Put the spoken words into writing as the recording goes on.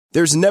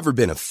There's never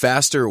been a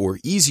faster or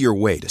easier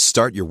way to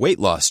start your weight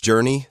loss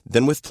journey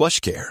than with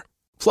PlushCare.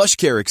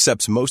 PlushCare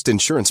accepts most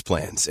insurance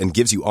plans and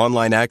gives you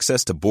online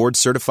access to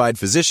board-certified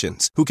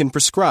physicians who can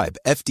prescribe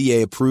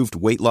FDA-approved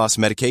weight loss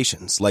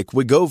medications like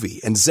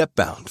Wegovy and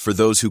Zepbound for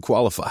those who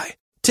qualify.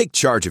 Take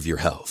charge of your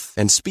health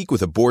and speak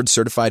with a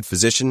board-certified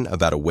physician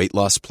about a weight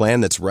loss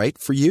plan that's right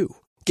for you.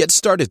 Get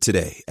started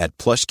today at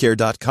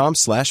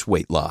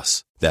plushcare.com/weight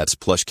loss. That's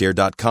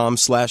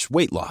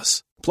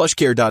plushcare.com/weight-loss.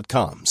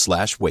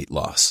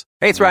 plushcare.com/weight-loss.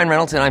 Hey, it's Ryan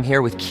Reynolds, and I'm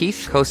here with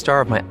Keith,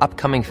 co-star of my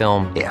upcoming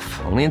film, If,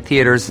 only in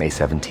theaters May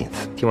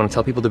 17th. Do you want to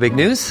tell people the big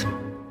news?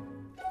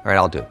 All right,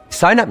 I'll do it.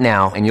 Sign up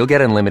now and you'll get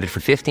unlimited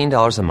for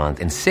 $15 a month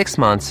and 6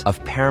 months of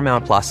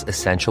Paramount Plus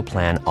Essential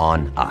Plan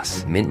on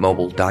us.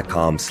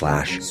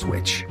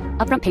 MintMobile.com/switch.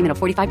 Upfront payment of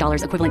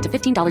 $45 equivalent to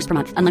 $15 per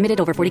month. Unlimited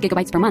over 40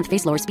 gigabytes per month.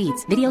 Face lower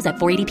speeds. Videos at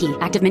 480p.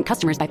 Active Mint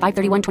customers by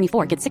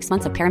 531.24 get 6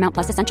 months of Paramount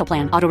Plus Essential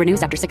Plan. Auto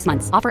renews after 6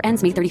 months. Offer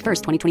ends May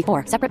 31st,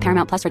 2024. Separate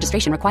Paramount Plus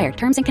registration required.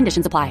 Terms and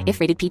conditions apply if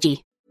rated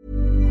PG.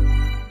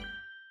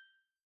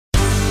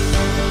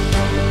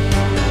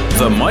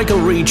 The Michael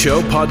Reid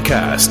Show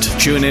podcast.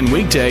 Tune in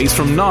weekdays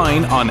from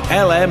 9 on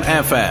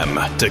LMFM.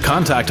 To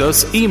contact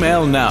us,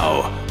 email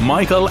now,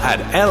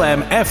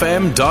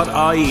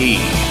 michael@lmfm.ie.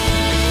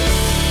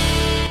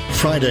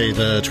 Friday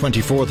the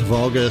 24th of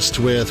August,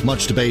 with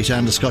much debate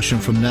and discussion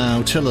from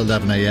now till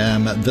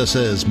 11am. This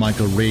is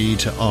Michael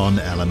Reid on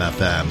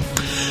LMFM.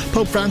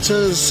 Pope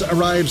Francis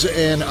arrives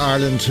in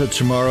Ireland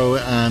tomorrow,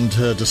 and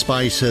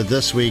despite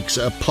this week's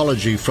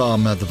apology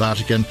from the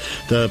Vatican,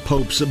 the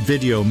Pope's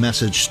video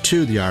message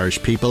to the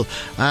Irish people,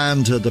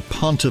 and the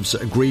Pontiff's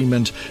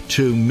agreement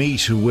to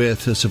meet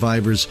with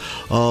survivors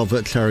of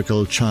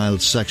clerical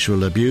child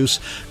sexual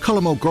abuse,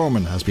 Colm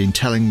O'Gorman has been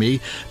telling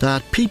me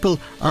that people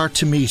are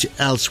to meet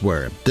elsewhere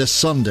this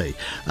Sunday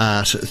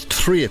at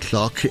 3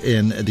 o'clock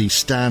in the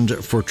Stand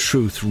for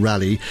Truth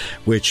rally,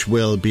 which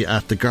will be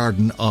at the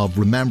Garden of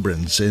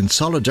Remembrance, in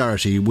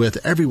solidarity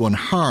with everyone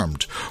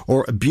harmed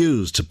or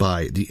abused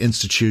by the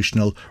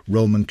institutional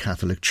Roman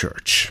Catholic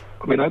Church.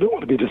 I mean, I don't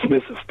want to be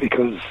dismissive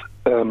because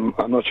I'm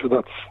not sure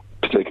that's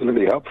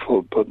particularly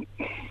helpful, but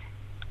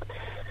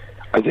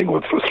I think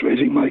what's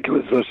frustrating, Michael,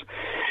 is that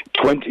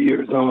 20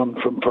 years on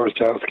from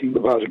first asking the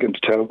Vatican to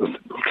tell the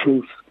simple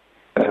truth,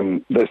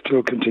 they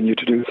still continue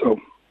to do so.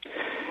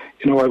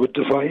 You know, I would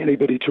defy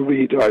anybody to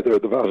read either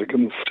the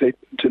Vatican's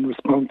statement in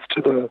response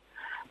to the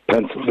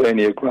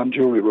Pennsylvania grand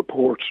jury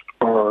report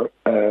or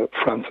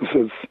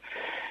Francis's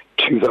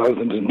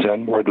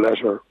 2010 word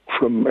letter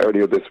from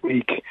earlier this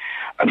week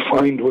and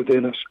find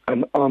within it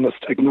an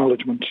honest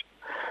acknowledgement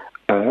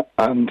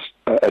and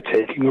a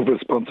taking of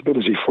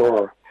responsibility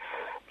for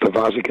the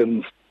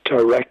Vatican's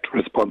direct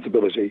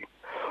responsibility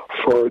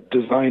for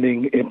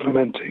designing,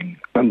 implementing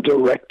and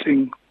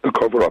directing the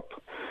cover-up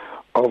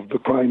of the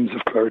crimes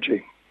of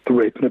clergy, the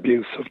rape and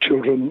abuse of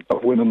children,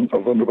 of women,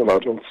 of vulnerable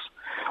adults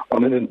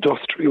on an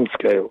industrial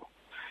scale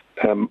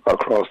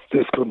across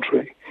this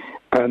country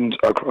and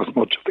across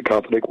much of the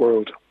Catholic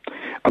world.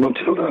 And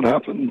until that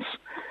happens,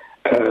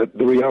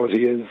 the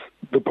reality is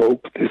the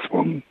Pope, this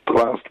one, the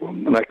last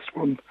one, the next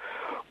one,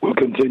 will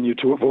continue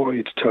to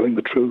avoid telling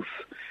the truth.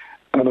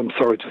 And I'm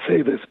sorry to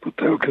say this, but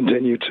they'll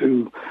continue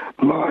to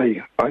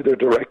lie, either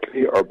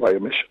directly or by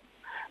omission.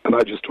 And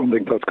I just don't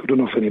think that's good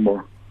enough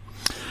anymore.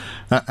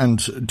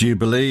 And do you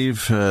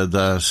believe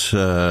that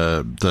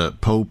the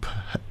Pope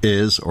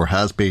is or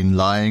has been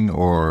lying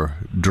or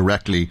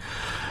directly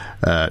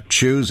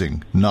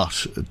choosing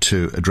not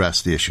to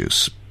address the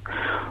issues?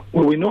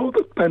 Well, we know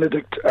that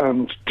Benedict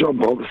and John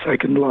Paul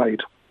II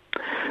lied.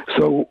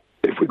 So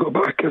if we go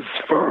back as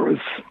far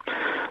as,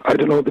 I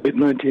don't know, the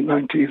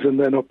mid-1990s and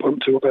then up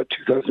until about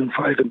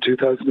 2005 and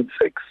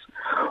 2006,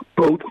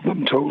 both of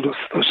them told us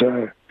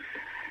that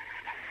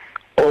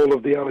all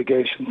of the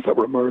allegations that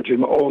were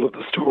emerging, all of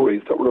the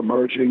stories that were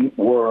emerging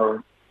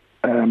were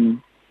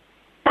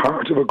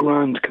part of a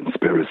grand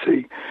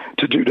conspiracy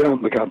to do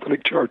down the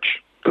Catholic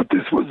Church, that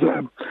this was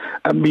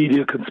a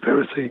media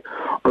conspiracy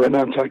or an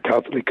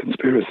anti-Catholic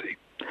conspiracy.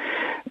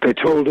 They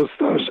told us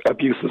that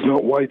abuse was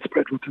not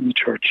widespread within the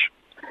Church.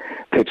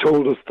 They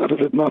told us that it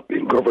had not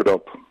been covered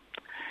up.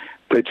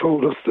 They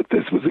told us that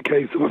this was a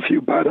case of a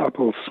few bad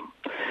apples.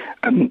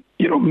 And,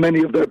 you know,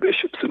 many of their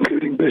bishops,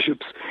 including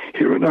bishops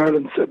here in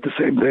Ireland, said the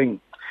same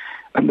thing.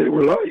 And they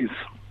were lies.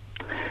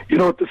 You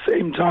know, at the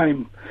same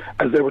time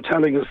as they were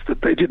telling us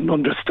that they didn't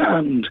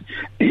understand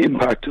the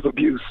impact of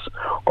abuse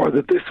or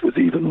that this was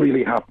even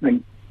really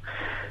happening,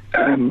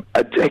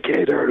 a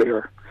decade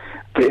earlier,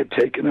 they had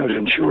taken out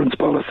insurance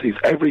policies.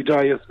 Every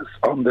diocese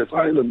on this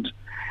island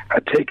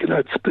had taken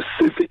out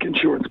specific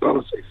insurance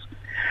policies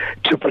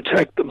to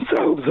protect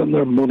themselves and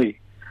their money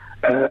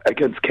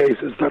against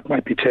cases that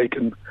might be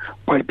taken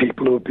by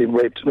people who have been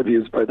raped and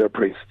abused by their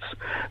priests.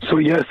 So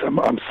yes,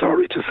 I'm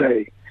sorry to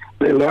say,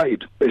 they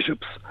lied,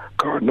 bishops,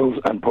 cardinals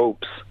and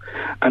popes.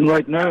 And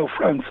right now,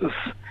 Francis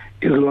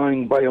is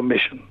lying by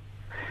omission.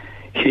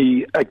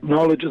 He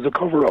acknowledges a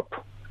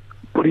cover-up,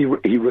 but he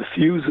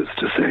refuses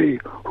to say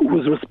who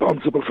was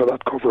responsible for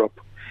that cover-up.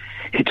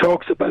 He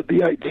talks about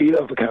the idea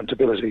of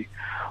accountability,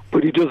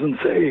 but he doesn't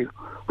say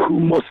who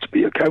must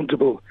be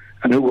accountable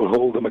and who will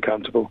hold them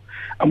accountable.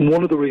 And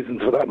one of the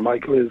reasons for that,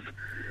 Michael, is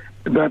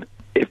that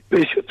if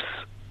bishops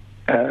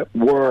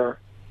were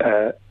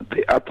at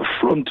the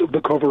front of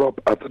the cover-up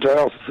at the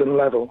diocesan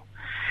level,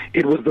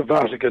 it was the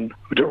Vatican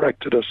who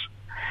directed it.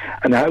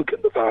 And how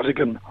can the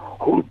Vatican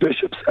hold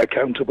bishops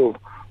accountable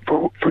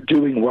for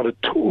doing what it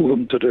told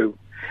them to do?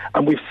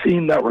 And we've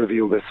seen that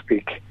revealed this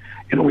week.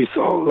 You know, we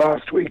saw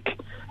last week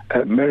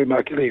Mary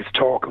McAleese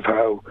talk of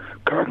how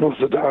Cardinal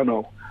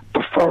Zodano,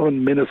 the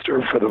foreign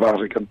minister for the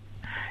Vatican,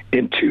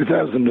 in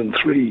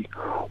 2003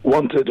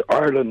 wanted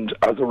Ireland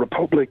as a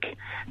republic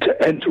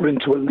to enter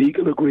into a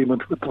legal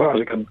agreement with the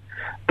Vatican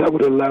that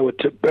would allow it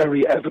to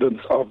bury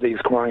evidence of these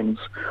crimes,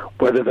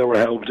 whether they were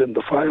held in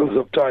the files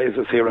of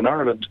dioceses here in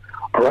Ireland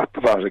or at the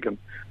Vatican.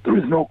 There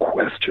is no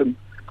question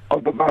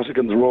of the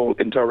Vatican's role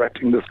in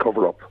directing this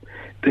cover-up.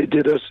 They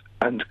did it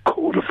and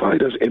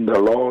codified it in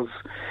their laws,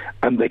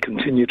 and they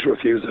continue to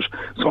refuse it.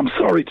 So I'm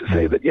sorry to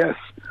say that, yes,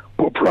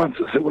 Pope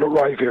Francis, who will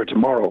arrive here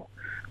tomorrow,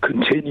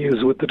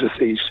 continues with the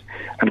deceit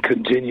and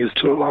continues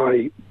to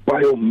lie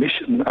by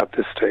omission at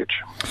this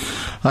stage.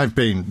 I've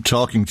been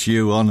talking to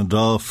you on and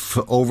off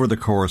over the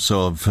course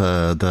of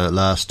the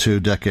last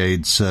 2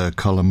 decades,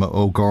 Colm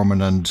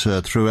O'Gorman, and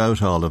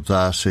throughout all of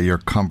that, your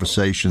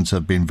conversations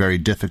have been very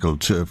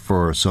difficult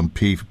for some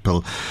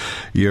people.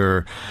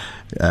 Your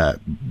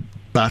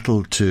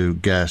battle to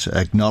get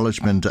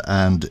acknowledgement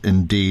and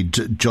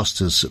indeed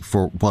justice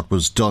for what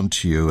was done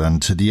to you,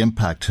 and to the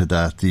impact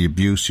that the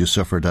abuse you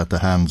suffered at the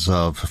hands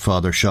of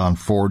Father Sean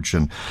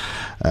Forgan,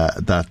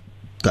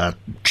 that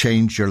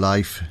changed your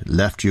life,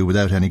 left you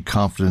without any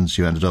confidence.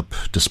 You ended up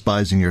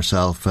despising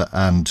yourself,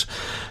 and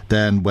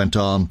then went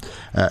on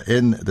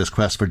in this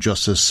quest for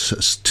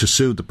justice to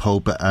sue the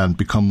Pope and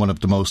become one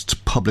of the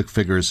most public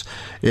figures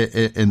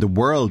in the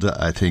world,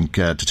 I think,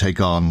 to take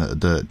on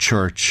the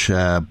Church.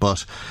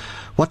 But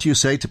what do you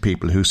say to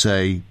people who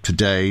say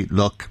today,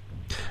 look,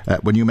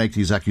 when you make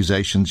these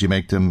accusations, you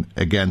make them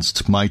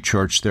against my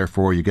church,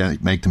 therefore you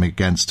make them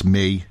against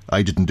me.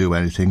 I didn't do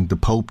anything. The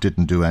Pope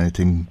didn't do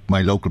anything.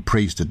 My local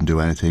priest didn't do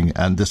anything.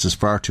 And this is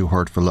far too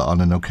hurtful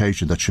on an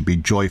occasion that should be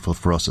joyful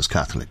for us as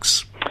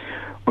Catholics.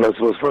 Well, I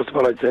suppose, first of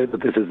all, I'd say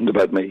that this isn't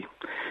about me.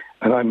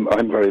 And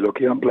I'm very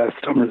lucky. I'm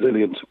blessed. I'm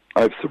resilient.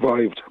 I've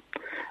survived.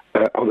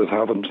 Others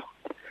haven't.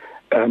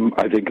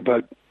 I think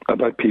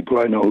about people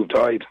I know who've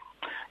died.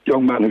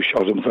 Young man who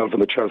shot himself in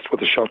the chest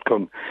with a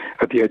shotgun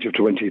at the age of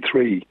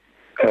 23,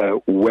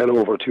 well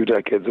over 2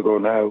 decades ago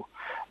now,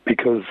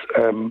 because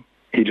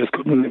he just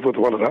couldn't live with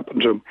what had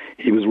happened to him.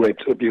 He was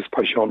raped and abused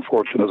by Sean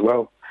Forgan as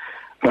well.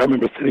 And I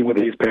remember sitting with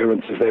his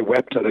parents as they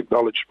wept and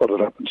acknowledged what had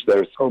happened to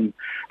their son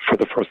for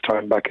the first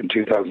time back in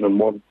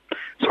 2001.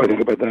 So I think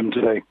about them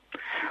today.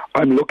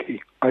 I'm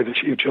lucky. I've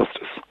achieved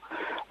justice.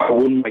 I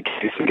won my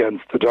case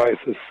against the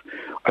diocese.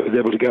 I was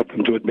able to get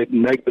them to admit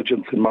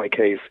negligence in my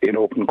case in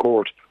open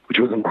court, which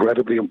was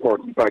incredibly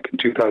important back in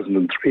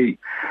 2003,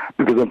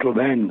 because until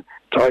then,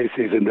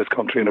 dioceses in this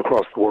country and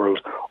across the world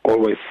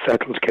always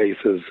settled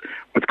cases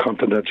with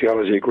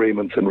confidentiality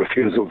agreements and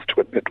refusals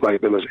to admit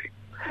liability.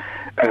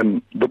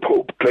 The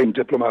Pope claimed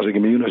diplomatic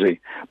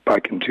immunity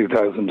back in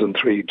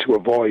 2003 to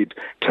avoid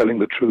telling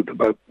the truth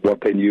about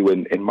what they knew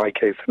in my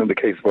case and in the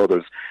case of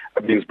others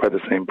abused by the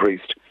same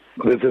priest.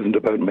 But this isn't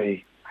about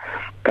me.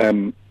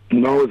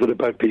 Nor is it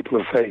about people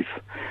of faith.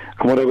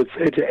 And what I would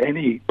say to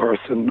any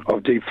person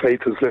of deep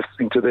faith who's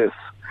listening to this,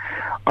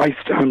 I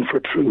stand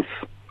for truth,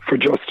 for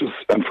justice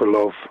and for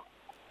love.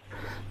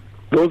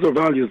 Those are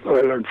values that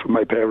I learned from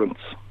my parents.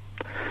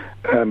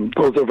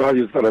 Those are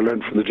values that I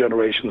learned from the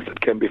generations that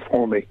came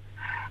before me.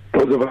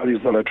 Those are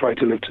values that I try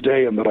to live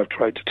today and that I've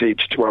tried to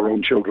teach to our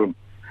own children.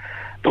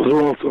 Those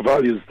are also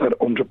values that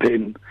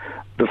underpin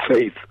the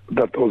faith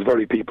that those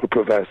very people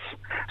profess.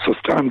 So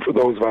stand for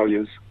those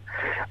values.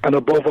 And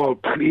above all,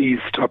 please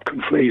stop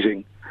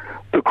conflating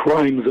the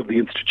crimes of the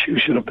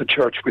institution of the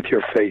Church with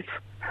your faith.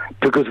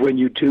 Because when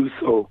you do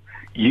so,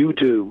 you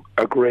do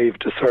a grave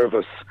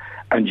disservice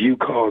and you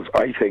cause,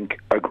 I think,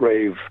 a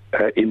grave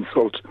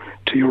insult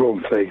to your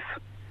own faith.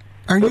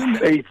 The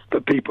faith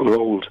that people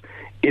hold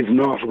is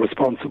not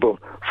responsible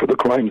for the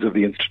crimes of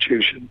the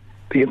institution.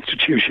 The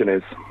institution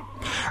is.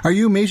 Are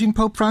you meeting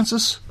Pope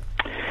Francis?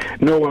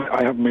 No,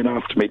 I haven't been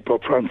asked to meet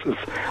Pope Francis.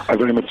 I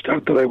very much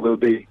doubt that I will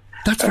be.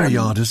 That's very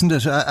odd, isn't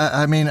it?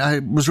 I mean, I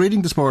was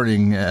reading this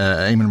morning,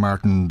 Eamon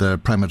Martin, the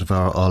Primate of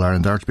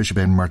All-Ireland, Archbishop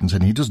Eamon Martin,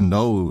 saying he doesn't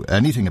know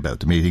anything about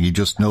the meeting. He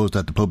just knows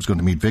that the Pope's going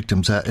to meet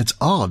victims. It's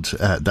odd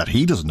that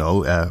he doesn't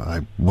know.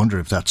 I wonder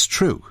if that's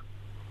true.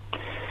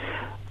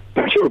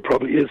 I'm sure it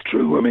probably is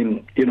true. I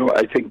mean, you know,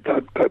 I think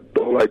that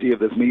the whole idea of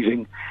this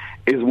meeting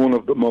is one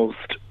of the most,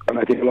 and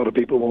I think a lot of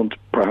people won't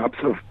perhaps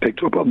have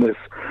picked up on this,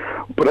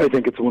 but I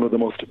think it's one of the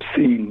most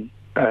obscene,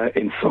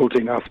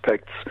 insulting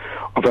aspects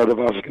of how the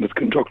Vatican has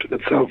conducted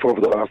itself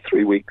over the last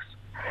 3 weeks.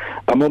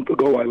 A month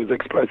ago I was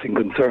expressing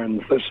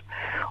concerns that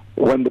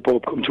when the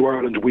Pope comes to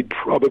Ireland we'd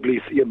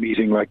probably see a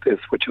meeting like this,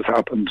 which has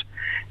happened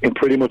in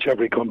pretty much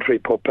every country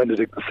Pope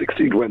Benedict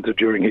XVI went to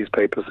during his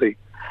papacy.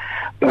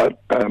 that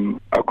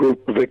a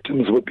group of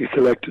victims would be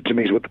selected to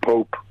meet with the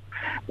Pope.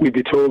 We'd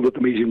be told that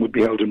the meeting would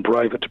be held in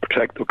private to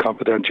protect the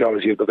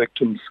confidentiality of the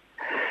victims,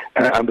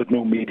 and that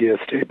no media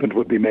statement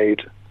would be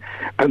made.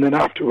 And then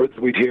afterwards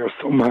we'd hear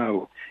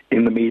somehow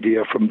in the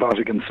media from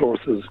Vatican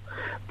sources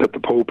that the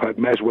Pope had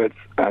met with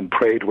and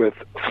prayed with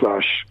 /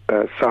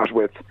 sat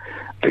with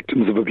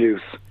victims of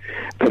abuse,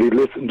 that he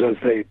listened as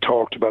they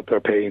talked about their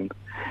pain,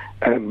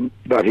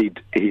 that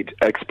he'd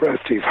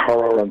expressed his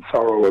horror and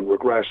sorrow and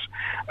regret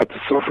at the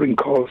suffering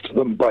caused to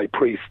them by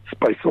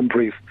some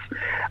priests,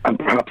 and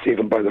perhaps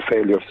even by the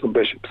failure of some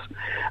bishops.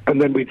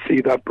 And then we'd see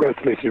that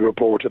breathlessly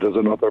reported as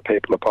another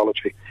papal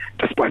apology,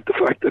 despite the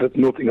fact that it's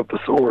nothing of the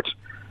sort.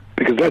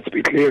 Because let's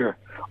be clear,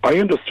 I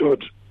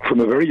understood from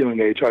a very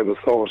young age, I was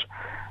taught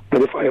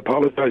that if I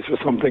apologise for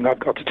something, I've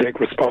got to take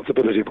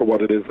responsibility for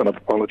what it is that I'm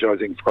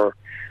apologising for.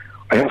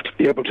 I have to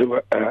be able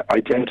to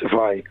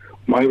identify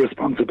my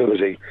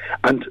responsibility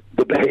and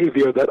the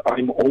behaviour that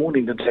I'm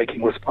owning and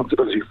taking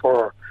responsibility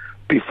for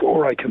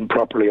before I can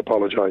properly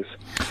apologise.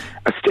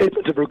 A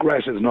statement of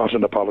regret is not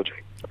an apology.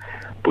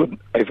 But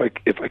if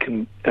I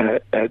can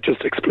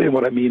just explain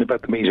what I mean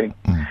about the meeting,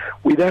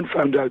 we then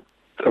found out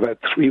about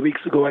 3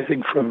 weeks ago, I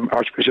think, from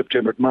Archbishop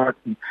Diarmuid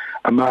Martin,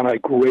 a man I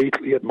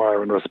greatly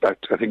admire and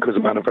respect. I think he was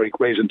a man of very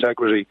great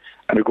integrity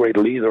and a great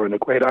leader and a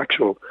great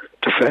actual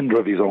defender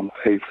of his own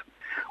faith.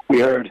 We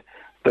heard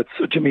that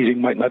such a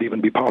meeting might not even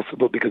be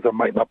possible because there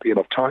might not be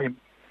enough time.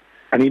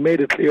 And he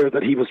made it clear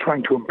that he was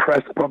trying to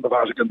impress upon the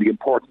Vatican the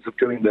importance of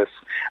doing this,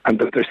 and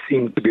that there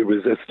seemed to be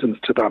resistance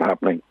to that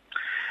happening.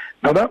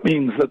 Now that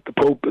means that the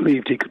Pope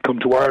believed he could come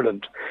to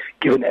Ireland,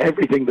 given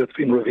everything that's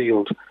been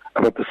revealed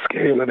about the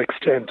scale and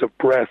extent of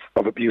breadth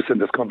of abuse in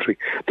this country.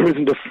 There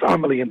isn't a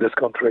family in this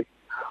country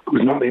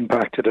who's not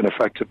impacted and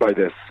affected by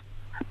this.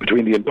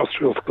 Between the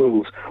industrial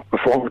schools,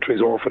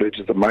 reformatories,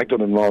 orphanages, the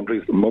Magdalen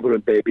laundries, the mother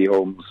and baby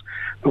homes,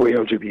 the way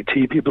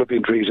LGBT people have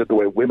been treated, the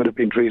way women have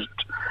been treated,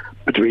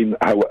 between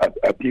how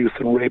abuse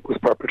and rape was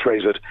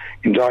perpetrated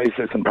in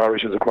dioceses and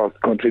parishes across the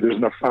country, there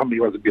isn't a family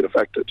who hasn't been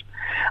affected.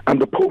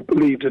 And the Pope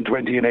believed in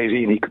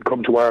 2018 he could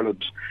come to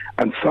Ireland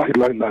and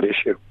sideline that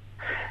issue.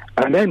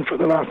 And then for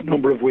the last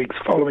number of weeks,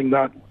 following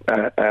that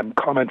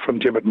comment from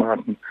Diarmuid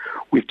Martin,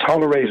 we've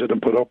tolerated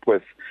and put up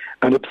with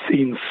an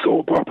obscene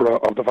soap opera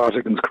of the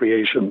Vatican's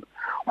creation,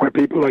 where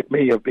people like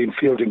me have been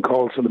fielding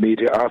calls from the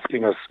media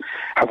asking us,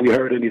 have we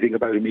heard anything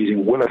about a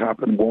meeting? Will it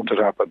happen? Won't it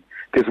happen?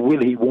 This will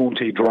he, won't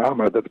he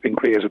drama that's been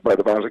created by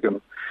the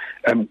Vatican.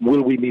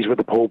 Will we meet with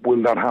the Pope?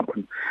 Will that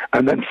happen?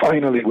 And then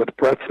finally, with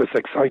breathless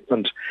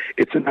excitement,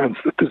 it's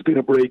announced that there's been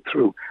a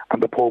breakthrough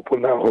and the Pope will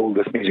now hold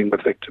this meeting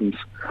with victims.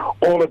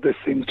 All of this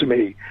seems to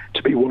me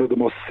to be one of the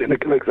most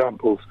cynical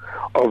examples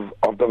of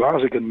the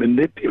Vatican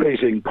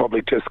manipulating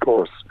public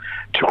discourse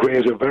to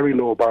create a very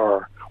low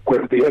bar,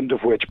 where at the end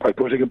of which, by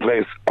putting in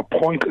place a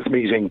pointless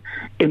meeting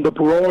in the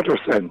broader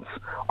sense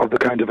of the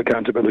kind of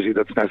accountability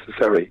that's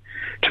necessary,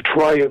 to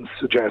try and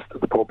suggest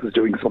that the Pope is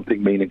doing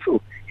something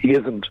meaningful. He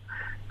isn't.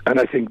 And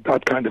I think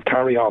that kind of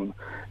carry-on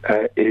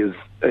is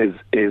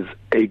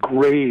a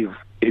grave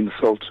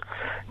insult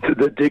to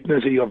the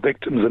dignity of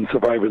victims and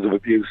survivors of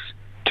abuse,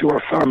 to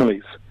our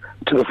families,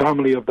 to the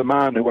family of the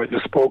man who I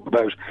just spoke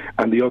about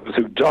and the others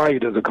who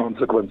died as a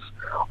consequence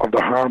of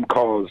the harm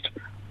caused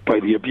by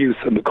the abuse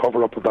and the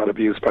cover-up of that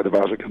abuse by the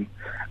Vatican.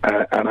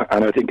 And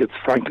I think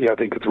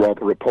it's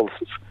rather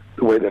repulsive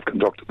the way they've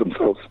conducted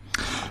themselves.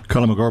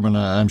 Colin McGorman,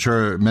 I'm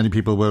sure many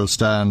people will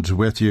stand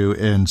with you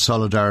in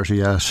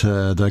solidarity at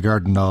the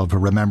Garden of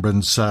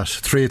Remembrance at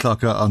 3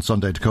 o'clock on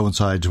Sunday to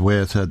coincide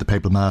with the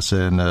Papal Mass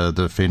in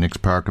the Phoenix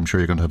Park. I'm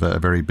sure you're going to have a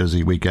very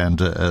busy weekend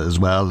as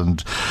well,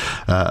 and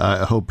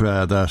I hope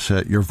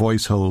that your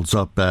voice holds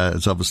up.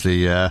 It's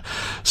obviously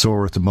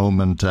sore at the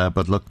moment,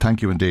 but look,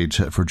 thank you indeed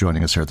for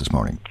joining us here this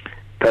morning.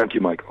 Thank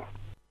you, Michael.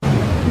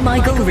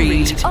 Michael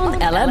Reid on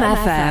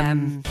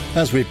LMFM.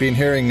 As we've been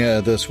hearing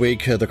this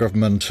week, the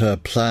government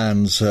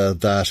plans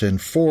that in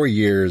 4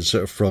 years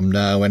from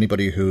now,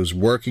 anybody who's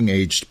working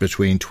aged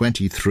between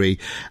 23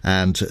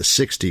 and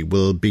 60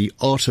 will be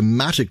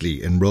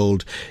automatically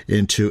enrolled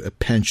into a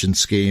pension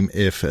scheme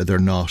if they're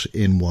not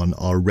in one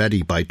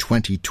already. By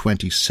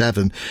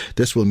 2027,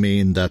 this will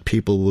mean that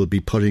people will be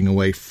putting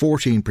away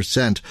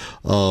 14%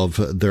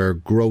 of their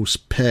gross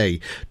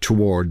pay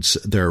towards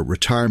their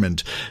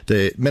retirement.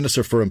 The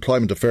Minister for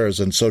Employment Affairs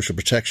and Social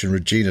Protection,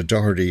 Regina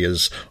Doherty,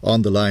 is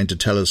on the line to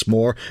tell us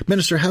more.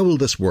 Minister, how will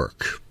this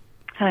work?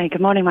 Hi,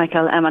 good morning,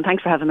 Michael, and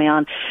thanks for having me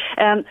on.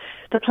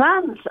 The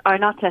plans are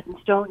not set in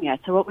stone yet,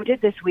 so what we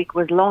did this week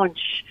was launch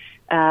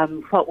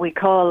what we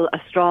call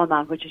a straw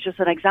man, which is just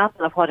an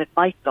example of what it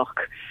might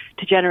look,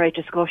 to generate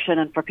discussion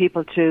and for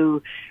people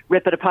to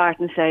rip it apart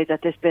and say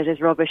that this bit is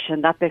rubbish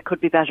and that bit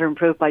could be better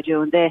improved by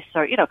doing this,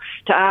 or, to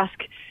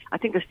ask. I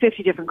think there's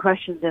 50 different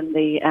questions in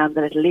the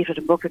little leaflet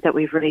and booklet that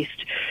we've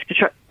released to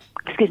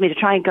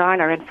try and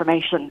garner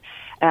information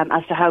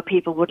as to how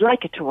people would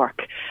like it to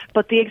work.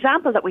 But the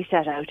example that we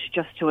set out,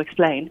 just to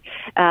explain,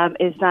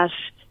 is that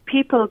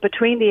people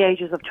between the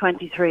ages of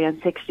 23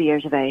 and 60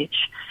 years of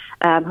age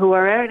who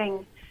are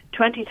earning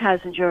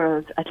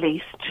 €20,000 at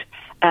least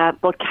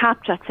but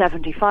capped at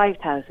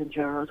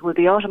 €75,000, will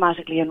be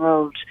automatically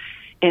enrolled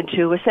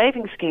into a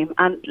savings scheme.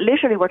 And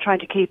literally we're trying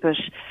to keep it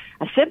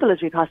as simple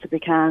as we possibly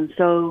can.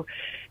 So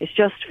it's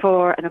just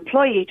for an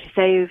employee to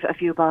save a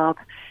few bob,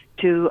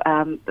 to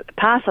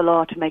pass a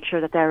law to make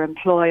sure that their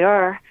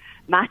employer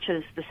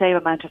matches the same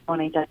amount of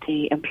money that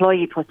the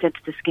employee puts into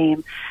the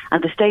scheme,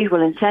 and the state will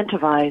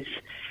incentivise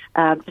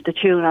to the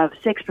tune of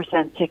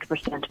 6%,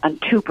 6%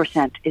 and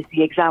 2% is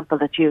the example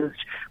that's used.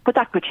 But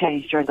that could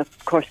change during the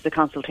course of the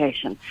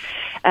consultation.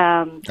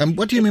 And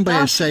what do you mean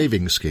by a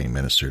savings scheme,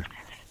 Minister?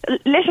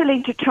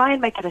 Literally to try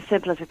and make it as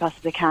simple as we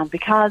possibly can,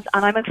 because,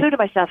 and I'm including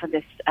myself in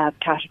this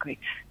category,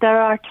 there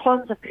are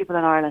tons of people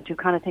in Ireland who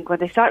kind of think when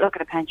they start looking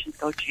at pensions,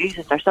 go,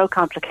 Jesus, they're so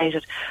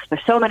complicated,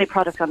 there's so many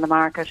products on the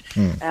market,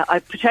 I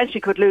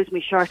potentially could lose my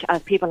shirt,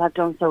 as people have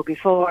done so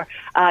before.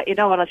 You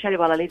know what, I'll tell you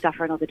what, I'll leave that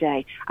for another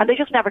day. And they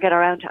just never get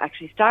around to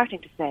actually starting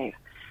to save.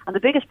 And the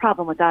biggest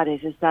problem with that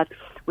is that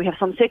we have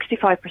some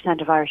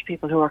 65% of Irish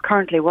people who are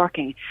currently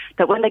working,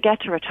 that when they get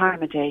to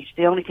retirement age,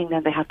 the only thing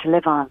then they have to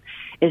live on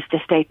is the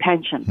state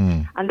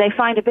pension. And they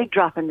find a big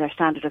drop in their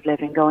standard of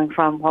living, going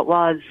from what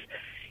was,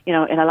 you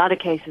know, in a lot of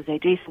cases, a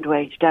decent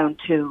wage down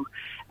to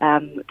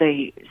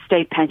the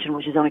state pension,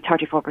 which is only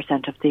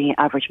 34% of the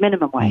average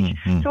minimum wage.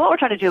 So what we're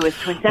trying to do is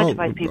to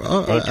incentivise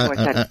people to save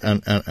towards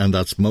that. And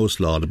that's most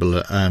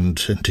laudable,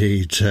 and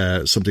indeed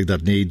something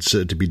that needs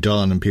to be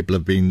done, and people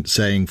have been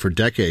saying for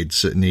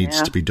decades it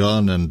needs to be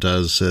done. And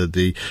as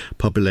the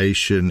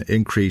population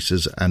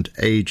increases and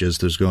ages,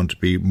 there's going to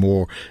be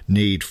more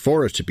need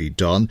for it to be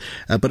done.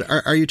 But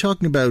are you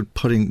talking about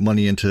putting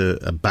money into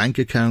a bank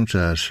account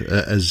at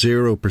a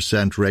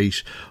 0%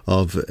 rate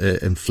of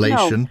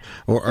inflation?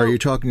 No. Or are you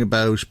talking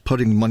about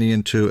putting money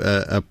into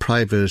a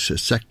private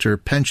sector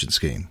pension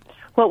scheme?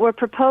 What we're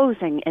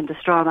proposing in the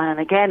Strawman, and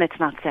again it's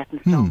not set in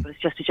stone, but it's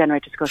just to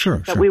generate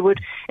discussion, that we would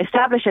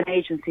establish an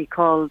agency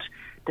called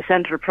the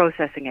Central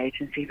Processing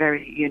Agency,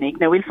 very unique.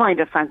 Now, we'll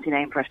find a fancy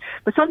name for it,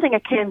 but something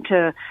akin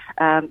to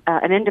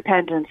an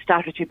independent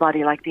statutory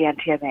body like the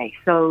NTMA.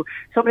 So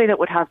somebody that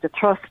would have the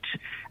trust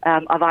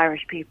of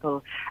Irish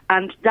people,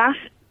 and that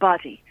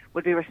body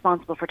would be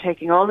responsible for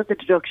taking all of the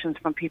deductions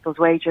from people's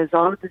wages,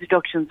 all of the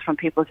deductions from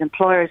people's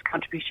employers'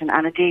 contribution,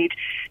 and indeed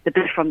the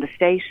bill from the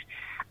state.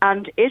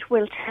 And it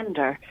will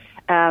tender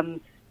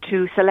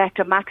to select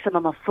a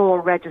maximum of 4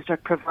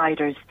 registered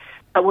providers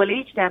that will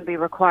each then be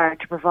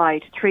required to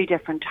provide 3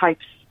 different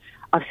types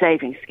of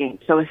savings schemes.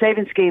 So a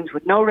savings scheme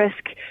with no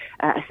risk,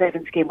 a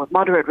savings scheme with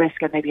moderate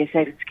risk, and maybe a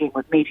savings scheme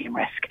with medium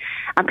risk.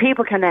 And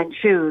people can then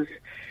choose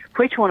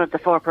which one of the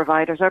 4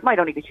 providers, or it might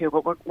only be 2,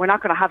 but we're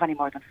not going to have any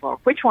more than 4,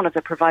 which one of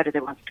the provider they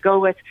want to go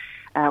with,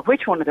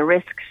 which one of the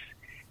risks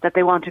that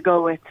they want to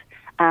go with.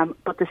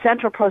 But the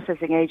Central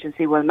Processing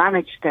Agency will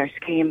manage their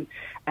scheme,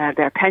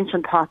 their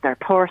pension pot, their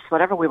purse,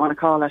 whatever we want to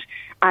call it,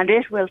 and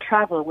it will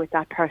travel with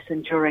that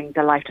person during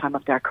the lifetime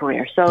of their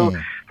career. So,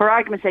 for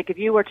argument's sake, if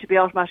you were to be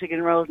automatically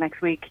enrolled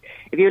next week,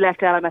 if you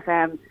left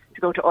LMFM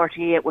to go to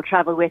RTE, it will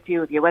travel with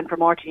you. If you went from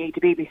RTE to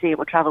BBC, it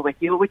will travel with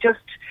you.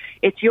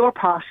 It's your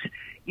pot.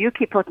 You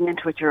keep putting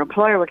into it, your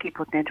employer will keep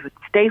putting into it,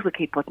 the state will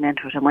keep putting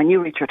into it, and when you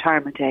reach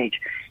retirement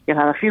age, you'll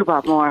have a few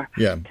bob more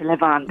to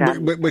live on.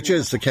 Which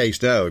is the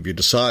case now. If you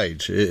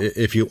decide,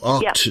 if you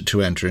opt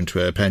to enter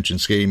into a pension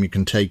scheme, you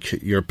can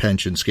take your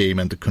pension scheme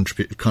and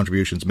the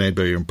contributions made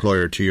by your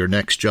employer to your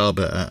next job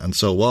and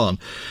so on.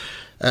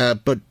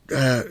 But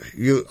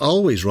you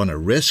always run a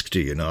risk, do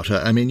you not?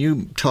 I mean,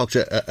 you talked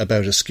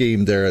about a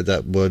scheme there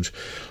that would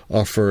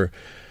offer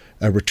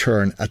a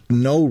return at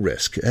no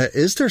risk.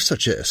 Is there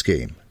such a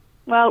scheme?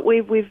 Well,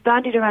 we've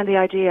bandied around the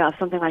idea of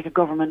something like a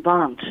government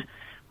bond,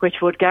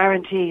 which would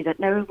guarantee that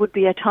now it would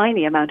be a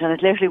tiny amount, and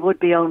it literally would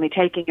be only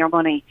taking your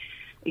money,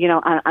 you know,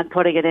 and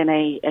putting it in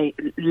a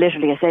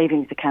literally a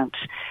savings account.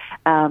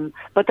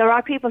 But there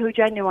are people who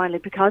genuinely,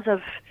 because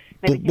of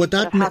maybe things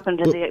that have happened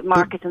in the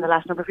markets in the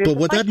last number of years. But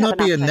would that not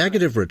be a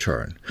negative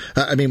return?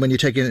 I mean, when you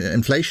take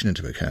inflation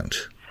into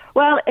account.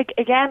 Well,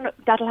 again,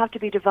 that'll have to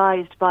be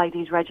devised by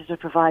these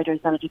registered providers,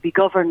 and it'll be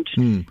governed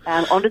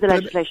under the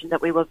legislation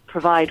that we will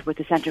provide with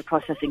the Central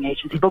Processing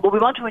Agency. But what we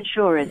want to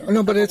ensure is...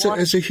 No, but it's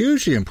a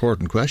hugely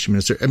important question,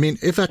 Minister. I mean,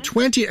 if at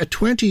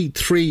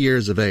 23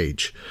 years of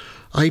age,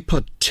 I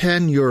put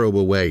 €10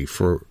 away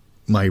for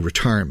my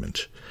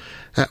retirement,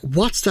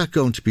 what's that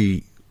going to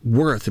be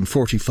worth in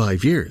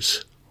 45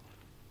 years?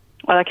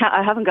 Well,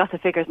 I haven't got the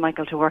figures,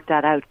 Michael, to work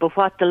that out. But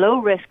what the low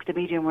risk, the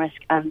medium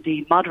risk and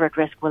the moderate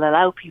risk will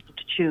allow people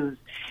to choose.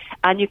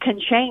 And you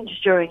can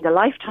change during the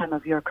lifetime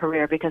of your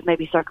career because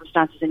maybe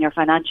circumstances in your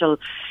financial,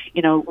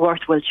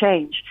 worth will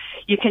change.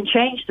 You can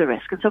change the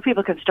risk. And so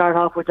people can start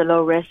off with the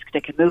low risk. They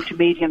can move to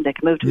medium. They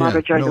can move to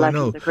moderate during the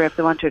lifetime of their career if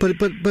they want to.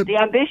 But the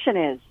ambition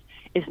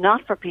is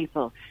not for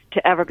people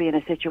to ever be in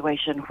a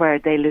situation where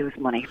they lose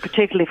money,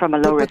 particularly from a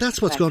low risk. But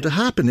that's what's going to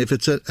happen if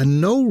it's a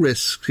no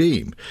risk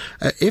scheme.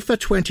 If at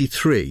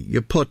 23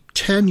 you put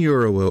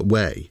 €10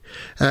 away,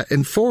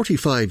 in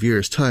 45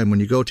 years' time, when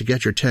you go to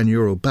get your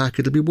 €10 back,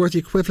 it'll be worth the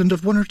equivalent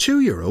of €1 or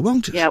 €2,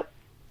 won't it? Yeah.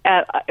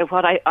 If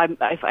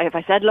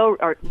I said low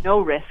or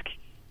no risk,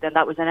 then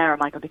that was an error,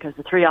 Michael, because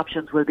the three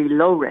options will be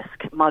low risk,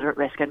 moderate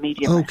risk and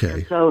medium risk.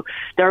 Okay. So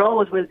there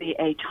always will be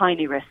a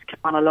tiny risk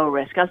on a low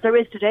risk, as there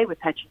is today with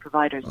pension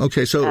providers.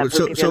 Okay, so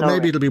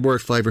maybe it'll be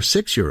worth €5 or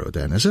 €6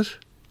 then, is it?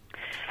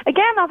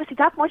 Again, obviously,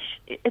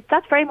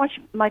 that's very much,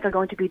 Michael,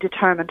 going to be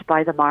determined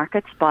by the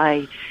markets,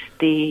 by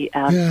the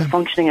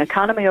functioning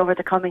economy over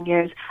the coming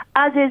years,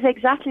 as is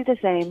exactly the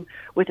same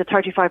with the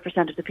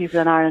 35% of the people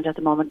in Ireland at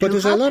the moment. But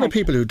there's a lot of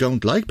people who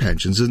don't like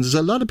pensions, and there's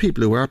a lot of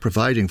people who are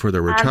providing for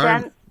their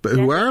retirement.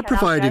 Who are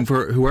providing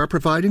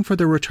for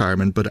their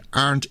retirement, but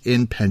aren't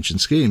in pension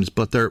schemes,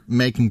 but they're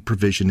making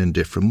provision in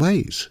different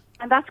ways.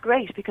 And that's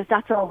great, because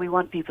that's all we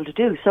want people to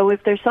do. So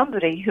if there's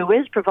somebody who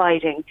is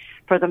providing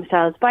for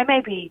themselves by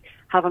maybe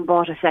having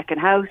bought a second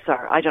house,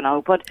 or I don't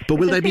know, but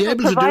will they be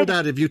able to do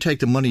that if you take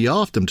the money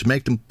off them to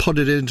make them put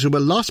it into a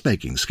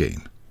loss-making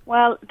scheme?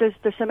 Well, there's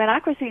some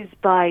inaccuracies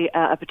by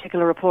a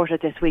particular reporter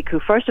this week who,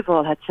 first of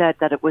all, had said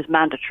that it was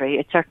mandatory.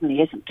 It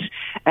certainly isn't.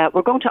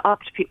 We're going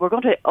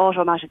to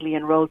automatically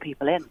enrol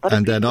people in,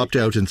 and then opt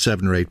out in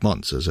 7 or 8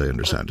 months, as I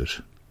understand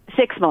it.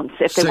 6 months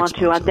if they want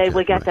to, and they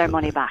will get their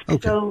money back.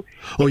 Okay. So,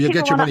 you'll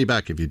get your money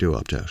back if you do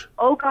opt out.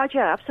 Oh, God,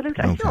 yeah,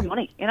 absolutely. It's your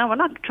money. You know, we're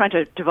not trying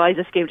to devise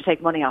a scheme to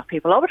take money off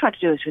people. All we're trying to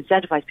do is to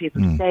incentivise people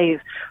to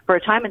save for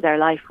a time in their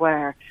life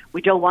where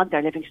we don't want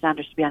their living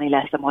standards to be any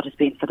less than what it's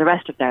been for the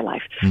rest of their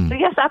life. So,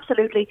 yes,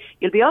 absolutely,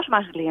 you'll be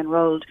automatically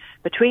enrolled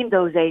between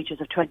those ages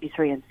of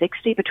 23 and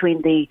 60,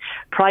 between the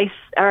price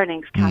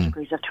earnings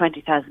categories of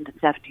 20,000 and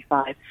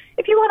 75.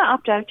 If you want to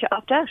opt out, you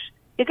opt out.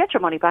 You get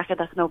your money back, and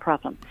that's no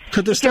problem.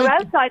 If you're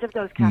outside of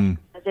those categories,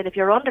 as in if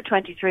you're under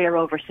 23 or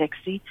over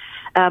 60,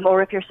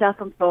 or if you're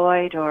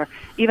self-employed or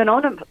even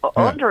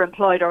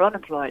underemployed or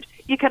unemployed,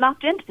 you can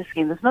opt into the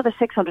scheme. There's another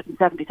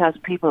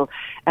 670,000 people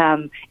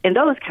in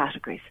those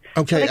categories.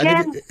 Okay,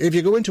 and if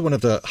you go into one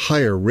of the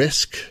higher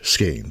risk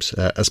schemes,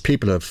 as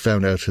people have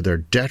found out to their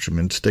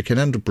detriment, they can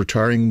end up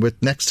retiring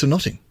with next to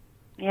nothing.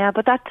 Yeah,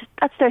 but that's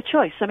their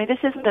choice. I mean, this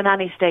isn't in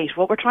any state.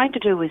 What we're trying to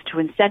do is to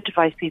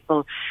incentivise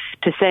people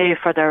to save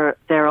for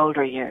their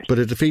older years. But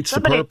it defeats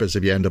the purpose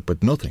if you end up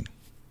with nothing.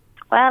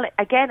 Well,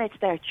 again, it's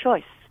their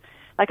choice.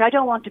 Like, I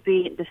don't want to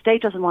be, the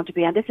state doesn't want to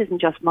be, and this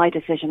isn't just my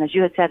decision, as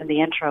you had said in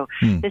the intro.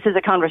 This is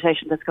a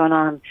conversation that's gone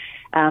on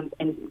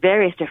in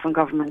various different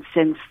governments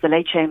since the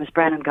late Seamus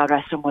Brennan, God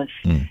rest him, was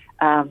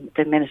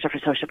the Minister for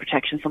Social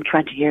Protection some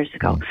 20 years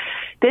ago.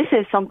 This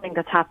is something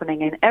that's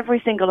happening in every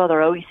single other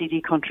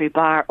OECD country,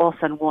 bar us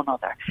and one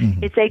other.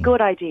 It's a good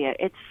idea.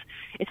 It's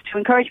to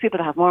encourage people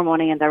to have more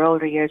money in their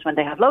older years when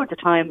they have loads of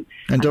time.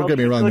 And don't get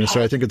me wrong,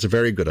 Minister, I think it's a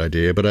very good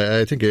idea, but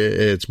I think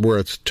it's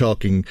worth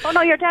talking. Oh,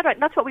 no, you're dead right.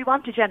 And that's what we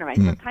want to generate.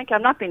 Thank you.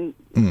 I'm not being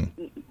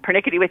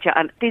pernickety with you.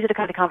 And these are the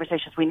kind of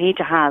conversations we need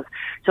to have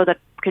so that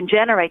can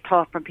generate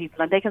thought from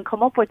people and they can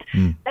come up with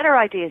better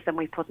ideas than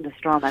we put in the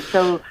straw man.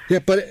 So, yeah,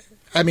 but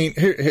I mean,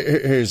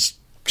 here's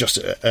just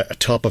a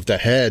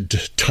top-of-the-head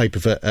type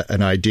of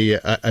an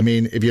idea. I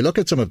mean, if you look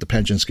at some of the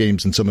pension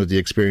schemes and some of the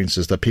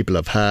experiences that people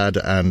have had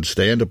and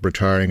they end up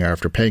retiring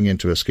after paying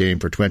into a scheme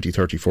for 20,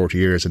 30, 40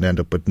 years and end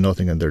up with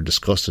nothing and they're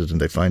disgusted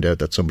and they find out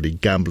that somebody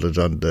gambled it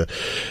on the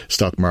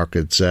stock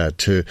markets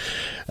to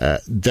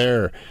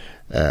their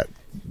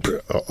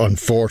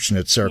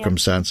unfortunate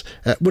circumstance.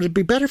 Would it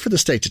be better for the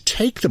state to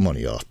take the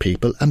money off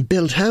people and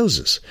build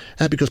houses?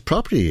 Because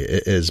property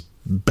is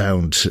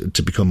bound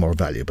to become more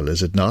valuable,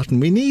 is it not? And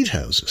we need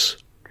houses.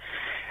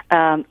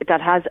 That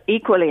has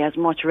equally as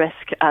much risk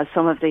as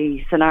some of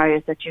the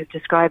scenarios that you've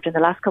described in the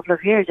last couple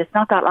of years. It's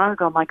not that long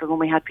ago, Michael, when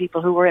we had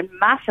people who were in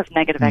massive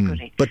negative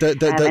equity. But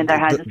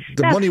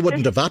the money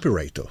wouldn't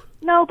evaporate, though.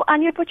 No,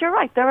 but you're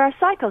right. There are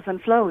cycles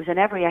and flows in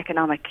every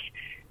economic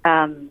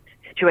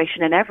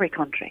situation in every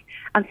country.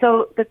 And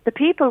so the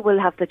people will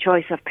have the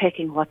choice of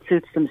picking what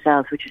suits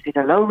themselves, which is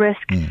either low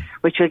risk,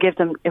 which will give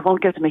them, it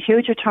won't give them a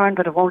huge return,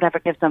 but it won't ever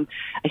give them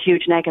a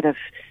huge negative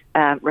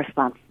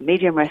response,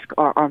 medium risk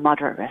or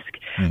moderate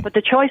risk. But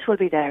the choice will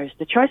be theirs.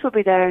 The choice will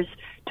be theirs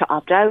to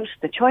opt out.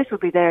 The choice will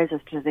be theirs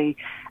as to the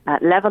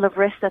level of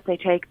risk that they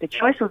take. The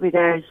choice will be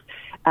theirs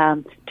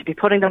to be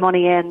putting the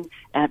money in,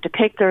 to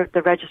pick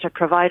the registered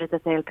provider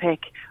that they'll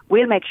pick.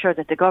 We'll make sure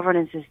that the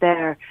governance is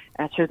there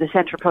through the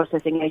Central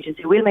Processing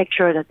Agency. We'll make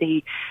sure that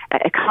the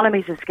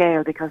economies of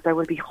scale, because there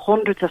will be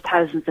hundreds of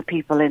thousands of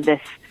people in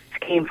this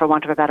scheme, for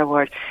want of a better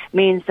word,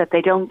 means that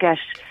they don't get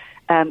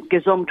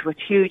gazumped with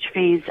huge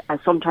fees, as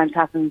sometimes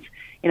happens,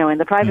 you know, in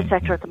the private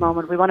sector at the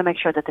moment. We want to make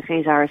sure that the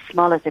fees are as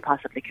small as they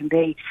possibly can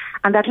be,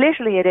 and that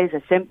literally it is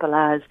as simple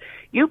as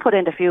you put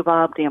in the few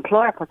bob, the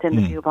employer puts in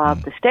the few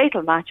bob, the state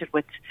will match it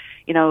with,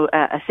 you know,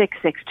 a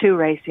 6-6-2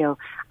 ratio,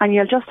 and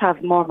you'll just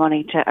have more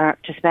money to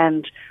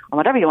spend on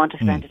whatever you want to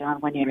spend it on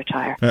when you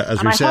retire.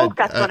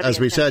 As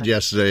we said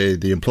yesterday,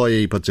 the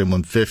employee puts in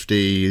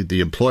 $150, the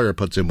employer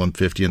puts in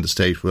 $150, and the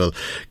state will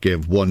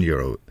give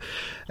 €1.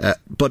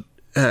 But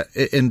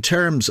in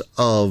terms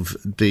of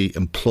the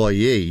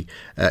employee,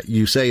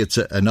 you say it's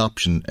an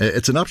option.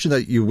 It's an option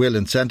that you will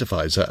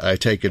incentivise, I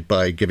take it,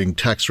 by giving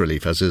tax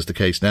relief, as is the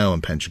case now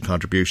in pension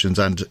contributions,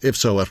 and if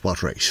so, at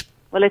what rate?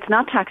 Well, it's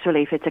not tax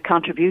relief, it's a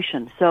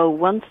contribution. So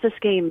once the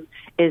scheme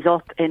is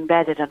up,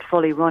 embedded and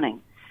fully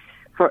running,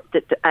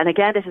 and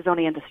again, this is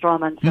only in the straw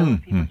man, so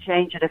people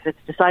change it. If it's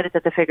decided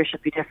that the figure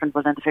should be different,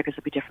 well, then the figures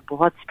will be different. But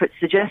what's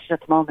suggested at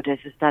the moment is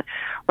that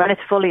when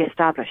it's fully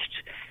established,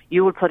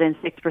 you will put in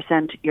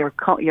 6%,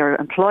 your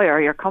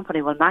employer, your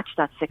company will match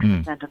that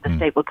 6%, and the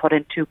state will put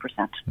in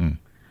 2%.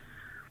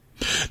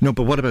 No,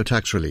 but what about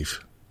tax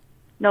relief?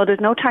 No,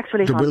 there's no tax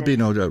relief. There will be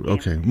no doubt.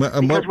 Okay,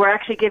 because we're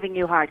actually giving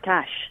you hard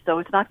cash, so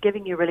it's not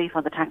giving you relief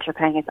on the tax you're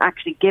paying. It's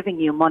actually giving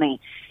you money,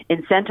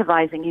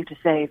 incentivising you to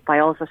save by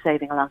also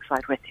saving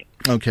alongside with you.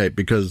 Okay,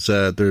 because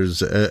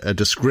there's a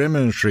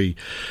discriminatory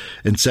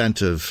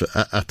incentive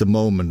at the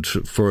moment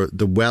for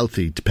the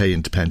wealthy to pay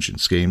into pension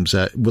schemes.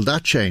 Will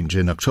that change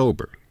in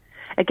October?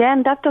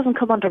 Again, that doesn't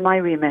come under my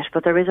remit,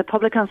 but there is a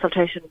public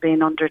consultation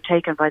being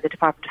undertaken by the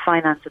Department of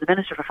Finance and the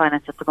Minister for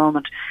Finance at the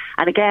moment.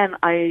 And again,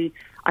 I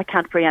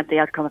can't preempt the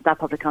outcome of that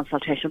public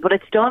consultation, but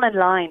it's done in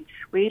line.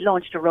 We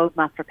launched a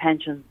roadmap for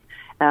pensions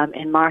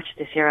in March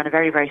this year on a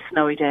very, very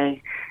snowy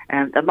day.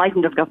 That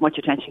mightn't have got much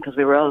attention because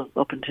we were all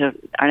up into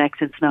our necks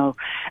in snow.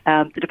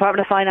 The Department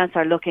of Finance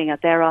are looking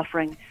at their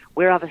offering.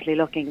 We're obviously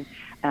looking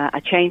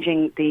at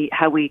changing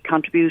how we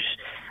contribute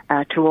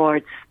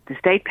towards the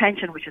state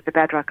pension, which is the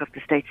bedrock of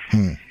the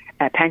state's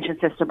pension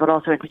system, but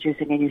also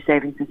introducing a new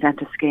savings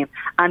incentive scheme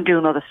and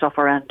doing other stuff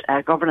around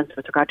governance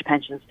with regard to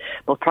pensions,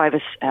 both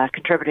private,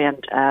 contributory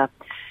and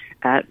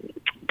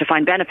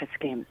defined benefit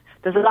schemes.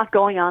 There's a lot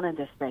going on in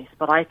this space,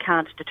 but I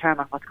can't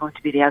determine what's going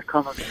to be the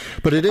outcome of it.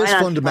 But it is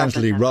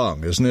fundamentally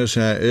wrong, isn't it?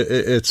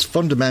 It's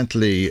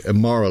fundamentally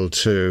immoral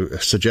to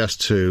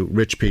suggest to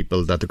rich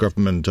people that the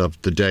government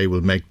of the day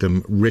will make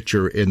them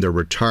richer in their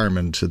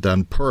retirement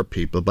than poor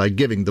people by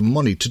giving them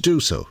money to do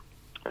so.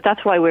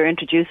 That's why we're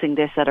introducing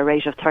this at a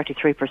rate of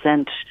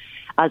 33%,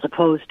 as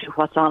opposed to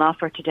what's on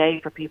offer today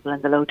for people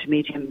in the low to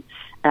medium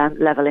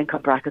level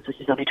income brackets,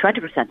 which is only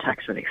 20%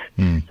 tax relief.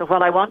 So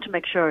what I want to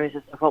make sure is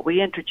that what we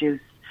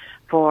introduce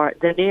for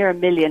the near 1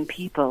 million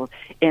people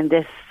in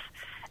this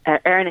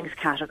earnings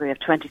category of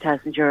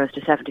 €20,000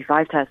 to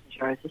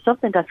 €75,000 is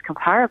something that's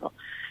comparable,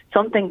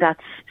 something that's,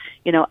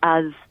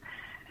 as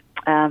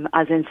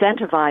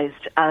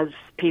incentivised as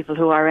people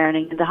who are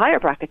earning in the higher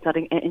brackets that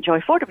enjoy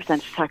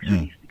 40% tax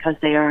relief because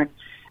they earn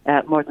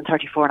more than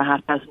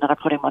 34,500 that are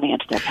putting money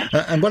into their pension.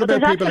 And what about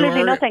there's people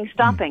absolutely who are nothing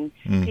stopping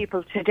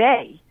people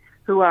today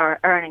who are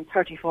earning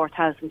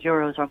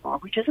 €34,000 or more,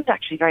 which isn't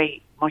actually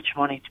very much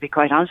money, to be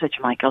quite honest with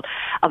you, Michael,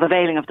 of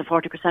availing of the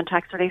 40%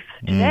 tax relief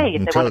today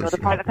if they want to go the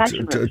private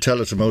pension route.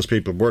 Tell it to most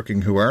people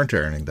working who aren't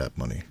earning that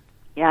money.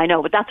 Yeah, I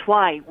know, but that's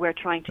why we're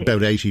trying to...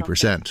 About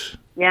 80%.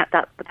 Yeah,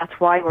 but that's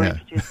why we're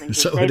introducing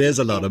this. So it is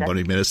a lot of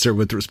money, Minister,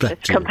 with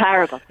respect to... It's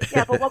comparable.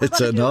 Yeah, but what it's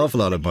an awful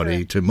lot of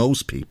money to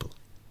most people.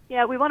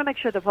 Yeah, we want to make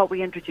sure that what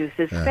we introduce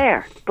is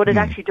fair, but it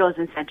actually does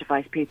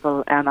incentivise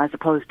people as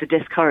opposed to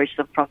discourage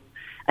them from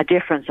a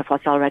difference of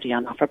what's already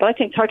on offer. But I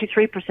think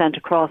 33%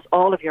 across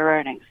all of your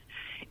earnings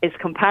is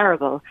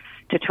comparable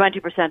to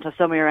 20% of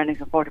some of your earnings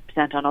and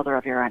 40% on other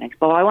of your earnings.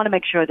 But I want to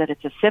make sure that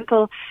it's as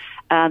simple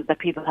that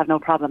people have no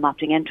problem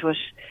opting into it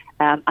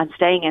and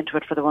staying into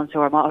it for the ones who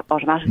are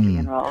automatically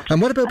enrolled.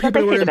 And what about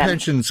people who are in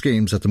pension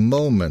schemes at the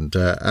moment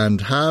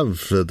and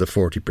have the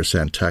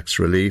 40% tax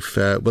relief?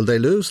 Will they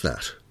lose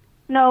that?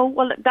 No,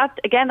 well,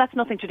 that's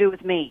nothing to do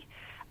with me.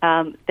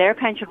 Their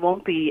pension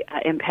won't be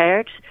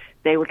impaired.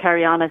 They will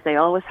carry on as they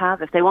always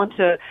have. If they want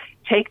to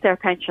take their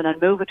pension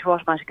and move it to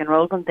automatic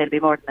enrolment, they'll be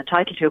more than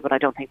entitled to, but I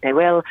don't think they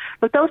will.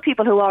 But those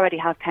people who already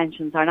have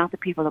pensions are not the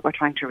people that we're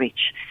trying to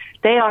reach.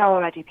 They are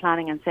already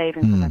planning and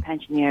saving for their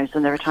pension years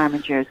and their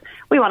retirement years.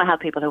 We want to help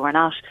people who are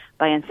not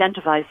by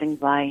incentivising,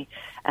 by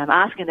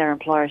asking their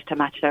employers to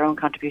match their own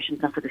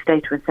contributions, and for the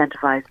state to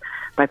incentivise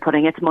by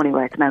putting its money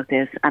where its mouth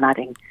is and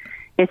adding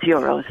its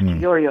euros,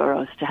 your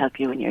euros, to help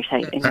you in your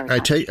saving. I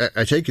take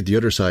it the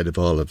other side of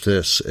all of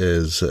this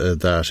is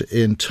that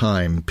in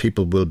time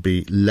people will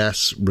be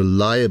less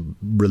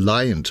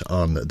reliant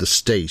on the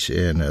state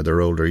in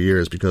their older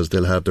years because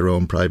they'll have their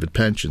own private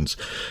pensions.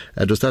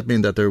 Does that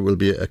mean that there will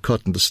be a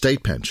cut in the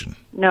state pension?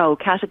 No,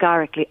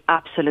 categorically,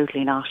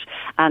 absolutely not.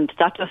 And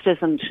that just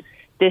isn't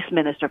this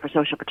Minister for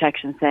Social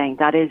Protection saying.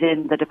 That is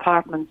in the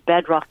department's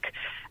bedrock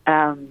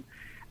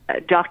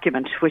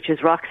document, which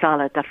is rock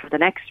solid, that for the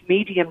next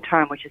medium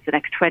term, which is the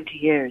next 20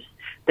 years,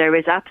 there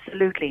is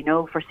absolutely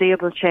no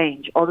foreseeable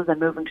change other than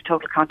moving to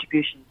total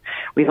contributions.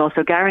 We've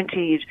also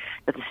guaranteed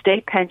that the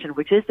state pension,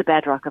 which is the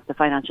bedrock of the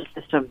financial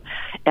system,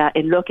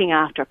 in looking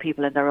after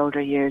people in their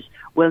older years,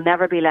 will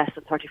never be less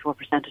than 34%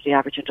 of the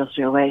average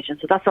industrial wage. And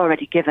so that's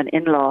already given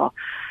in law,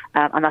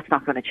 and that's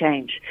not going to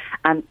change.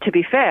 And to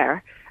be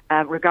fair,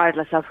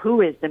 regardless of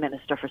who is the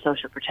Minister for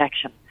Social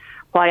Protection,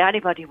 why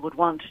anybody would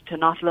want to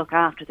not look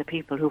after the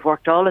people who've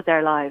worked all of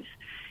their lives,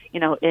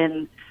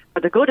 for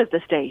the good of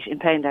the state in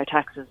paying their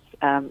taxes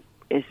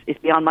is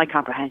beyond my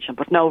comprehension.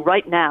 But no,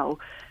 right now,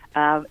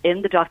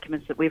 in the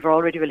documents that we've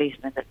already released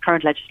and in the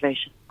current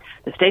legislation,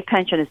 the state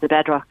pension is the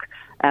bedrock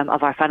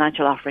of our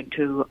financial offering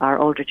to our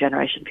older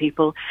generation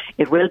people.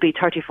 It will be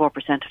 34%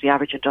 of the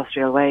average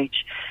industrial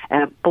wage.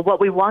 But what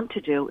we want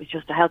to do is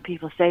just to help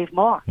people save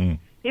more.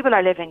 People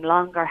are living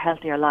longer,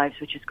 healthier lives,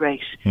 which is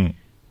great.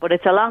 But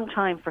it's a long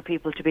time for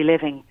people to be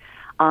living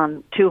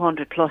on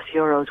 200 plus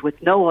euros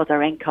with no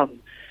other income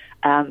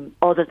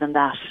other than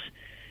that,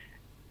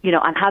 you know,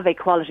 and have a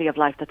quality of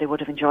life that they would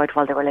have enjoyed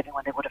while they were living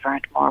when they would have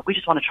earned more. We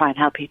just want to try and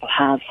help people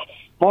have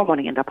more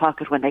money in their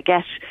pocket when they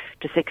get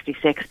to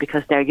 66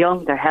 because they're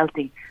young, they're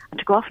healthy, and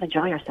to go off and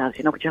enjoy yourselves,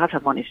 you know, but you have to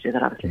have money to do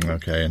that, obviously.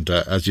 Okay, and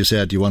as you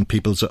said, you want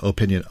people's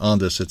opinion on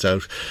this. It's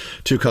out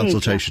to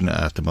consultation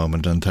at the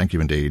moment, and thank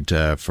you indeed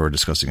for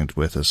discussing it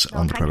with us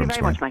on the programme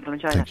this morning. Thank you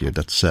very much, Michael. Enjoy Thank you.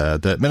 That's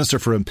the Minister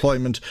for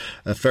Employment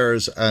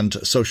Affairs and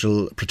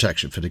Social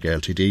Protection for the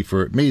LTD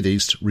for Meath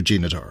East,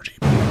 Regina Doherty.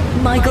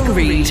 Michael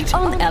Reid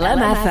on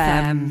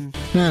LMFM.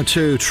 Now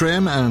to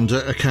Trim and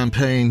a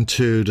campaign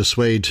to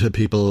dissuade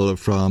people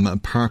from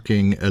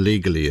parking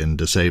illegally in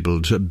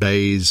disabled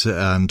bays.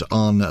 And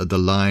on the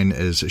line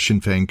is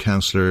Sinn Féin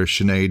councillor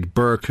Sinead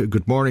Burke.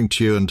 Good morning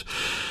to you and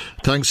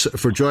thanks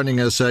for joining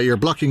us. You're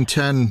blocking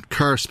 10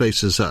 car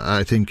spaces,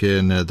 I think,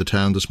 in the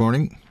town this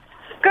morning.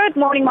 Good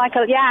morning,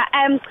 Michael. Yeah,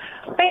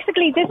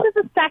 basically this is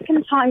the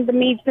second time the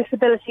Meath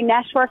Disability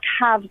Network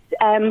have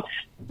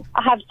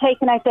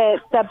taken out the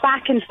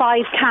Back in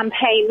 5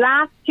 campaign.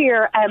 Last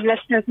year,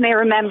 listeners may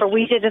remember,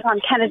 we did it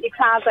on Kennedy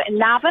Plaza in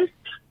Navan,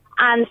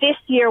 and this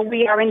year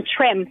we are in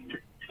Trim.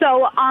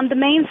 So on the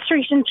main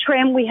street in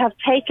Trim, we have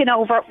taken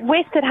over,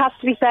 with, it has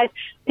to be said,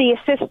 the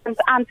assistance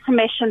and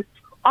permission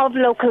of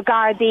local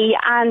Gardaí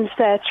and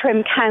the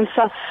Trim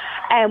Council.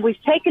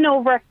 We've taken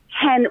over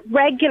 10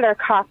 regular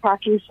car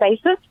parking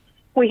spaces.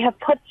 We have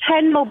put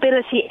 10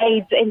 mobility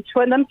aids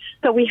into them.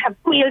 So we have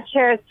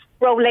wheelchairs,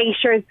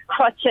 rollators,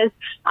 crutches,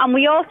 and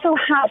we also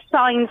have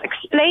signs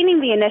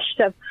explaining the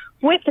initiative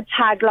with the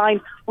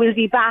tagline, "We'll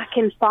be back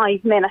in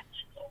 5 minutes,"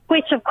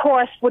 which of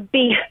course would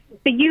be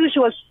the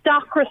usual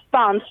stock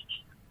response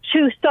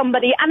to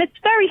somebody. And it's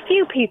very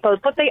few people,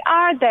 but they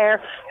are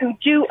there who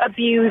do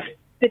abuse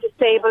the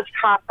disabled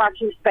car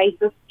parking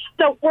spaces.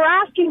 So we're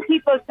asking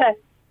people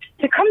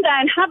to come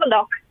down, have a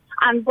look,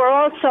 and we're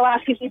also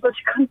asking people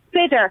to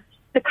consider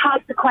the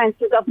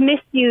consequences of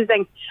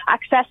misusing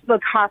accessible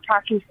car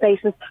parking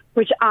spaces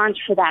which aren't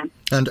for them.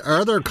 And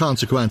are there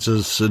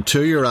consequences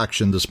to your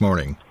action this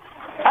morning?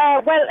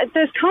 Well,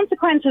 there's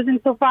consequences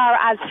insofar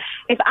as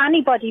if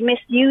anybody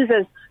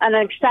misuses an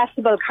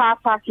accessible car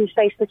parking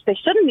space which they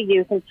shouldn't be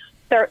using,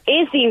 there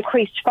is the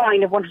increased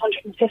fine of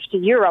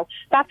 €150.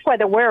 That's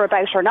whether we're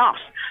about or not.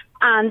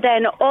 And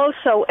then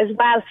also as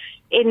well,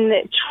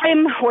 in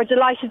Trim, we're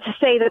delighted to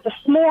say that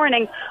this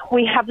morning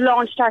we have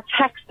launched our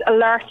text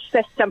alert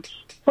system,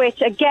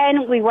 which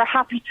again we were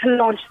happy to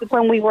launch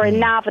when we were in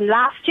Navan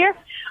last year.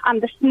 And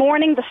this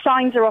morning the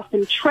signs are up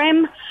in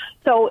Trim.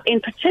 So in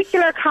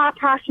particular car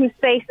parking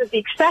spaces, the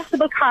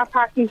accessible car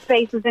parking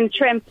spaces in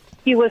Trim,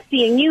 you will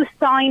see a new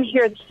sign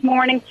here this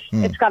morning.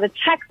 It's got a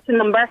text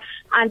number.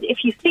 And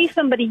if you see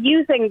somebody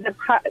using the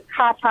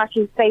car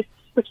parking space,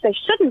 which they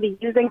shouldn't be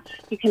using,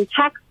 you can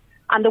text,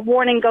 and the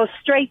warning goes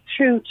straight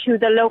through to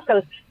the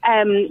local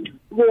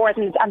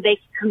wardens, and they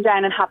can come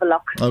down and have a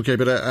look. OK,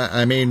 but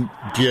I mean,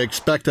 do you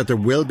expect that there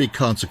will be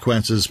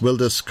consequences? Will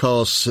this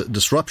cause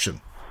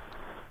disruption?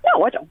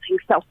 No, I don't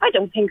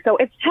think so.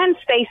 It's 10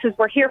 spaces.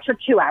 We're here for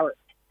 2 hours.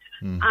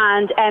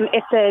 And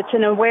it's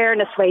an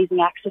awareness-raising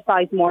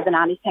exercise more than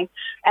anything.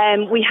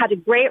 We had a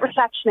great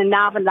reception in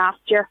Navan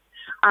last year.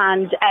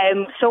 And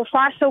so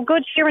far, so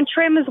good here in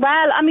Trim as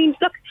well. I mean,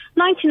 look,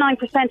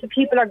 99% of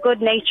people are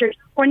good-natured.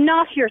 We're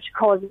not here to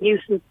cause a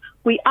nuisance.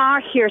 We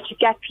are here to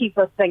get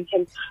people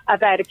thinking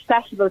about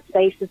accessible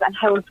spaces and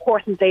how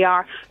important they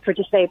are for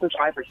disabled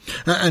drivers.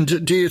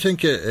 And do you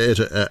think it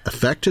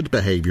affected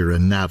behaviour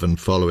in Navan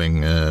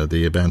following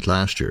the event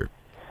last year?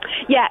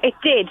 Yeah, it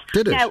did.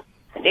 Did it? Now,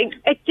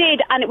 it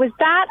did, and it was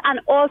that, and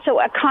also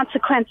a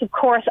consequence, of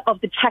course,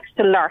 of the text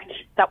alert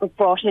that was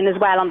brought in as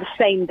well on the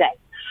same day.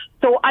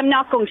 So I'm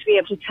not going to be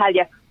able to tell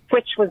you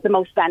which was the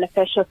most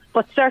beneficial,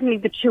 but certainly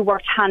the two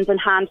worked hand in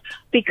hand,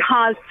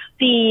 because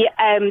the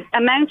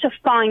amount of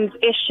fines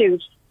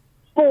issued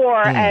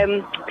for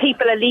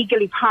people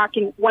illegally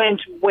parking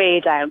went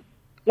way down.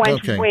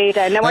 Way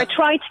down. Now, I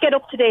tried to get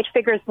up-to-date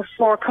figures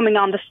before coming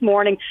on this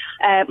morning,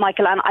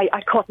 Michael, and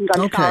I couldn't.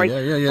 I'm sorry.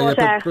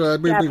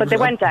 But they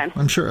went down.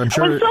 I'm sure.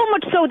 Well, so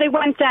much so they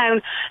went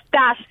down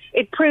that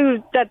it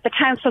proved that the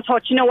council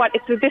thought, you know what,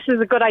 this is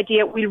a good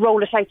idea, we'll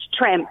roll it out to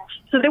Trim.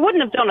 So they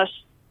wouldn't have done it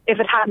if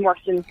it hadn't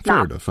worked in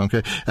Fair enough,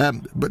 OK.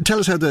 But tell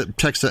us how the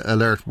text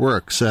alert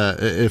works.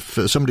 If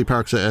somebody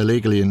parks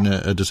illegally in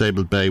a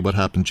disabled bay, what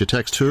happens? You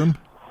text to them?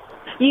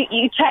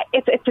 You check.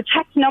 It's a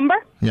text number,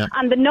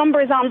 and the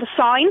number is on the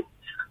sign.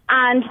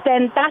 and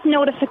then that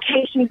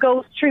notification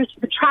goes through to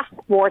the traffic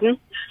warden,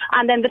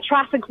 and then the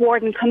traffic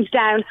warden comes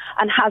down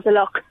and has a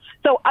look.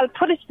 So I'll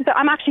put it,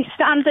 I'm actually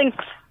standing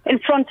in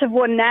front of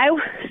one now.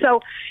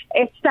 So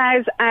it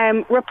says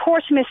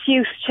report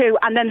misuse to,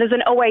 and then there's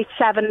an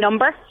 087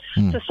 number.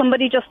 So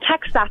somebody just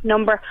texts that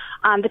number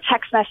and the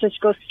text message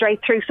goes straight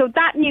through. So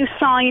that new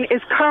sign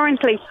is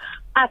currently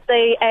at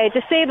the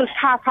disabled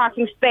car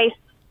parking space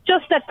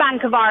just at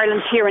Bank of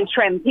Ireland here in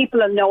Trim.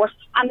 People will know it,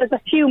 and there's a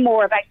few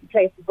more about the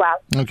place as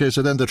well. Okay,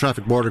 so then the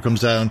traffic warden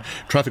comes down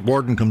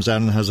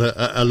and has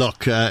a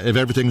look. If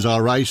everything's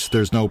all right,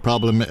 there's no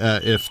problem.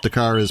 If the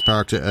car is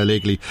parked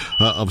illegally,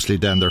 obviously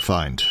then they're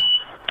fined.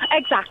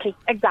 Exactly.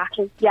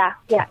 Yeah.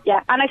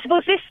 And I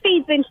suppose this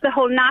feeds into the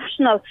whole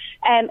national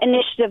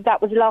initiative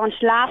that was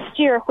launched last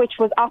year, which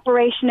was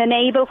Operation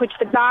Enable, which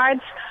the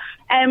Guards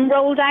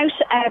rolled out.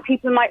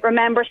 People might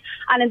remember it.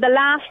 And in the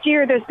last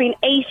year, there's been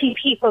 80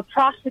 people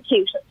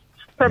prosecuted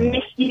for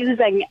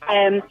misusing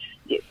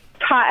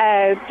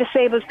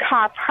disabled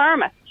car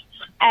permits.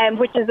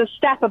 Which is a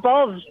step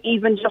above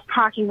even just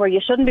parking where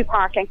you shouldn't be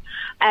parking.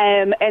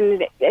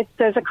 And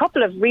there's a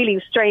couple of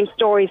really strange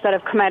stories that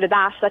have come out of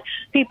that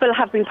people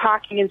have been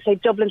parking in, say,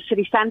 Dublin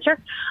city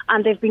centre,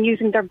 and they've been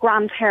using their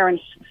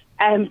grandparents'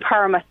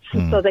 permits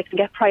so they can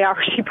get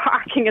priority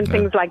parking and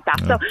things like that.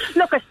 So,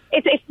 look,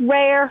 it's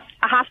rare,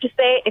 I have to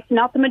say. It's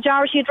not the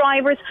majority of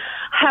drivers.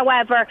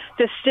 However,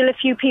 there's still a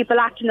few people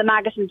acting the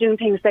maggot and doing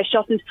things they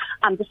shouldn't,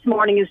 and this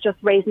morning is just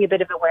raising a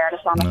bit of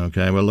awareness on it.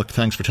 OK, well, look,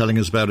 thanks for telling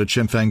us about it.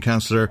 Sinn Féin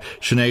Councillor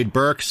Sinead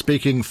Burke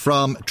speaking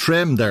from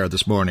Trim there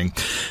this morning.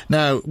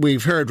 Now,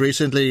 we've heard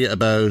recently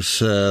about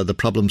the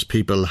problems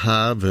people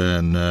have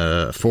in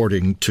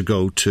affording to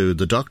go to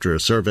the doctor. A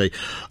survey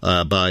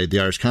by the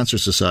Irish Cancer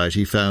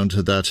Society found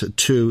that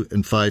 2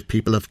 in 5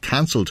 people have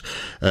cancelled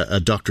a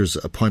doctor's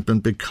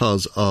appointment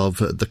because of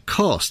the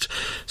cost.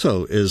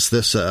 So is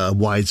this a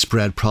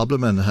widespread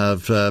problem, and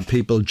have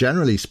people,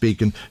 generally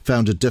speaking,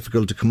 found it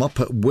difficult to come up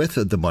with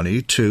the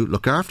money to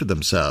look after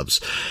themselves?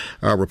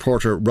 Our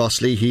reporter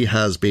Ross Leahy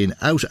has been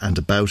out and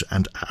about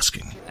and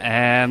asking.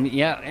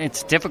 Yeah,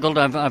 it's difficult.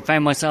 I've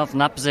found myself in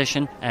that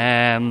position.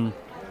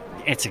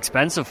 It's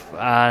expensive,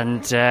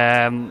 and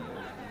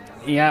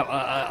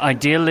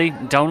ideally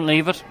don't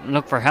leave it,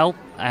 look for help,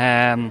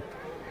 and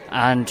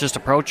just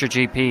approach your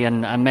GP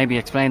and maybe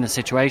explain the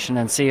situation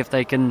and see if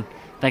they can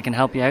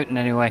help you out in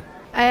any way.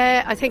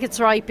 I think it's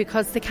right,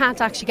 because they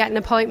can't actually get an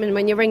appointment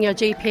when you ring your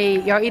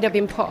GP. You're either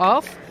being put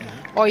off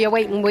or you're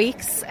waiting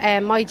weeks.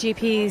 My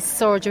GP's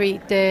surgery,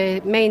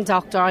 the main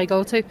doctor I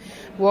go to,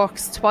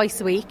 works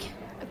twice a week.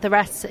 The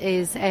rest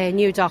is a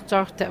new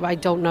doctor that I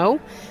don't know.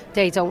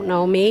 They don't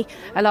know me.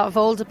 A lot of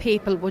older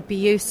people would be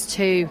used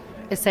to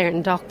a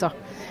certain doctor.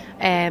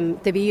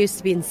 They'd be used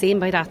to being seen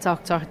by that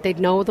doctor. They'd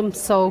know them.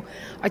 So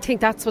I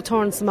think that's what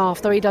turns them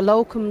off. They're either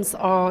locums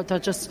or they're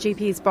just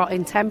GPs brought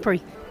in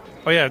temporary.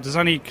 Oh yeah, if there's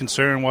any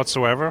concern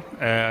whatsoever,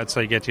 I'd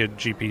say get to your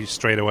GP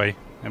straight away.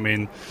 I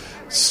mean,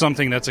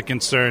 something that's a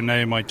concern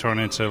now might turn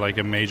into like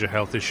a major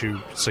health issue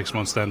 6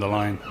 months down the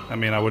line. I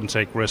mean, I wouldn't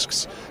take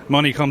risks.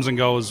 Money comes and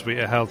goes, but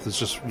health is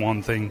just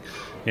one thing.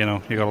 You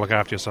know, you got to look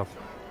after yourself.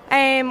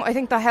 I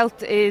think that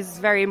health is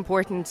very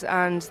important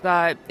and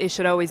that it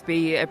should always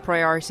be a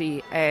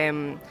priority.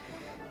 I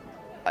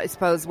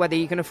suppose whether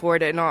you can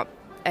afford it or not.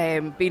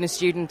 Being a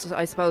student,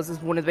 I suppose, is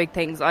one of the big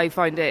things. I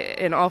find it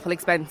an awful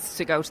expense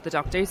to go to the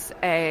doctors.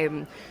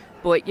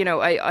 But, you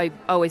know, I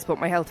always put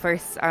my health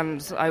first,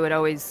 and I would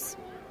always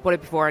put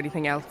it before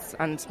anything else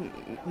and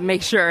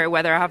make sure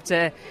whether I have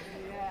to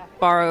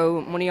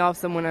borrow money off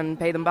someone and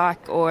pay them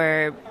back,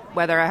 or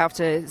whether I have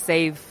to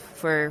save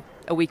for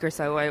a week or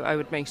so, I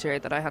would make sure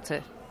that I had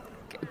to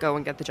go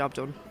and get the job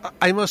done.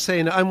 I must say,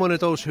 I'm one of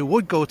those who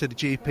would go to the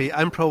GP.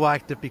 I'm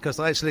proactive because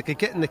I actually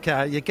get in the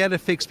car, you get it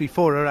fixed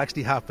before it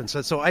actually happens.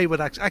 So I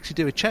would actually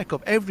do a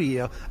check-up every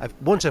year,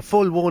 once a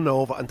full one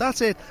over, and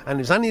that's it. And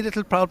if there's any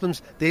little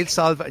problems, they'll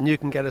solve it and you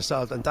can get it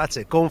solved, and that's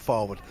it, going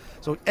forward.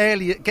 So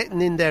early,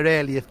 getting in there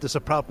early if there's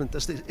a problem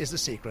is the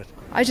secret.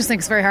 I just think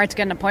it's very hard to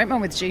get an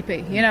appointment with the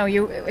GP. You know,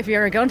 if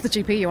you're going to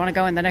the GP, you want to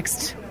go in the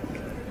next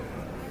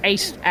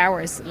 8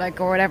 hours,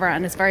 or whatever,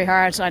 and it's very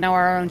hard. I know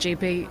our own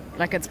GP,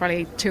 it's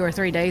probably 2 or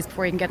 3 days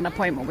before you can get an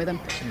appointment with him.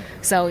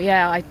 So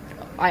yeah,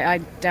 I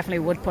definitely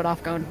would put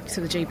off going to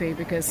the GP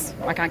because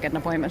I can't get an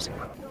appointment.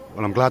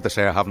 Well, I'm glad to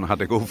say I haven't had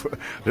to go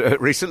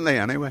recently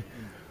anyway.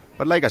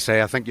 But like I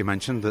say, I think you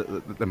mentioned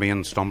the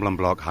main stumbling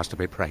block has to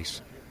be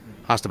price,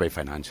 has to be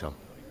financial.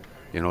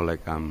 You know,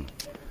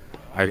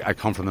 I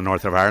come from the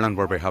north of Ireland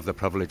where we have the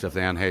privilege of the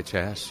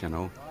NHS, you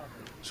know.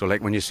 So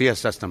when you see a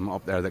system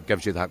up there that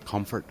gives you that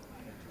comfort,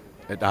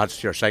 it adds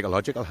to your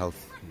psychological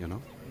health, you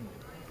know.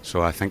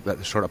 So I think that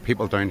the sort of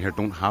people down here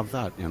don't have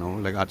that, you know,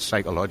 that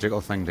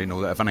psychological thing. They know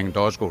that if anything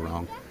does go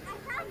wrong,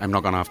 I'm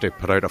not going to have to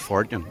put out a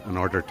fortune in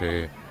order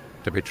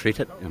to be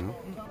treated, you know.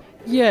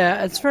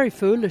 Yeah, it's very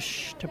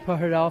foolish to put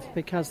it off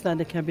because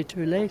then it can be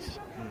too late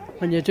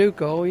when you do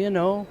go, you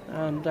know,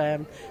 and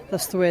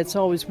that's the way it's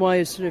always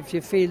wise. If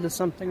you feel there's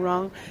something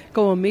wrong,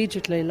 go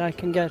immediately,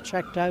 and get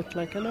checked out,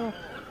 no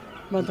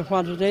matter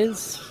what it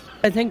is.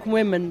 I think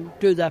women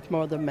do that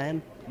more than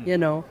men, you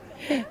know.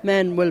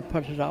 Men will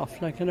put it off,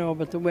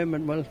 but the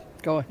women will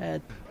go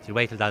ahead. So you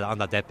wait till they're on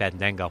their deathbed and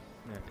then go,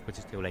 which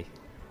is too late.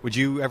 Would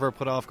you ever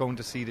put off going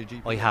to see the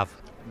GP? I have,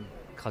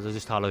 because I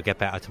just thought I'd get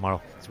better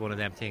tomorrow. It's one of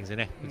them things, isn't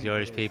it, with the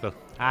Irish people.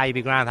 You'd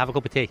be grand, have a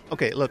cup of tea.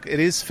 Okay, look, it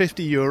is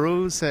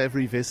 €50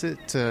 every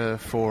visit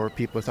for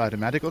people without a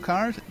medical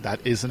card.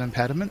 That is an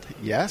impediment,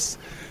 yes.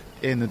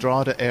 In the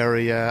Drogheda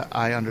area,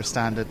 I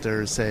understand that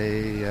there's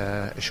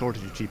a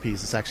shortage of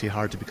GPs. It's actually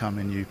hard to become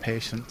a new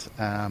patient.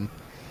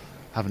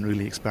 Haven't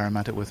really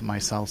experimented with it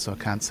myself, so I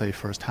can't say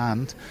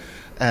firsthand.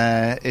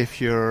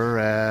 If you're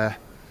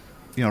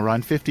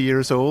around 50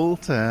 years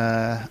old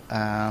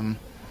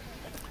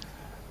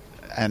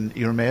and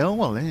you're male,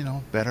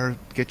 well, better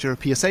get your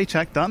PSA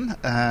check done,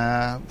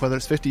 whether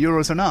it's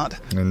 €50 or not.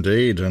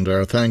 Indeed, and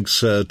our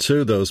thanks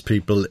to those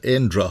people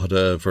in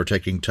Drogheda for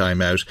taking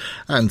time out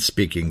and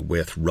speaking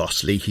with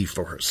Ross Leahy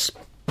for us.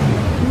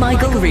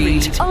 Michael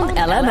Reid on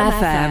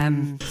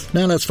LMFM.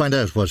 Now let's find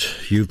out what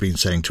you've been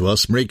saying to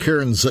us. Marie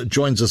Kearns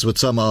joins us with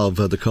some of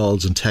the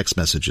calls and text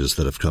messages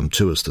that have come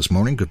to us this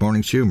morning. Good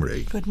morning to you,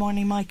 Marie. Good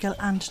morning, Michael,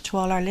 and to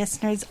all our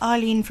listeners.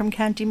 Eileen from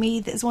County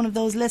Meath is one of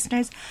those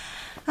listeners,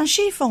 and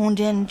she phoned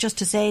in just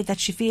to say that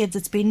she feels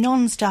it's been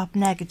non-stop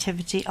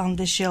negativity on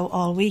this show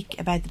all week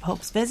about the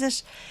Pope's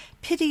visit.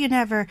 Pity you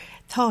never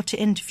thought to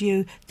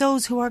interview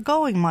those who are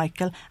going,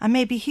 Michael, and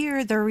maybe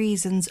hear their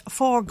reasons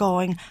for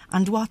going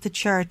and what the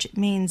Church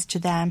means to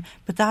them,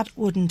 but that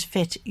wouldn't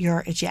fit your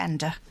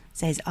agenda,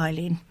 says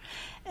Eileen.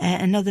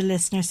 Another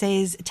listener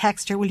says,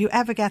 texter, will you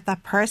ever get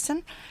that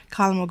person,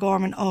 Colin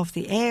O'Gorman, off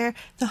the air?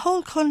 The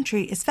whole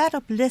country is fed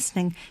up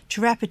listening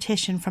to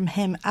repetition from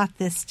him at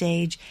this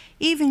stage.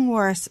 Even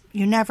worse,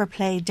 you never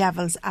play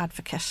devil's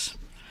advocate.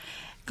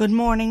 Good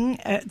morning,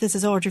 this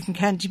is Audrey from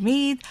County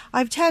Meath.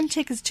 I've 10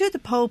 tickets to the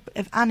Pope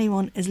if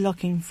anyone is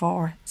looking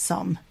for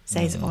some,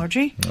 says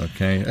Audrey.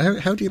 Okay,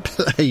 how do you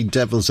play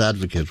devil's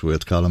advocate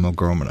with Colin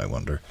O'Gorman, I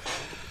wonder?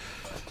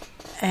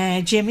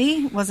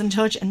 Jimmy was in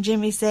touch, and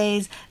Jimmy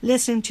says,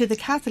 listening to the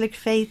Catholic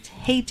faith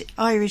hate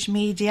Irish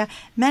media,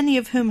 many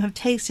of whom have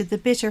tasted the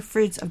bitter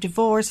fruits of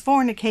divorce,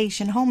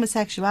 fornication,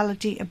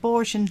 homosexuality,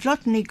 abortion,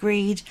 gluttony,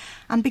 greed,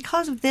 and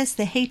because of this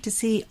they hate to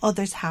see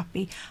others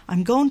happy.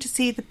 I'm going to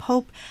see the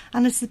Pope,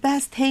 and it's the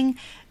best thing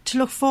to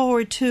look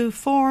forward to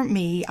for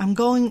me. I'm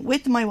going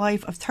with my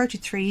wife of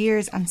 33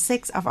 years and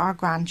 6 of our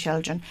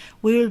grandchildren.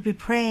 We will be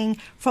praying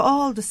for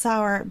all the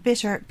sour,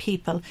 bitter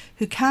people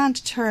who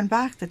can't turn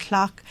back the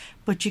clock,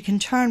 but you can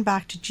turn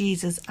back to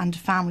Jesus and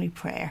family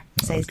prayer,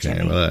 says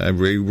Jimmy. Well,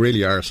 we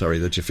really are sorry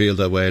that you feel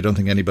that way. I don't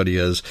think anybody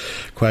has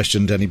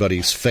questioned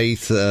anybody's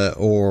faith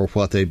or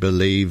what they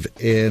believe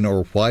in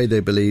or why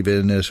they believe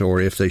in it or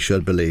if they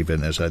should believe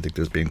in it. I think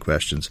there's been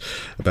questions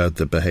about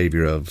the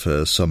behaviour of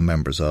some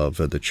members of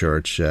the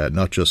Church,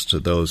 not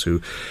just those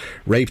who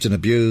raped and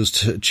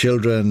abused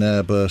children,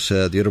 but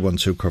the other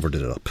ones who covered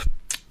it up.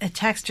 A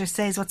texter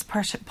says what's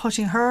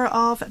putting her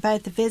off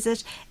about the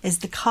visit is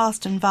the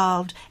cost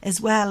involved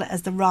as well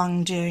as the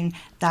wrongdoing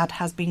that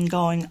has been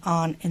going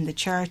on in the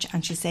Church,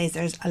 and she says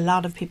there's a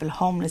lot of people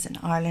homeless in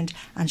Ireland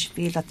and she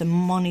feels that the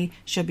money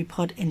should be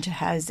put into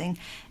housing.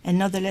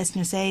 Another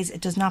listener says it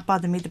does not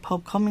bother me the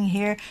Pope coming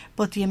here,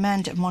 but the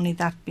amount of money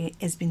that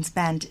is being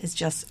spent is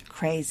just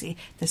crazy.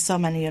 There's so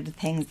many other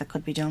things that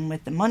could be done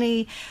with the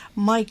money.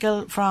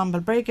 Pat from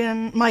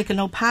Balbriggan,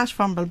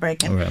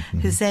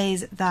 who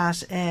says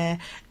that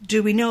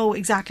do we know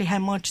exactly how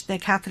much the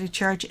Catholic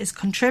Church is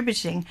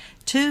contributing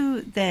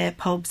to the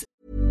Pope's?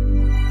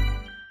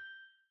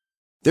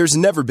 There's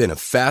never been a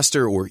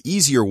faster or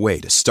easier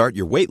way to start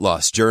your weight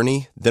loss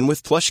journey than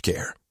with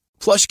PlushCare.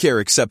 PlushCare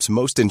accepts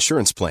most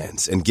insurance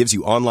plans and gives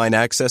you online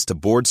access to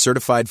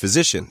board-certified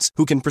physicians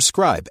who can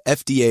prescribe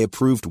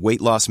FDA-approved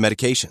weight loss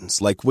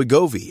medications like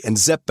Wegovy and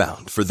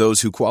Zepbound for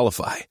those who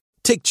qualify.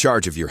 Take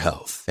charge of your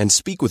health and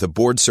speak with a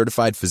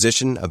board-certified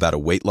physician about a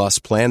weight loss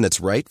plan that's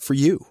right for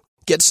you.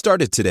 Get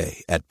started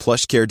today at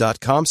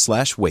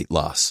plushcare.com/weight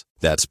loss.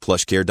 That's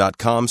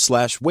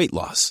plushcare.com/weight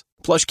loss.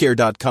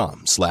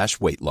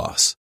 plushcare.com/weight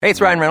loss. Hey, it's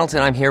Ryan Reynolds,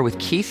 and I'm here with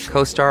Keith,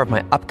 co-star of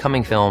my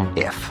upcoming film,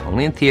 If,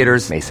 only in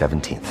theaters May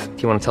 17th.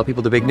 Do you want to tell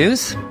people the big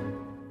news?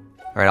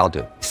 All right, I'll do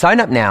it. Sign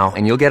up now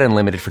and you'll get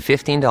unlimited for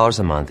 $15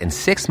 a month and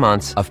 6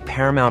 months of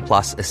Paramount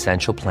Plus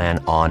Essential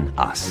Plan on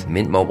us.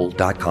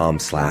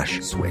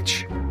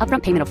 Mintmobile.com/switch.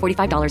 Upfront payment of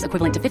 $45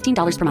 equivalent to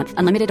 $15 per month.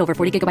 Unlimited over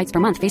 40 gigabytes per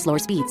month. Face lower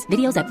speeds.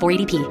 Videos at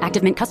 480p.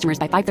 Active Mint customers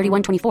by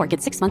 531.24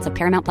 get 6 months of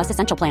Paramount Plus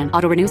Essential Plan.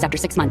 Auto renews after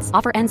 6 months.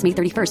 Offer ends May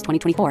 31st,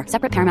 2024.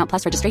 Separate Paramount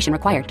Plus registration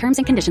required. Terms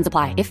and conditions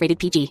apply if rated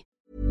PG.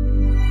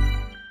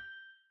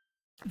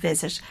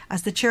 visit,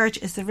 as the church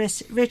is the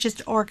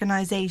richest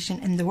organisation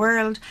in the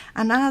world,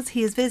 and as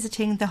he is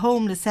visiting the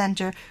homeless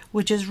centre,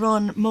 which is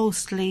run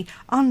mostly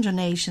on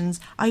donations,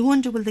 I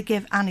wonder will they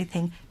give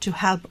anything to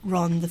help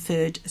run the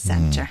food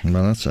centre?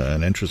 Well, that's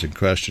an interesting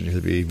question.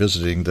 He'll be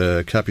visiting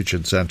the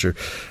Capuchin Centre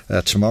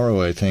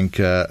tomorrow, I think,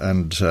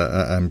 and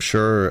I'm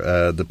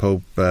sure the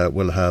Pope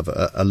will have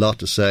a lot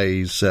to say.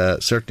 He's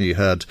certainly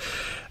had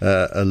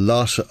a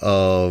lot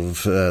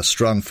of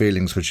strong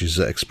feelings which he's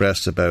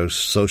expressed about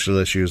social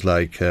issues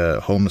like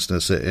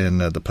homelessness in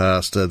the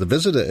past. The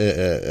visit,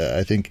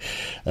 I think,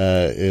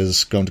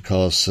 is going to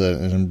cost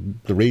in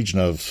the region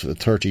of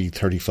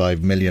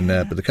 35 million,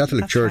 but the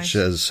Catholic Church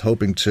is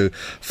hoping to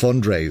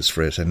fundraise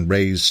for it and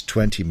raise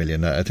 20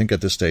 million. I think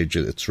at this stage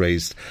it's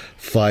raised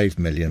 5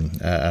 million,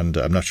 and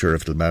I'm not sure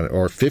if it'll manage,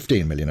 or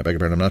 15 million, I beg your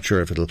pardon, I'm not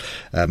sure if it'll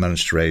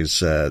manage to raise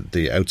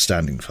the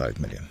outstanding 5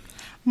 million.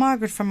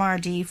 Margaret from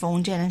RD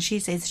phoned in, and she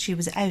says she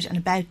was out and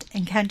about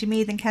in County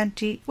Meath and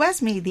County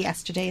Westmeath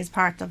yesterday as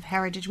part of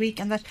Heritage Week,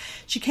 and that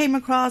she came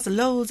across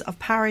loads of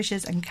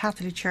parishes and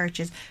Catholic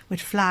churches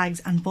with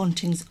flags and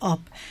buntings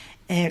up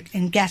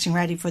in getting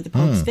ready for the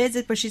Pope's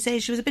visit. But she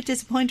says she was a bit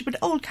disappointed with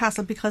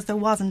Oldcastle because there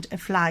wasn't a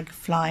flag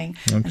flying,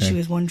 and she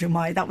was wondering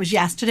why. That was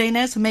yesterday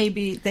now, so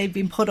maybe they've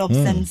been put up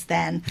since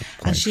then.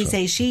 And she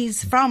says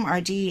she's from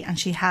RD and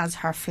she has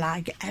her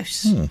flag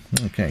out.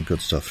 Okay, good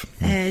stuff.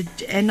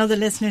 Another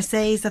listener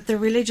says that the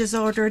religious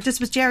order, this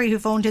was Jerry who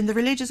phoned in, the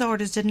religious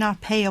orders did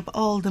not pay up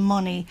all the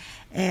money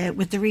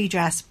with the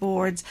redress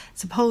boards.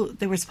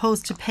 They were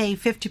supposed to pay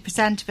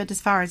 50% of it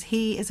as far as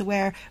he is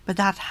aware, but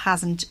that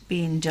hasn't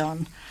been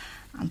done.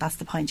 And that's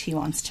the point he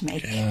wants to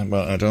make. Yeah,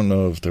 well, I don't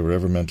know if they were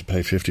ever meant to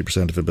pay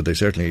 50% of it, but they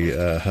certainly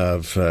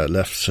have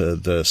left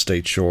the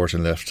state short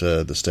and left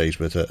the state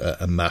with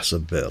a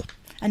massive bill.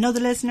 Another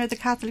listener, the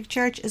Catholic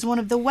Church is one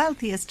of the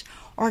wealthiest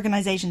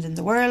organisations in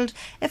the world.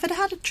 If it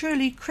had a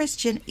truly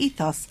Christian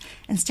ethos,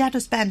 instead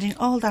of spending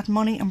all that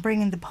money and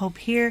bringing the Pope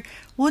here,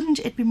 wouldn't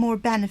it be more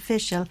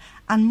beneficial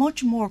and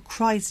much more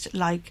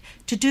Christ-like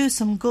to do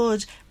some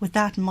good with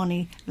that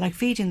money, like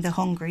feeding the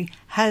hungry,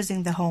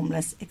 housing the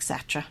homeless,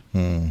 etc.?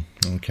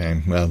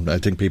 Okay, well, I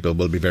think people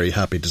will be very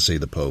happy to see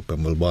the Pope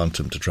and will want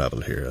him to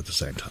travel here at the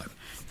same time.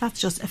 That's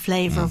just a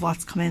flavour of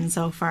what's come in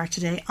so far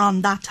today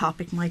on that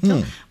topic,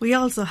 Michael. We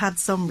also had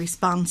some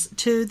response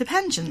to the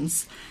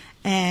pensions.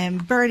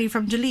 Bernie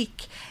from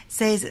Duleek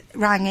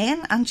rang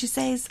in and she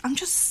says, I'm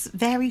just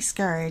very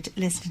scared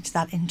listening to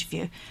that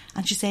interview.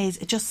 And she says,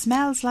 it just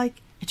smells like,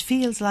 it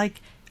feels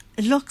like,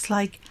 it looks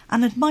like,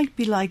 and it might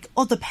be like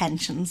other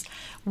pensions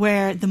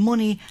where the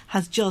money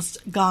has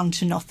just gone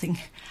to nothing.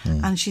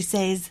 And she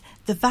says,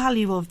 the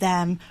value of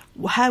them,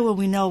 how will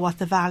we know what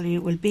the value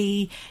will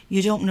be?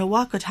 You don't know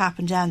what could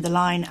happen down the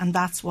line, and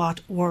that's what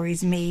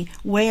worries me.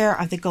 Where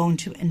are they going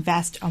to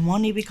invest our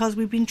money? Because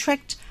we've been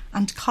tricked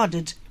and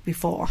codded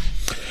before.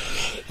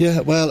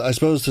 Yeah, well, I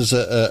suppose there's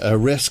a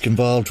risk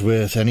involved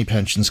with any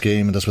pension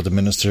scheme, and that's what the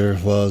Minister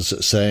was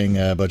saying,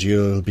 but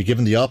you'll be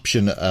given the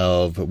option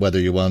of whether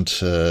you want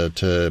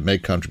to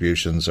make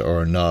contributions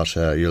or not.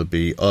 You'll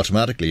be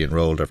automatically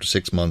enrolled after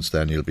 6 months,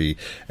 then you'll be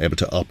able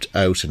to opt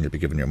out and you'll be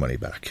given your money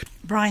back.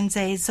 Brian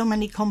says so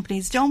many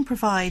companies don't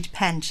provide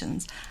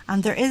pensions,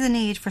 and there is a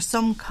need for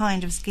some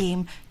kind of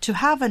scheme to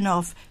have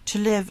enough to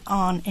live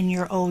on in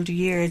your older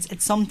years.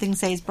 It's something,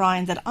 says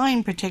Brian, that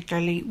I'm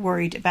particularly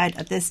worried about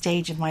at this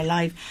stage of my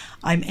life.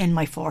 I'm in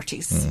my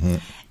 40s.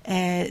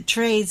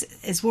 Therese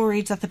is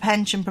worried that the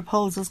pension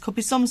proposals could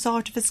be some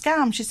sort of a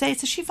scam. She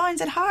says that she finds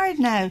it hard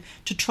now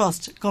to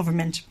trust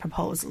government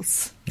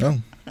proposals.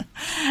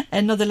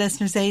 Another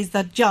listener says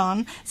that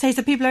John says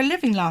that people are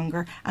living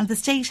longer and the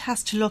state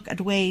has to look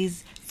at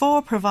ways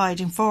for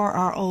providing for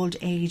our old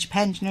age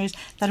pensioners,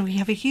 that we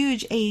have a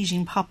huge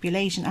ageing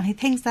population, and he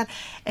thinks that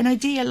an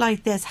idea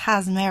like this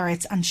has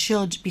merits and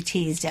should be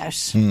teased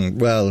out.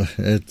 Well,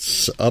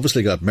 it's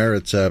obviously got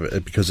merits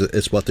because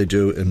it's what they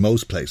do in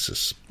most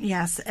places.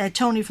 Yes,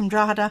 Tony from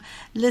Drogheda,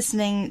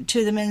 listening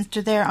to the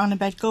Minister there on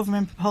about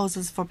government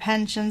proposals for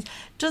pensions.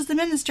 Does the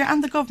Minister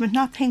and the government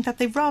not think that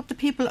they've robbed the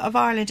people of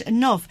Ireland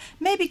enough?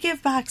 Maybe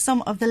give back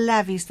some of the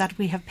levies that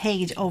we have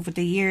paid over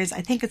the years. I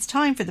think it's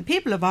time for the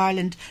people of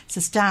Ireland to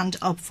stand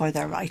up for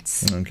their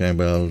rights. Okay,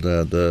 well,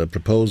 the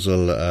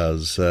proposal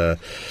as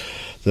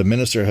the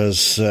Minister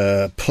has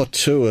put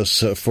to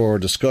us for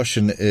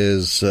discussion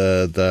is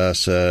that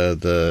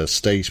the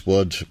state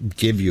would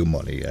give you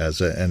money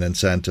as an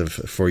incentive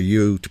for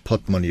you to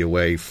put money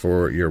away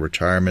for your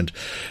retirement.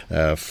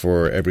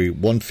 For every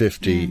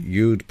 150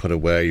 you'd put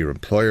away, your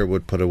employer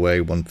would put away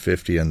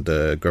 150 and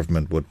the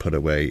government would put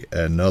away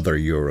another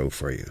euro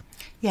for you.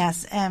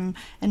 Yes,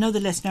 another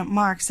listener,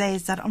 Mark,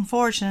 says that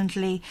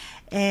unfortunately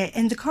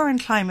in the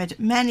current climate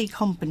many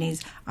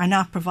companies are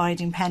not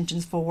providing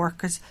pensions for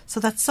workers, so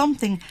that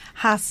something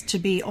has to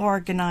be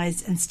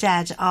organised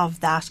instead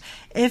of that.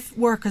 If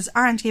workers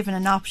aren't given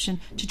an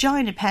option to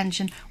join a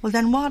pension, well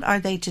then what are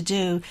they to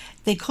do?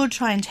 They could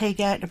try and take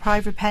out a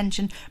private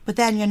pension, but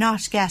then you're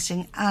not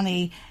getting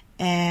any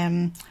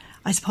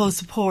I suppose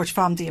support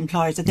from the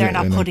employers that they're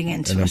not putting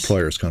into an it.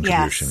 employer's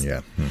contribution.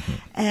 Yes.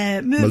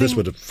 Well, this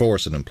would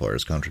force an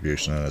employer's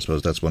contribution, and I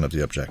suppose that's one of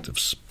the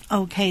objectives.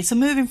 Okay, so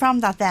moving from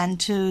that then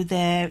to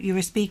you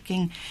were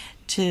speaking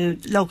to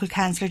local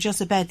councillor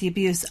just about the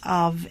abuse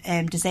of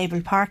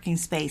disabled parking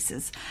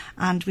spaces,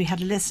 and we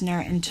had a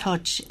listener in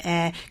touch,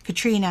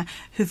 Katrina,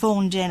 who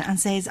phoned in and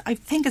says, I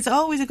think it's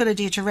always a good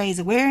idea to raise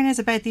awareness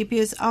about the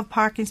abuse of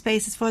parking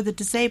spaces for the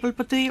disabled,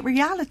 but the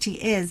reality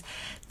is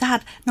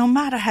that no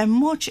matter how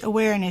much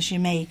awareness you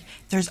make,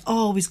 there's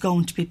always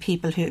going to be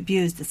people who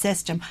abuse the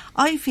system.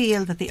 I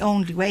feel that the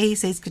only way,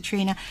 says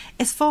Katrina,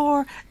 is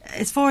for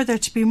there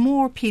to be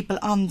more people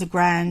on the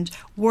ground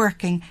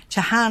working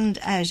to hand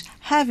out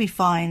heavy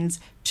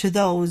fines to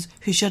those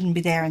who shouldn't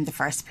be there in the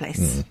first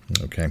place.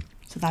 Okay.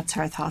 So that's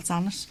her thoughts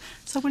on it.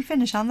 So we'll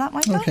finish on that,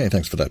 Michael. Okay,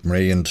 thanks for that,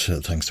 Marie, and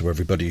thanks to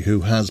everybody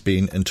wwho has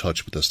been in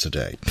touch with us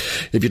today.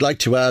 If you'd like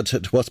to add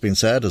to what's been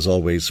said, as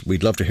always,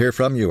 we'd love to hear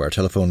from you. Our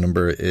telephone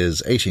number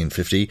is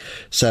 1850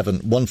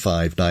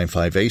 715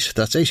 958.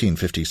 That's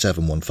 1850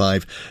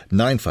 715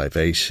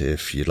 958.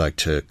 If you'd like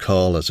to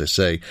call, as I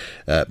say,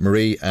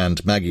 Marie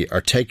and Maggie are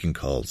taking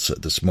calls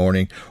this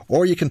morning,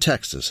 or you can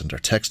text us, and our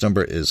text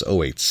number is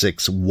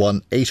 086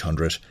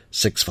 1800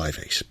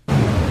 658.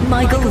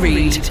 Michael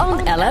Reid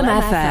on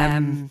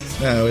LMFM.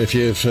 Now, if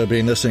you've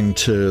been listening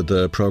to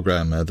the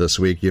programme this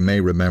week, you may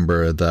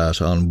remember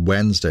that on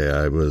Wednesday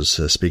I was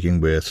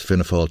speaking with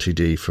Fianna Fáil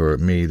TD for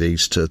Meath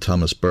East,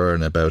 Thomas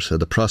Byrne, about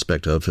the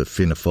prospect of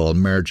Fianna Fáil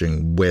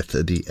merging with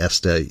the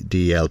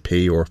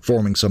SDLP, or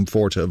forming some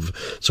sort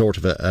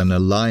of an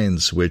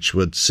alliance which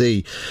would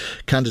see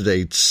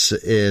candidates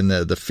in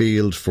the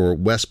field for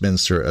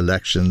Westminster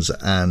elections.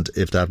 And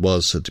if that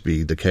was to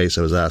be the case,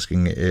 I was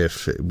asking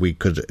if we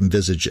could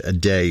envisage a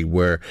day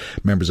where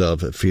members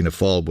of Fianna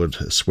Fáil would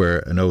swear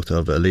an oath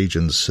of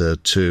allegiance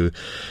to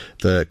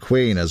the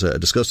Queen. As I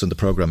discussed in the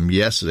programme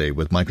yesterday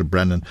with Michael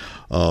Brennan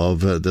of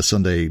the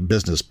Sunday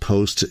Business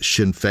Post,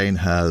 Sinn Féin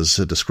has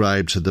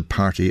described the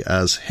party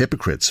as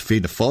hypocrites.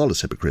 Fianna Fáil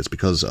as hypocrites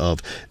because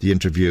of the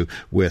interview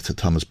with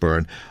Thomas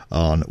Byrne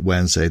on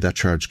Wednesday. That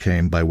charge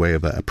came by way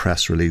of a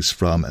press release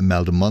from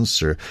Imelda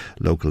Munster,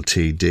 local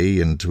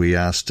TD, and we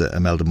asked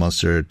Imelda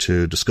Munster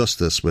to discuss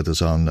this with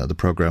us on the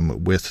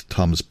programme with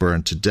Thomas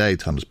Byrne today.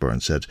 Thomas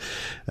Byrne said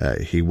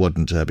he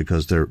wouldn't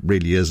because there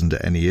really isn't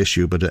any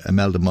issue, but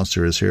Imelda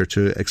Munster is here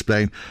to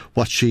explain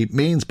what she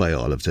means by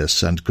all of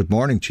this. And good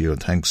morning to you,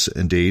 and thanks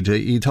indeed.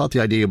 You thought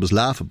the idea was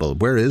laughable.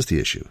 Where is the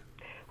issue?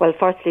 Well,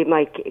 firstly,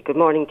 Mike, good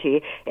morning to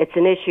you. It's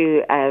an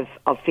issue of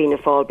Fianna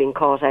Fáil being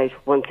caught out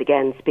once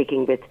again,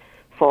 speaking with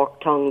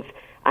forked tongues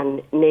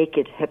and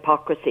naked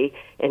hypocrisy,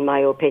 in my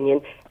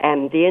opinion.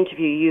 The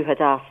interview, you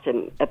had asked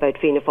him about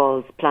Fianna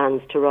Fáil's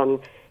plans to run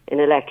in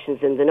elections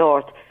in the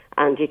north,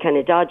 and he kind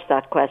of dodged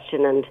that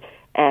question,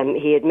 and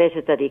he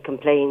admitted that he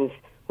complains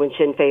when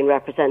Sinn Féin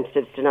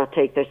representatives do not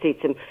take their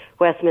seats in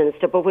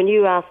Westminster. But when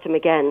you asked him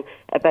again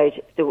about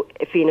the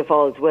Fianna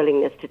Fáil's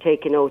willingness to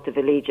take an oath of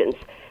allegiance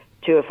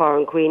to a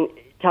foreign queen,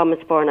 Thomas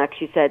Byrne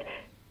actually said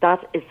that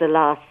is the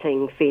last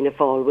thing Fianna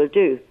Fáil will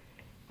do.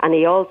 And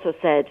he also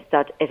said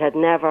that it had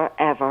never,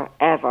 ever,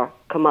 ever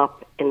come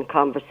up in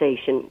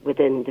conversation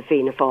within the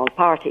Fianna Fáil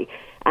party.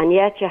 And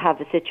yet you have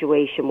a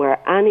situation where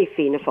any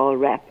Fianna Fáil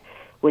rep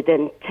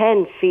within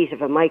 10 feet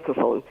of a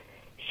microphone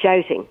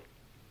shouting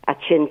at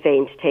Sinn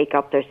Féin to take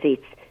up their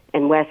seats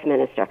in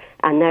Westminster,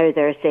 and now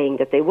they're saying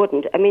that they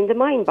wouldn't. I mean, the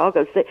mind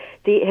boggles.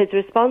 His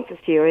responses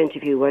to your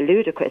interview were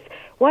ludicrous.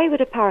 Why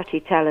would a party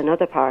tell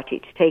another party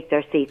to take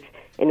their seats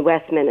in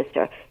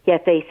Westminster,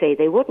 yet they say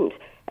they wouldn't?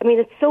 I mean,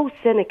 it's so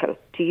cynical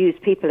to use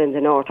people in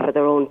the north for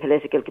their own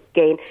political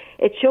gain.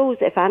 It shows,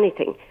 if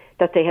anything,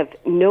 that they have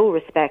no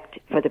respect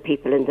for the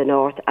people in the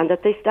north and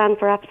that they stand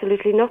for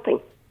absolutely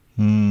nothing.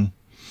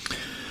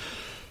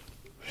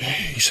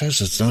 He says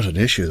it's not an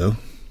issue, though.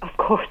 Of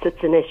course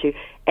it's an issue.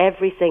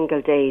 Every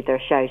single day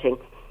they're shouting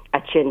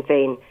at Sinn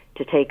Féin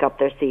to take up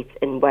their seats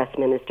in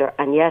Westminster,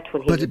 and yet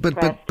when he was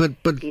pressed,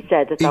 he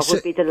said that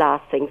would be the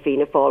last thing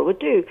Fianna Fáil would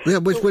do. Yeah,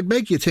 which would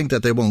make you think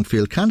that they won't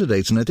field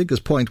candidates, and I think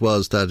his point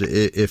was that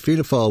if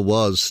Fianna Fáil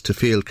was to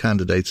field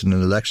candidates in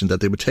an election,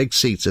 that they would take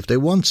seats if they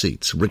won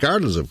seats,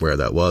 regardless of where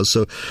that was.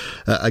 So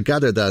I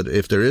gather that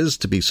if there is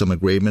to be some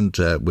agreement,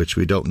 which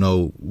we don't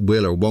know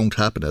will or won't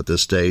happen at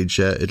this stage,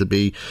 it'll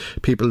be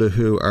people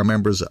who are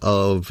members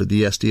of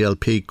the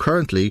SDLP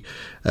currently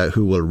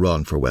who will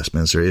run for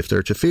Westminster if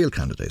they're to field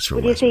candidates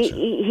for Westminster.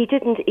 He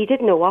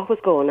didn't know what was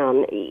going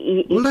on.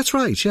 Well, that's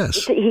right,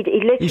 yes. He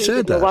literally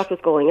didn't know what was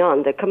going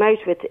on. They come out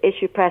with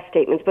issue press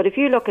statements, but if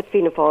you look at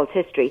Fianna Fáil's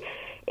history,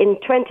 in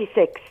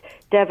 26,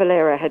 De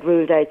Valera had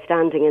ruled out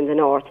standing in the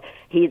north.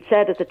 He had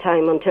said at the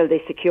time until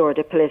they secured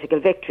a political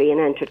victory and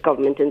entered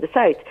government in the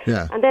south.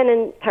 Yeah. And then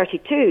in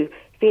 32,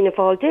 Fianna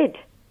Fáil did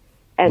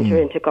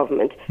enter into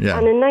government. Yeah.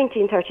 And in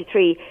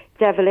 1933,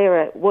 De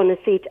Valera won a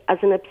seat as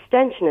an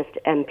abstentionist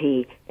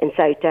MP in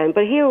Southdown.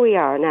 But here we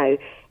are now,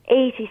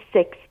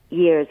 86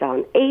 years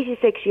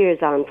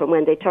on from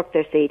when they took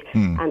their seat,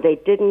 and they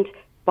didn't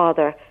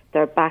bother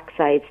their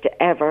backsides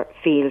to ever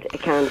field a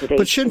candidate.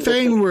 But Sinn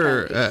Féin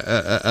were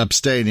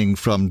abstaining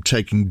from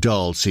taking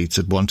Dáil seats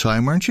at one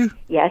time, weren't you?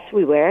 Yes,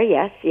 we were.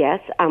 Yes,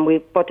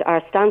 but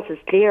our stance is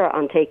clear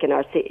on taking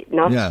our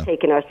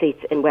taking our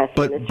seats in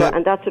Westminster,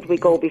 and that's what we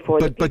go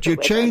before the people. But you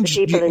changed.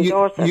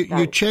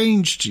 You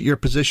changed your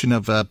position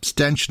of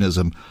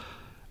abstentionism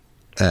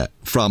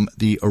from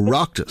the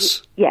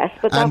Oireachtas. Yes,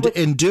 but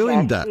in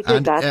doing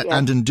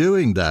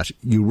that,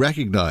 you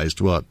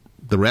recognised what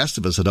the rest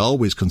of us had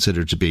always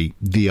considered to be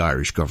the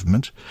Irish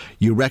government.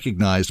 You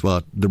recognised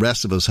what the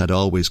rest of us had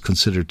always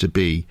considered to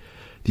be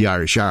the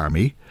Irish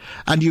Army.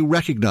 And you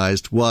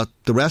recognised what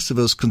the rest of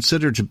us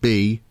considered to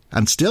be,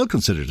 and still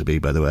consider to be,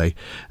 by the way,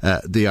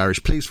 the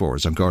Irish Police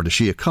Force on Garda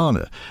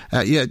Síochána.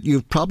 Yet you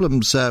have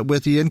problems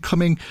with the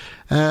incoming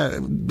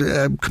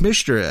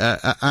Commissioner,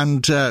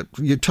 and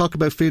you talk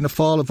about Fianna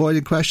Fáil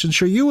avoiding questions.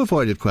 Sure, you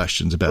avoided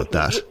questions about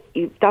that.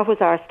 That was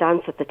our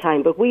stance at the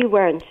time, but we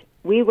weren't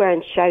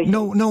shouting.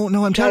 No.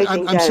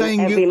 I'm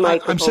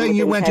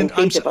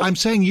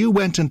saying you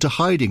went into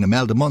hiding,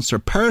 Imelda Munster.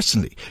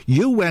 Personally,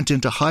 you went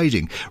into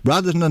hiding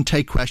rather than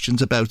take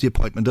questions about the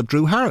appointment of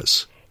Drew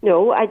Harris.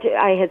 No, I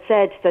had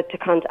said that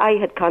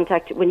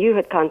when you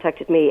had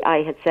contacted me,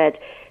 I had said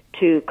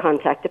to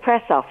contact the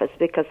press office,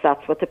 because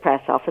that's what the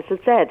press office had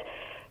said.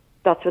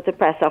 That's what the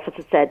press office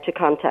had said, to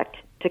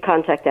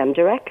contact them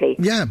directly.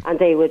 Yeah. And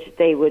they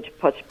would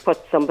put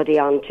somebody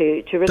on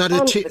to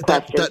respond to the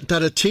question.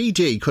 That a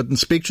TD couldn't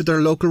speak to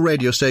their local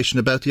radio station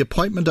about the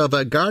appointment of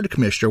a Garda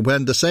Commissioner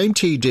when the same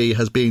TD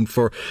has been,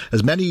 for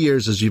as many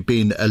years as you've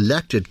been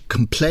elected,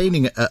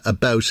 complaining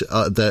about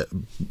the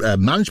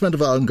management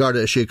of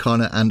Garda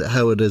Síochána and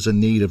how it is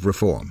in need of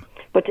reform.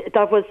 But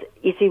that was,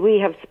 you see, we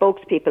have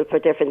spokespeople for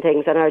different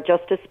things, and our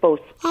Justice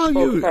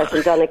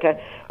spokesperson, Donncha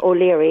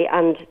O'Leary,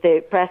 and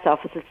the press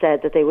office had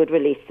said that they would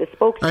release the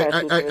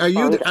spokesperson to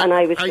respond, and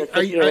I was just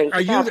adhering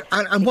to that.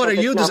 And what are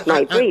you?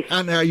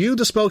 And are you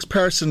the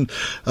spokesperson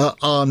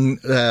on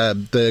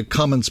the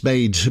comments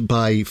made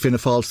by Fianna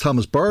Fáil's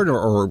Thomas Byrne,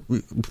 or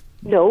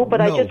No, but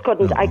I just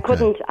couldn't. I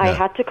couldn't. I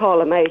had to call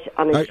him out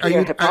on his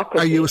sheer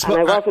hypocrisy, and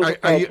I wasn't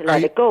prepared to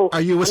let it go.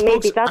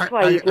 Maybe that's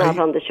why he's not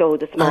on the show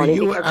this morning.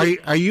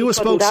 Are you a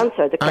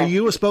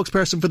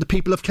spokesperson for the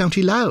people of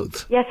County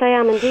Louth? Yes, I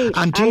am indeed.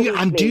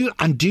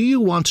 And do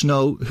you want to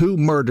know who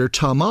murdered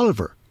Tom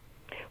Oliver?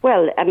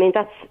 Well, I mean,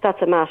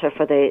 that's a matter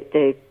for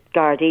the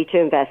Gardaí to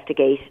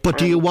investigate. But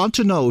do you want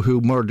to know who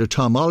murdered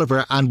Tom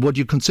Oliver, and would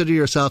you consider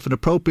yourself an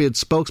appropriate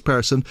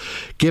spokesperson,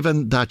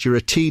 given that you're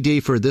a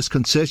TD for this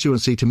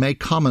constituency, to make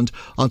comment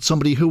on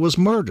somebody who was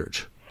murdered?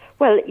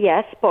 Well,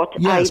 yes, but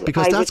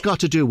because that's got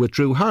to do with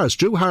Drew Harris.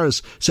 Drew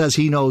Harris says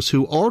he knows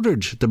who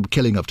ordered the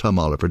killing of Tom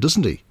Oliver,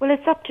 doesn't he? Well,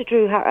 it's up to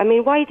Drew Harris. I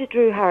mean, why did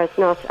Drew Harris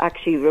not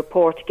actually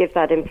give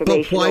that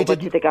information over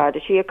to the Garda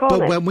Síochána?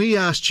 But when we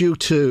asked you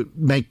to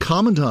make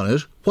comment on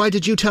it, why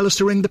did you tell us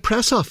to ring the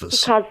press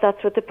office? Because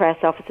that's what the press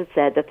office had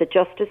said, that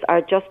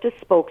our Justice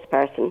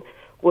spokesperson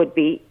would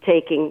be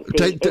taking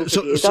the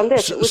interviews on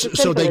this.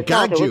 So they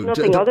gagged you.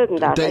 Nothing other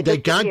than that. They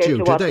gagged you,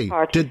 did they?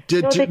 Did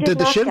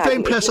the Sinn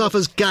Féin press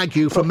office gag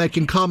you for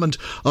making comment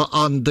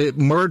on the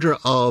murder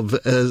of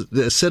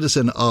a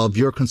citizen of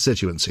your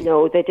constituency?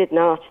 No, they did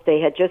not. They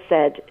had just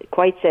said,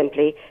 quite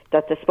simply,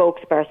 that the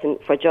spokesperson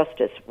for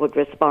Justice would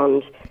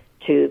respond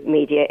to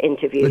media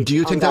interviews. And do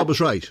you think that was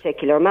right?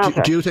 Particular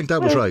matter. Do you think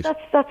that was right?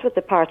 That's what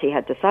the party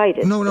had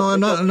decided. No, I'm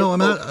not. No, I'm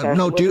not.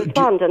 No,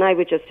 and I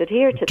would just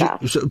adhere to that.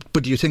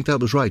 But do you think that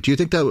was right? Do you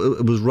think that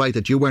it was right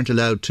that you weren't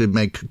allowed to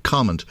make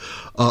comment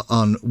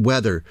on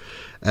whether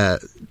Drew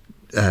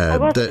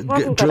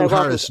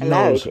Harris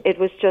knows? It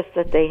was just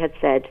that they had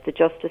said the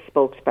Justice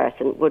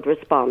spokesperson would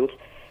respond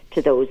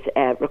to those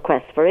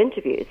requests for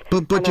interviews.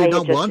 But do you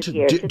not want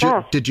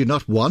to? Did you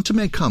not want to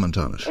make comment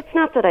on it? It's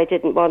not that I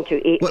didn't want to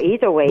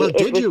either way. Well,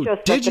 did you?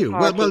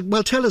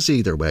 Well, tell us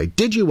either way.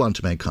 Did you want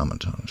to make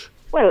comment on it?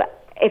 Well,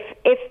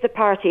 if the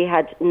party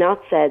had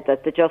not said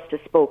that the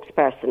Justice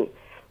spokesperson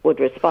would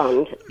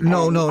respond,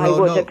 I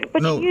would have.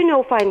 But you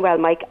know fine well,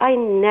 Mike, I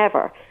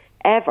never,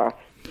 ever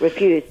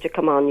refused to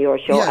come on your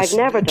show. Yes. I've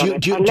never done it.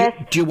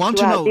 Do you want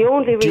to know? The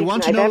only reason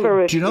I've ever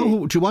refused.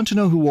 Do you want to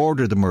know who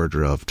ordered the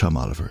murder of Tom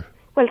Oliver?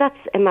 Well, that's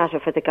a matter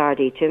for the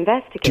Gardaí to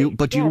investigate.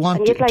 Do you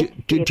want to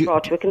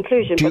brought to a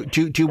conclusion.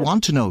 Do you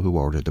want to know who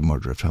ordered the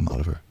murder of Tom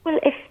Oliver? Well,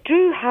 if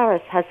Drew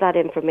Harris has that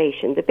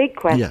information, the big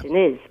question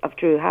is of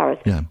Drew Harris,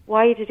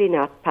 why did he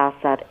not pass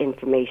that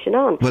information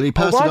on? Well, he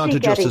passed it on to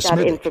Justice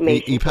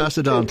Smithick. He passed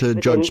it on to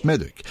Judge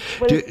Smithick.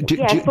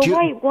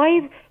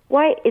 Well,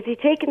 why is he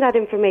taking that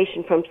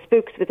information from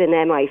spooks within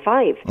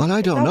MI5? Well,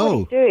 I don't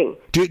know. What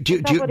he's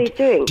doing? What he's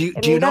doing?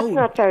 That's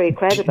not very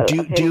credible of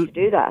him to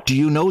do that. Do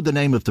you know the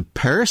name of the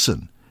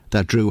person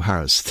that Drew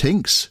Harris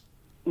thinks?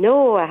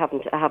 No, I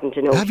haven't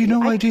a notion. Have you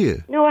no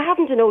idea? No, I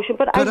haven't a notion.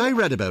 But I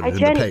read about it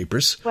in the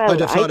papers. Well,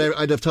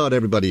 I'd have thought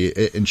everybody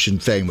in Sinn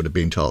Féin would have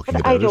been talking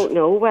about it. I don't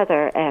know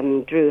whether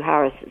Drew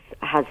Harris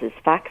has his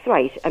facts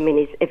right. I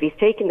mean, if he's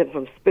taking them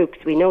from spooks,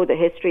 we know the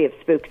history of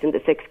spooks in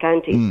the 6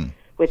 counties.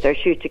 With their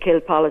shoot-to-kill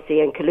policy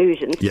and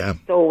collusion. Yeah.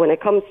 So when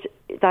it comes to,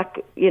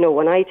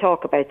 when I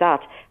talk about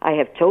that, I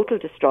have total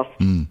distrust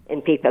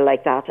in people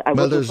like that. I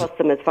wouldn't trust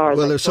them as far as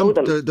I throw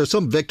them. There's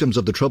some victims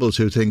of the Troubles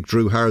who think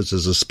Drew Harris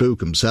is a spook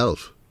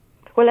himself.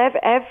 Well,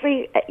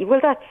 everybody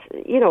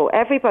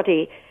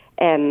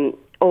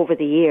over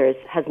the years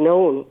has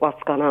known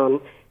what's gone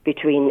on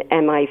between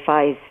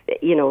MI5,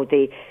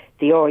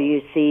 the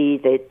RUC,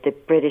 the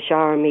British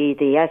Army,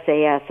 the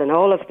SAS, and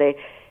all of the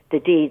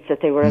deeds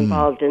that they were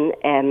involved in,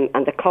 and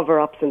the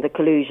cover-ups and the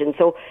collusion.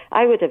 So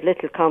I would have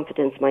little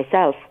confidence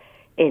myself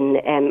in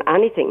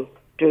anything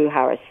Drew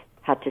Harris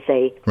had to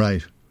say.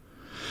 Right.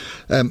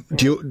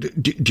 Do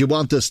you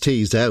want this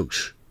teased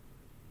out?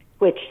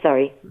 Which,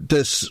 sorry?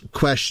 This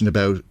question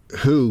about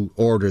who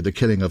ordered the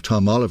killing of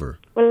Tom Oliver.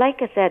 Well,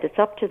 like I said, it's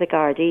up to the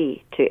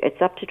Gardaí.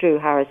 It's up to Drew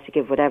Harris to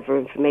give whatever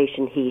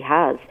information he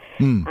has,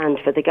 and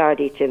for the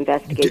Gardaí to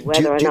investigate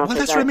whether or not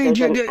there's an ounce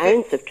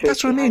of truth.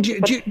 That's what I mean.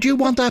 Do you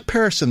want that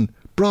person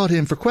brought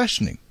in for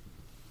questioning?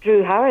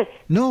 Drew Harris?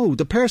 No,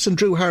 the person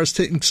Drew Harris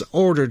thinks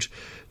ordered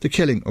the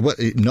killing. Well,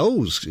 he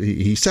knows.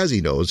 He says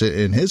he knows,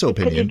 in his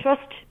opinion. Could you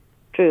trust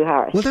Drew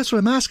Harris? Well, that's what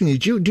I'm asking you.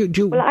 Do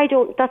you... Well, I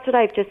don't. That's what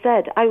I've just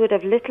said. I would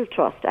have little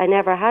trust. I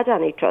never had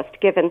any trust,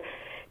 given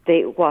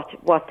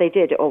what they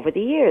did over the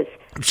years.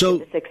 So in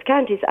the 6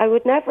 counties, I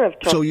would never have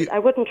trusted. I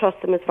wouldn't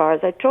trust them as far as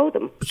I'd throw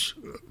them.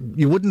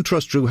 You wouldn't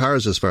trust Drew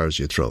Harris as far as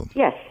you'd throw him?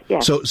 Yes.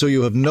 So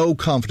you have no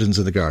confidence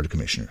in the Garda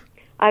Commissioner?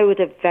 I would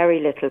have very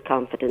little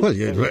confidence. Well, I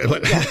have very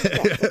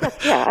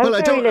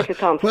little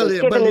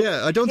confidence.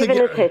 I don't think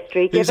his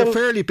history. He's a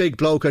fairly big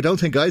bloke. I don't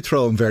think I'd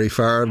throw him very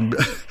far.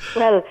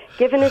 Well,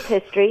 given his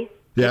history,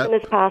 given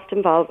his past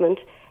involvement,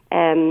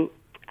 and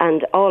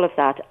all of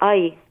that,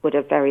 I would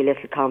have very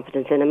little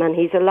confidence in him, and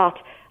he's a lot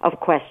of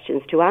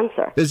questions to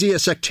answer. Is he a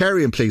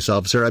sectarian police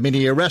officer? I mean,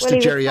 he arrested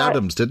Jerry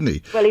Adams, didn't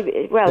he?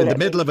 In the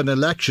middle of an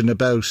election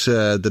about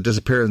the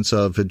disappearance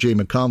of G.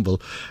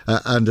 McConville,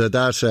 and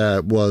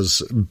that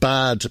was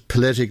bad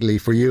politically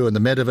for you in the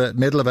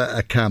middle of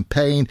a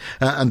campaign,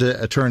 and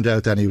it turned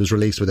out then he was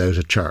released without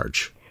a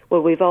charge.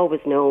 Well, we've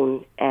always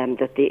known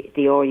that the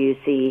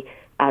RUC,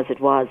 as it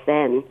was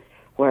then,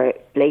 were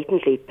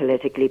blatantly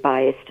politically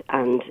biased,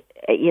 and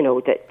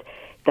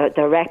that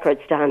their record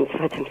stands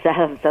for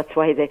themselves. That's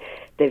why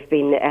they've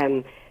been,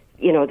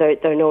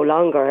 they're no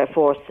longer a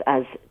force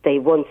as they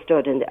once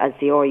stood as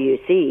the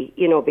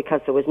RUC, because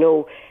there was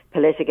no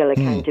political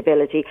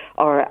accountability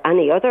or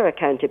any other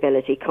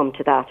accountability come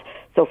to that.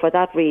 So for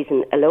that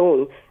reason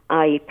alone,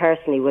 I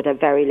personally would have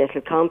very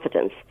little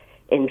confidence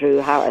in Drew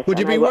Harris. Would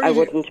you be worried? I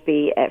wouldn't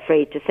be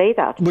afraid to say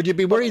that. Would you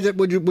be worried that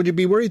would you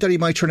be worried that he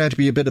might turn out to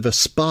be a bit of a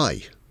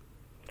spy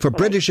for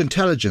British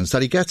intelligence,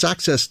 that he gets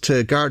access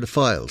to Garda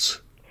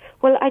files?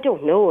 Well, I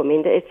don't know. I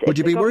mean, would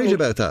you be worried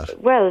about that?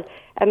 Well,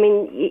 I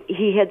mean,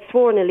 he had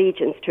sworn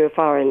allegiance to a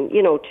foreign,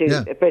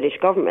 to a British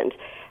government,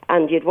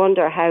 and you'd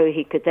wonder how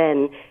he could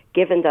then,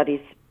 given that he's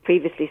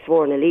previously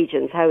sworn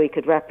allegiance, how he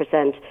could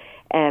represent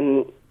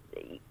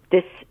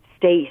this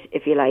state,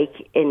 if you like,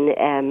 in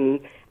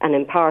an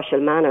impartial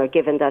manner,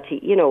 given that he,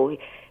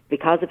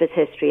 because of his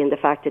history and the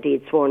fact that he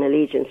had sworn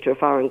allegiance to a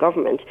foreign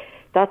government.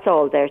 That's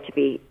all there to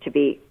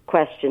be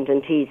questioned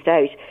and teased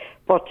out.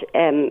 But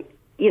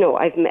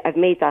I've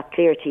made that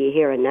clear to you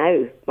here and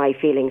now, my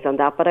feelings on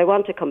that. But I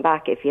want to come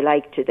back, if you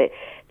like, to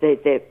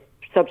the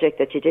subject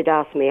that you did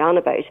ask me on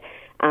about,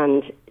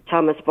 and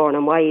Thomas Byrne,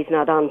 and why he's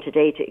not on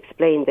today to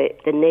explain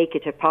the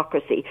naked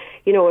hypocrisy.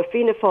 If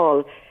Fianna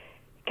Fáil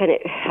kind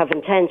of have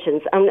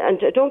intentions, and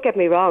don't get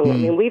me wrong, I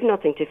mean, we've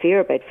nothing to fear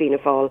about Fianna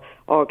Fáil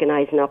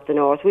organising up the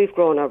North. We've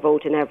grown our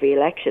vote in every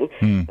election,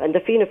 and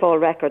the Fianna Fáil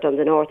record on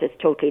the North is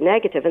totally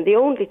negative, and the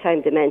only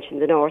time they mention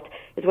the North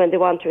is when they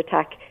want to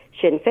attack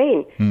Sinn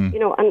Féin.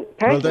 And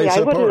personally, I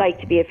wouldn't like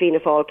to be a Fianna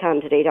Fáil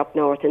candidate up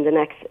North in the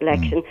next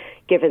election,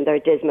 given their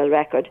dismal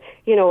record.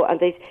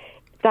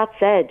 That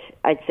said,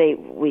 I'd say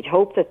we'd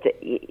hope that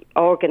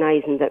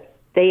organising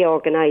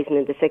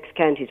in the 6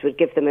 counties would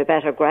give them a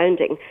better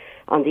grounding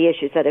on the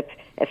issues that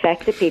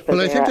affect the people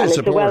there, and it's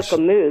a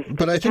welcome move.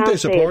 But I think they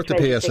support the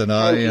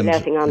PSNI and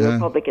letting on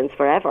Republicans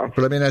forever.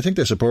 But I mean, I think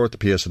they support the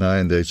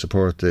PSNI and they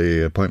support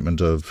the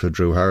appointment of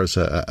Drew Harris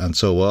and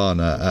so on.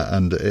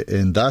 And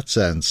in that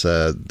sense,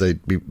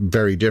 they'd be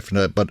very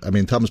different. But I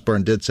mean, Thomas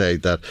Byrne did say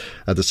that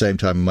at the same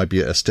time it might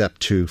be a step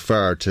too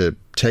far to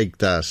take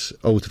that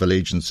oath of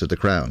allegiance to the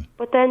Crown.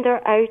 But then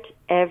they're out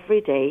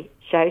every day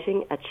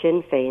shouting at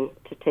Sinn Féin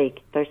to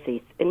take their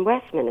seats in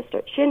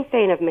Westminster. Sinn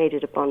Féin have made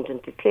it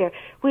abundantly clear,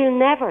 we'll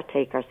never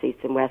take our seats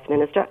in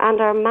Westminster,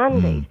 and our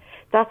mandate,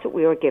 that's what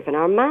we were given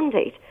our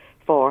mandate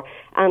for.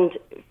 And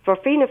for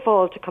Fianna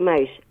Fáil to come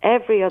out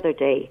every other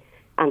day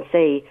and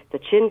say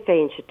that Sinn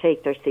Féin should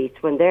take their seats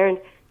when they're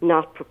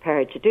not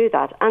prepared to do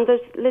that, and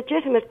there's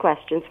legitimate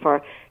questions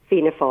for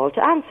Fianna Fáil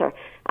to answer,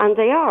 and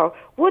they are,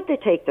 would they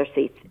take their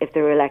seats if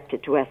they were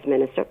elected to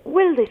Westminster?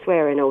 Will they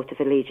swear an oath of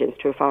allegiance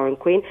to a foreign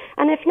queen?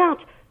 And if not,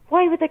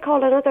 why would they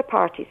call on other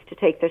parties to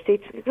take their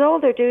seats? Because all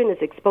they're doing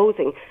is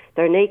exposing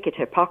their naked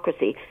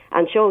hypocrisy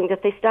and showing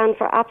that they stand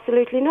for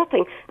absolutely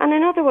nothing. And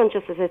another one,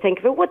 just as I think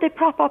of it, would they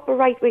prop up a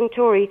right-wing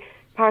Tory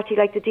party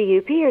like the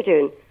DUP are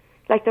doing?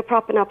 like they're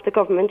propping up the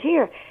government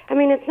here. I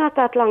mean, it's not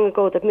that long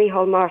ago that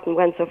Micheál Martin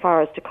went so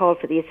far as to call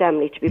for the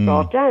Assembly to be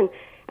brought down,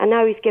 and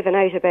now he's given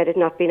out about it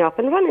not being up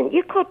and running.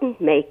 You couldn't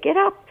make it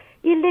up.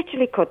 You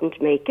literally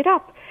couldn't make it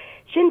up.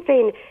 Sinn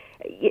Féin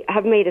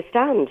have made a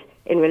stand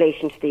in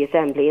relation to the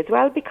Assembly as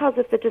well because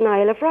of the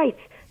denial of rights,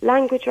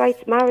 language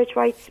rights, marriage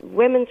rights,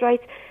 women's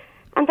rights,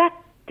 and that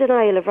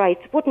denial of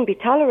rights wouldn't be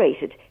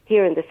tolerated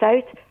here in the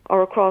South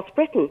or across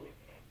Britain.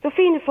 So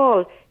Fianna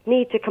Fáil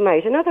need to come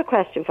out. Another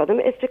question for them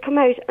is to come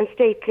out and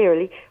state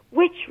clearly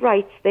which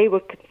rights they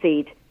would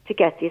concede to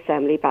get the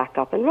Assembly back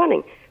up and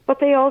running. But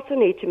they also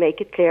need to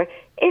make it clear,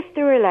 if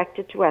they're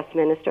elected to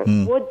Westminster,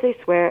 would they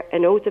swear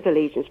an oath of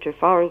allegiance to a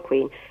foreign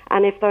queen?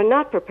 And if they're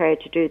not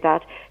prepared to do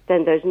that,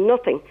 then there's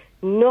nothing.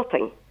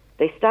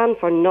 They stand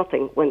for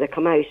nothing when they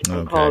come out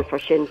and call for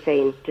Sinn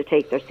Féin to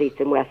take their seats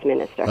in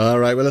Westminster. All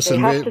right, well,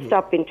 listen, they have to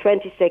stop being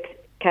 26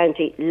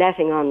 county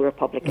letting on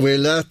Republicans.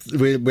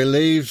 We'll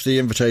leave the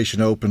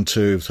invitation open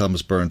to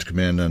Thomas Byrne to come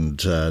in and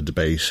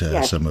debate some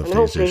of these issues. And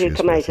hopefully he'll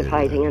come out of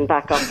hiding and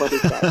back up what he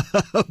said.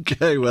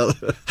 Okay, well,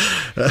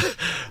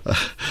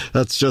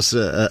 that's just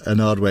an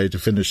odd way to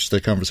finish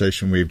the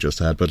conversation we've just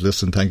had. But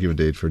listen, thank you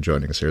indeed for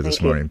joining us here this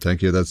morning.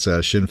 Thank you. That's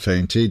Sinn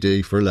Féin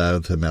TD for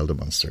Louth, Imelda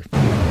Munster.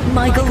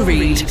 Michael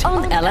Reid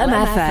on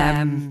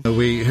LMFM.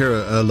 We hear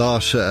a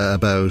lot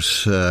about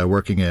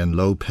working in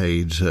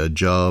low-paid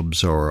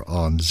jobs or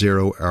on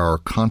zero-hour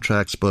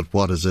contracts, but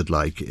what is it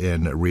like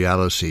in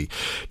reality?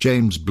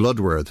 James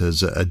Bloodworth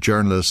is a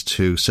journalist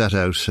who set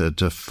out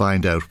to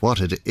find out what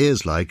it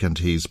is like, and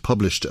he's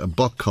published a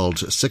book called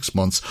 6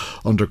 Months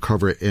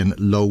Undercover in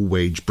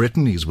Low-Wage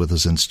Britain. He's with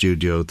us in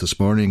studio this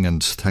morning,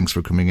 and thanks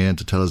for coming in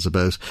to tell us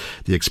about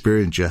the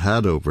experience you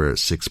had over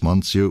 6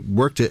 months. You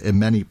worked in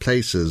many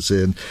places,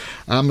 in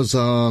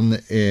Amazon,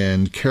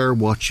 in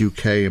CareWatch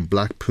UK, in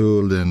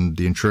Blackpool, in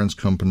the insurance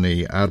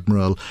company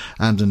Admiral,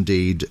 and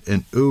indeed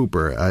in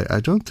Uber. I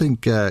don't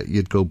think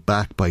you'd go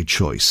back by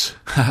choice.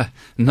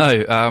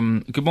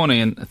 No. Good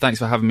morning, and thanks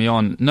for having me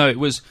on. No, it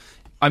was,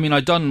 I mean,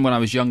 I'd done when I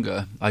was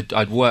younger.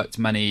 I'd worked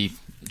many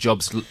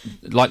jobs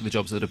like the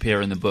jobs that appear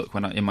in the book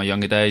in my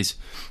younger days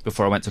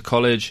before I went to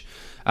college.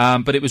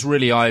 But it was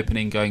really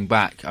eye-opening going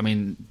back. I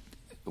mean,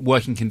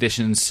 working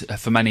conditions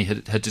for many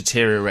had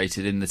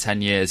deteriorated in the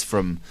 10 years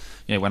from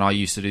when I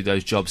used to do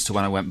those jobs to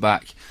when I went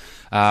back.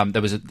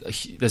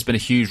 There's been a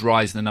huge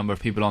rise in the number of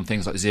people on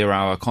things like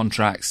zero-hour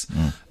contracts,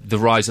 the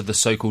rise of the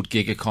so-called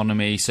gig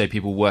economy, so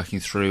people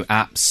working through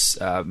apps,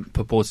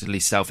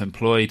 purportedly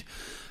self-employed.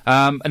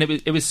 And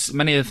it was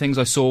many of the things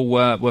I saw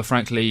were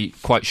frankly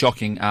quite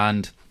shocking,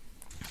 and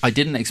I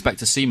didn't expect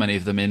to see many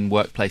of them in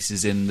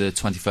workplaces in the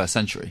 21st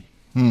century.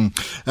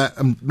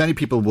 Many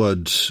people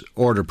would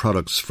order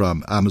products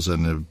from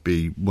Amazon. It would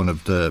be one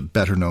of the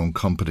better known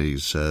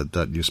companies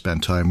that you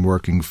spend time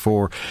working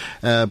for.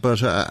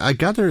 But I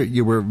gather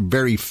you were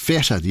very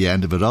fit at the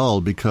end of it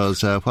all,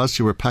 because whilst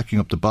you were packing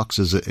up the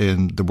boxes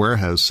in the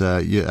warehouse,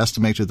 you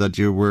estimated that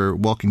you were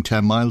walking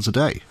 10 miles a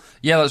day.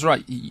 Yeah, that's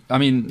right. I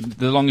mean,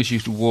 the longest you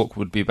could walk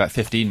would be about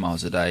 15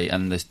 miles a day,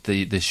 and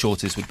the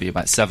shortest would be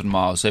about 7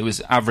 miles. So it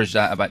was averaged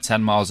at about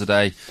 10 miles a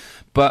day.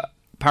 But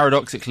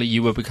paradoxically,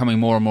 you were becoming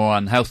more and more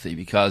unhealthy,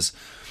 because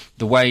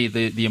the way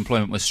the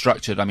employment was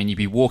structured, I mean, you'd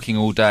be walking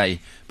all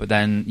day, but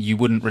then you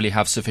wouldn't really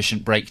have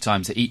sufficient break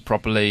time to eat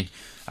properly.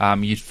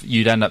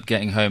 You'd end up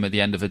getting home at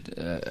the end of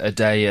a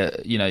day.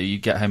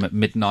 You'd get home at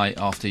midnight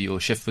after your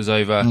shift was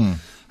over.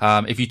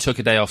 If you took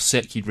a day off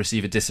sick, you'd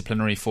receive a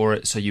disciplinary for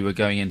it. So you were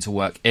going into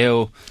work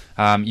ill.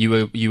 You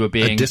were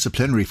being a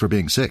disciplinary for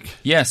being sick.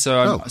 Yeah.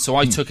 So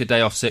I took a day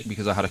off sick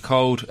because I had a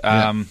cold.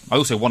 I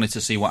also wanted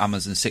to see what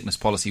Amazon's sickness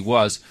policy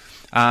was.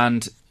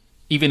 And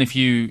even if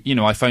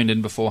I phoned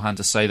in beforehand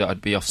to say that I'd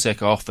be off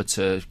sick, I offered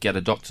to get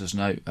a doctor's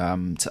note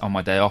on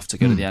my day off to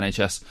go to the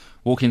NHS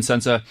walk-in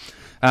centre.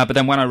 But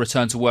then when I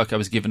returned to work, I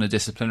was given a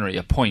disciplinary,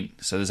 a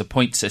point. So there's a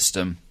point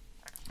system.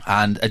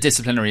 And a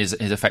disciplinary is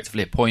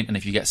effectively a point, and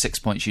if you get 6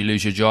 points, you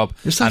lose your job.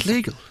 Is that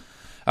legal?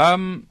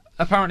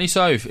 Apparently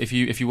so, if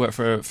you work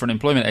for an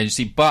employment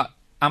agency. But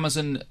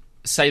Amazon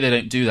say they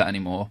don't do that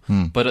anymore.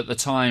 But at the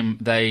time,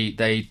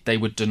 they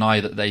would deny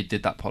that they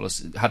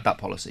had that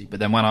policy. But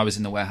then when I was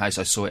in the warehouse,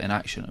 I saw it in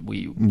action. Were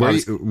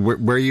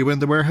you in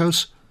the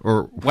warehouse?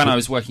 Or when I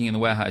was working in the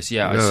warehouse,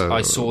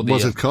 I saw the.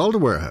 Was it called a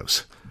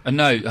warehouse?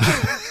 No,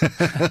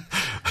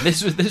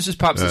 this was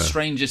perhaps the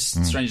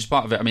strangest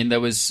part of it. I mean,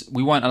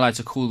 we weren't allowed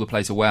to call the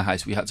place a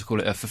warehouse. We had to call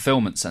it a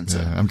fulfillment centre.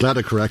 Yeah, I'm glad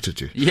I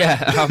corrected you.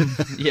 Yeah.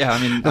 I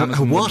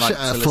mean, what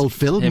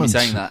fulfillment? Hear me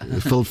saying that.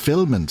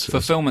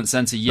 Fulfillment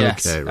centre.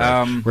 Yes. Okay,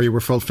 right. Where you were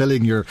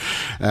fulfilling your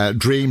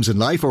dreams in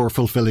life, or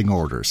fulfilling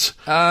orders?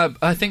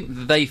 I think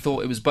they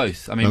thought it was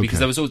both. I mean, because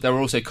there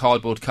were also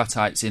cardboard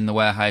cutouts in the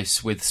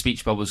warehouse with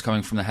speech bubbles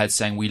coming from the head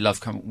saying we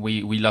love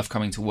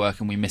coming to work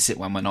and we miss it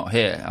when we're not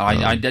here.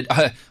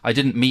 I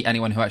didn't meet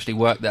anyone who actually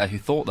worked there who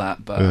thought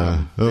that,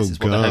 but this is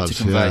what they hope to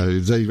convey.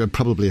 They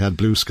probably had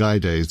blue sky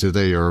days, did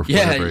they, or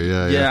whatever?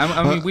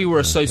 I mean, we were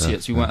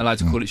associates. We weren't allowed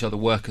to call each other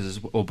workers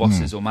or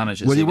bosses or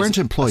managers. Well, you weren't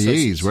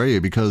employees, were you?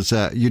 Because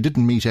you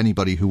didn't meet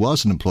anybody who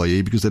was an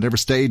employee because they never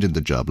stayed in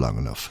the job long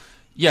enough.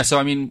 Yeah, so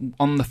I mean,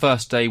 on the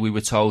first day we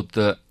were told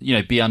that,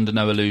 be under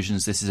no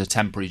illusions, this is a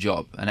temporary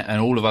job. And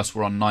all of us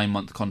were on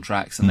 9-month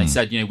contracts, and they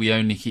said, we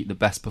only keep the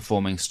best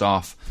performing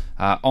staff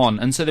on.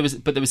 And so there was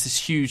this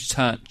huge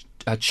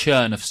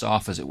churn of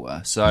staff, as it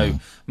were. So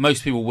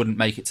most people wouldn't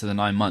make it to the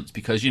 9 months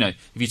because, if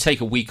you take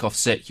a week off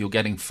sick, you're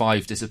getting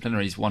 5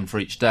 disciplinaries, 1 for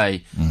each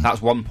day.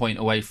 That's 1 point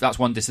away. That's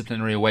 1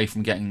 disciplinary away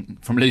from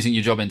losing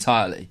your job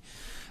entirely.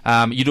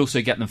 You'd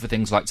also get them for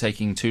things like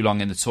taking too long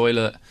in the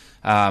toilet,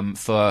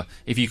 for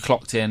if you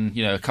clocked in,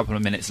 a couple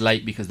of minutes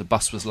late because the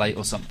bus was late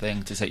or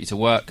something to take you to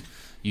work,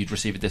 you'd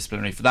receive a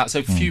disciplinary for that.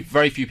 So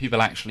very few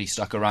people actually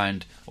stuck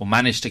around or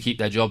managed to keep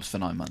their jobs for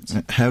 9 months.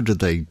 How did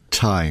they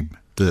time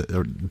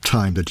the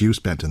time that you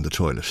spent in the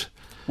toilet?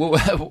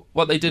 Well,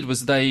 what they did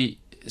was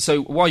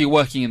so while you're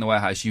working in the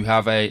warehouse, you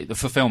have the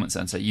fulfillment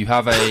centre, you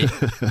have a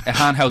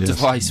handheld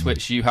device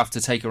which you have to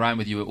take around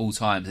with you at all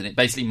times, and it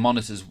basically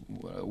monitors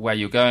where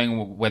you're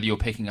going, whether you're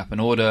picking up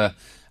an order,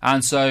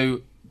 and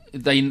so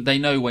they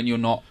know when you're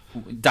not.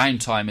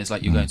 Downtime is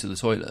like you're going to the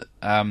toilet,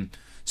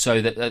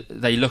 so that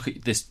they look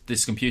at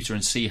this computer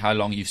and see how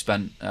long you've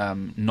spent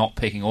not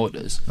picking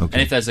orders, and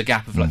if there's a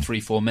gap of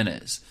 3-4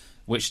 minutes,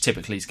 which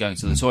typically is going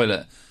to the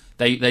toilet.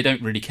 They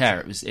don't really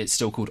care. It's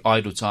still called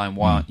idle time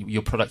while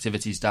your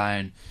productivity's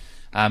down.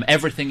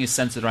 Everything is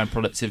centred around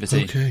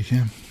productivity. Okay,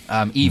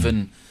 yeah.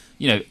 Even,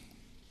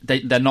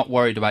 they're not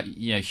worried about,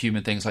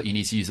 human things like you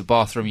need to use the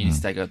bathroom, you need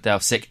to take a day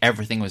off sick.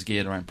 Everything was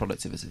geared around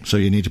productivity. So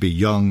you need to be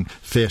young,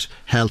 fit,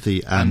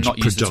 healthy and not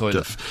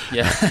productive.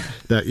 Yeah.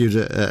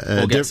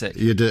 That or get sick.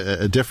 You did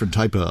a different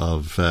type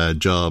of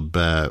job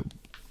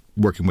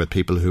working with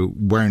people who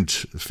weren't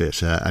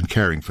fit and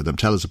caring for them.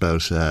 Tell us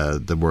about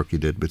the work you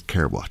did with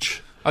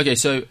CareWatch. Okay,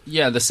 so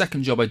the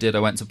second job I did, I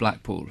went to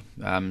Blackpool.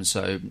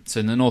 So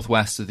in the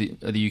northwest of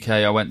the UK,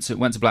 I went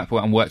to Blackpool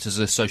and worked as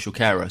a social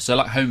carer. So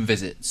like home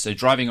visits, so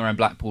driving around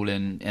Blackpool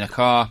in a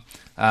car,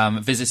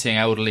 visiting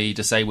elderly,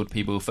 disabled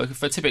people for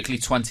typically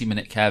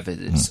 20-minute care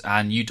visits.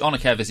 And on a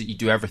care visit, you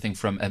do everything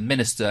from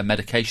administer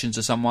medication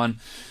to someone,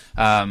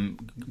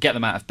 get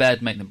them out of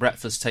bed, make them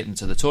breakfast, take them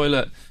to the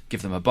toilet,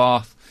 give them a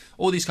bath,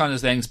 all these kinds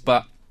of things.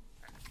 But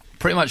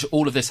pretty much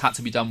all of this had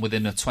to be done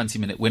within a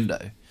 20-minute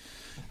window.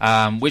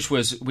 Which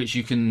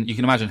you can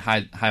imagine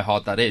how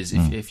hard that is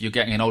if you're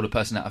getting an older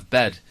person out of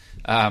bed,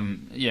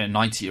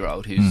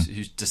 90-year-old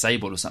who's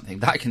disabled or something,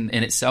 that can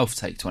in itself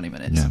take 20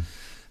 minutes.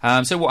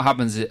 So what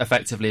happens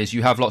effectively is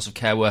you have lots of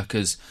care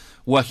workers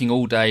working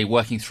all day,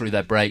 working through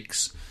their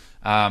breaks,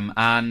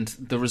 and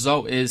the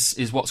result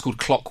is what's called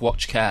clock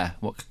watch care.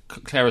 What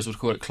carers would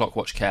call it clock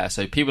watch care.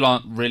 So people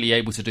aren't really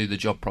able to do the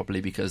job properly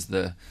because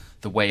the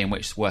way in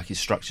which work is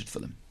structured for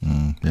them.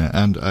 Yeah,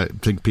 and I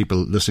think people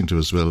listening to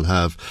us will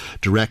have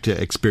direct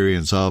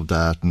experience of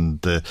that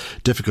and the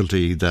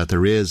difficulty that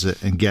there is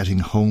in getting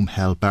home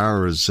help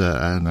hours.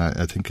 And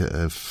I think,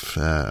 if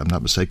I'm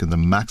not mistaken, the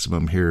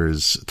maximum here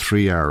is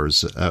 3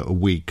 hours a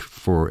week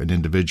for an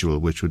individual,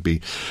 which would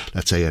be,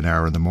 let's say, an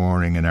hour in the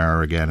morning, an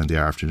hour again in the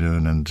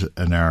afternoon, and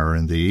an hour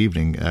in the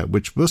evening,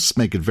 which must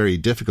make it very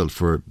difficult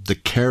for the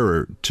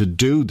carer to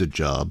do the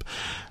job.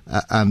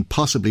 And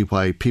possibly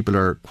why people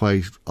are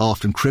quite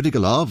often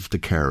critical of the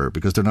carer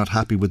because they're not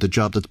happy with the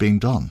job that's being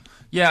done.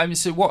 Yeah, I mean,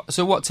 so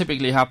what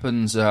typically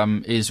happens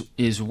is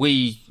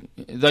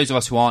those of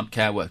us who aren't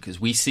care workers,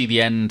 we see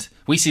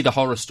the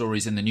horror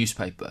stories in the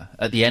newspaper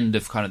at the end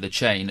of kind of the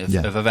chain of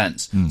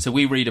events. So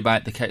we read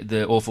about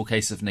the awful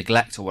case of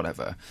neglect or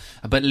whatever,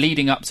 but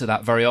leading up to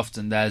that, very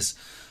often there's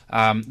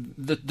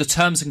the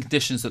terms and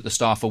conditions that the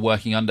staff are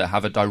working under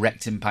have a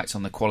direct impact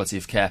on the quality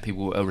of care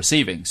people are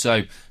receiving.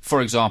 So,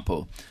 for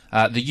example,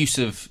 the use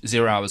of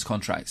 0 hours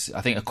contracts.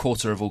 I think a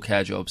quarter of all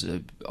care jobs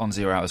are on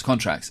 0 hours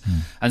contracts.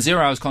 And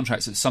 0 hours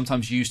contracts are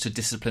sometimes used to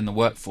discipline the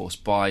workforce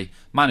by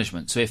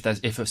management. So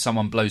if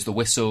someone blows the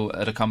whistle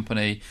at a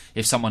company,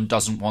 if someone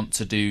doesn't want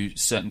to do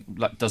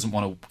doesn't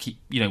want to keep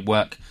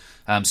work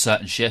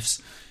certain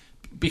shifts,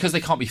 because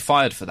they can't be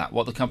fired for that,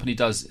 what the company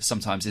does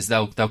sometimes is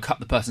they'll cut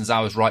the person's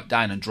hours right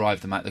down and drive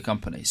them out of the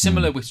company.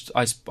 Similar with,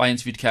 I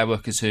interviewed care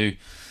workers who,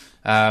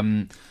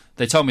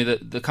 they told me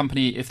that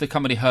if the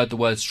company heard the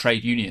words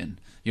trade union,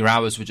 your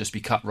hours would just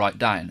be cut right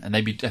down and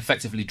they'd be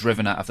effectively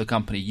driven out of the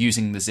company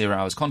using the 0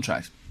 hours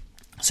contract.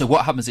 So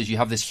what happens is you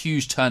have this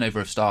huge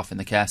turnover of staff in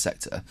the care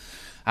sector,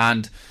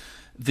 and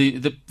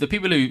the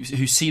people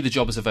who see the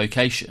job as a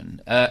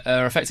vocation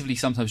are effectively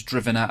sometimes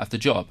driven out of the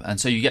job, and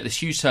so you get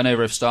this huge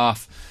turnover of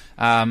staff,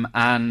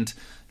 and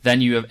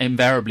then you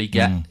invariably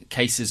get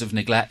cases of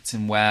neglect,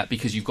 and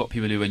because you've got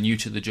people who are new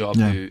to the job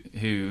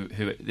who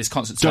this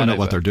constant turnover, don't know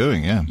what they're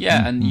doing,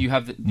 and you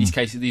have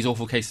these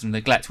awful cases of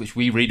neglect which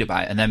we read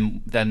about, and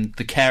then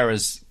the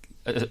carers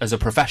as a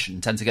profession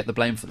tend to get the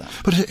blame for that.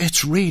 But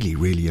it's really,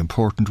 really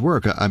important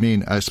work. I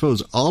mean, I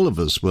suppose all of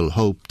us will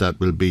hope that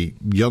we'll be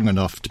young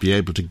enough to be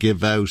able to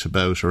give out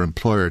about our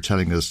employer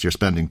telling us you're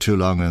spending too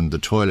long in the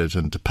toilet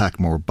and to pack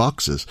more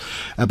boxes.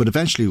 But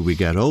eventually we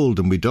get old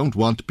and we don't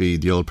want to be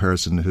the old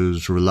person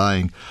who's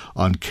relying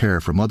on care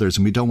from others,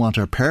 and we don't want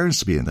our parents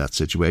to be in that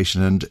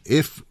situation. And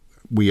if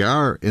we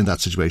are in that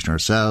situation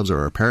ourselves, or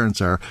our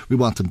parents are, we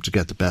want them to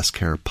get the best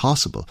care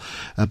possible.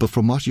 But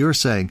from what you're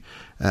saying,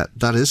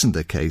 that isn't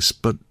the case.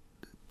 But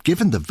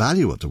given the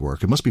value of the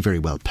work, it must be very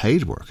well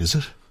paid work, is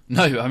it?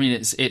 No, I mean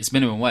it's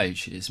minimum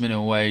wage. It's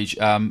minimum wage,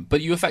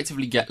 but you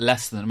effectively get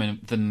less than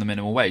the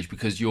minimum wage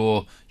because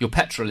your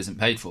petrol isn't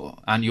paid for,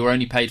 and you're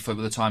only paid for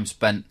the time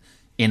spent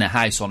in a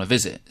house on a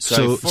visit.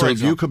 So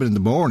if you come in the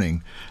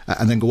morning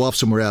and then go off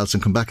somewhere else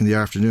and come back in the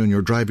afternoon,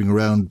 you're driving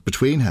around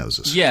between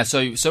houses. Yeah,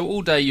 so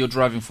all day you're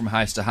driving from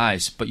house to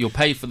house, but you're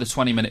paid for the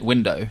 20-minute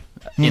window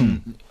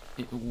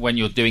when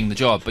you're doing the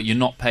job, but you're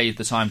not paid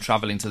the time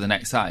travelling to the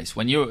next house.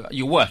 When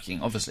you're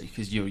working, obviously,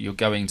 because you're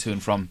going to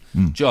and from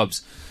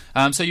jobs.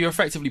 So you're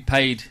effectively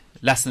paid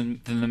less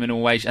than the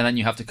minimum wage, and then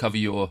you have to cover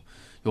your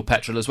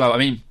petrol as well. I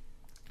mean,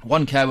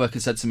 one care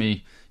worker said to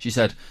me, she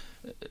said,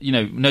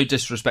 no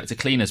disrespect to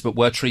cleaners, but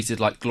we're treated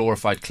like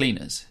glorified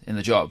cleaners in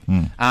the job.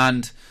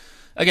 And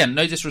again,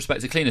 no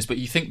disrespect to cleaners, but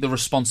you think the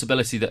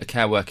responsibility that a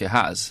care worker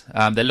has.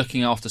 They're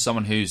looking after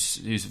someone who's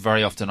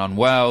very often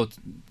unwell,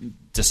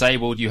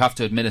 disabled. You have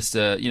to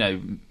administer,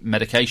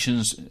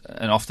 medications,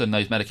 and often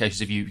those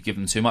medications, if you give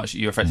them too much,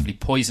 you're effectively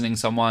poisoning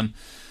someone.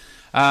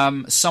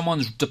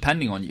 Someone's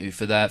depending on you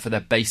for their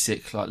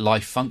basic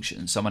life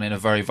function, someone in a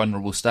very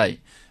vulnerable state,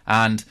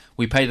 and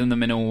we pay them the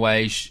minimum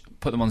wage,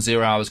 put them on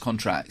 0 hours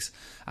contracts,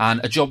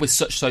 and a job with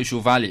such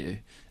social value,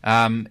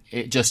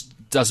 it just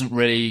doesn't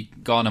really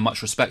garner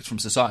much respect from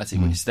society.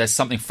 There's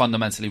something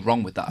fundamentally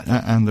wrong with that.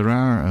 And there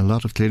are a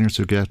lot of cleaners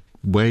who get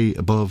way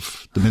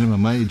above the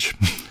minimum wage.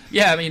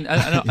 Yeah, I mean,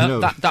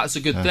 that's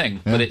a good thing,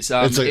 but it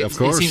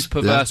seems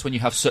perverse when you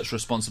have such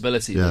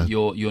responsibility that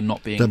you're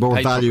not being paid. The more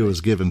value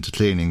is given to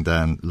cleaning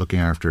than looking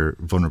after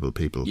vulnerable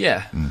people.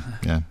 Yeah.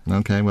 Yeah.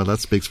 Okay, well, that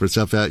speaks for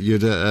itself. You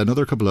had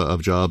another couple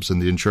of jobs in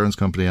the insurance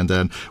company, and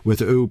then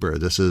with Uber.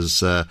 This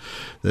is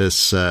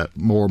this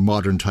more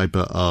modern type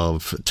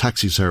of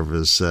taxi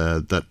service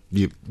that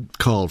you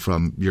call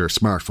from your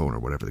smartphone or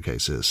whatever the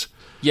case is.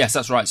 Yes,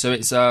 that's right. So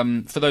it's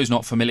for those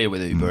not familiar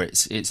with Uber,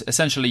 it's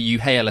essentially you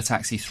hail a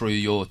taxi through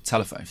your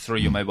telephone, through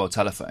your mobile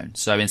telephone.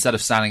 So instead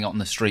of standing on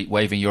the street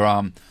waving your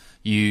arm,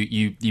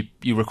 you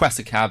request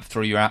a cab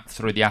through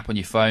the app on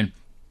your phone,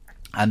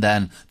 and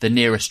then the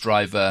nearest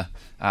driver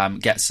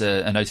gets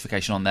a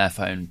notification on their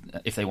phone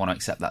if they want to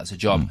accept that as a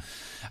job.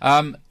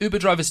 Uber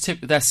drivers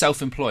they're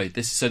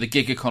self-employed. So the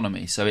gig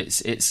economy. So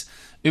it's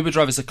Uber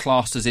drivers are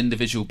classed as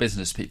individual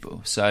business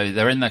people. So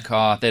they're in their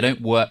car. They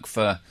don't work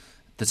for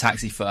the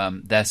taxi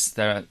firm. They're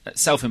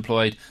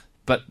self-employed,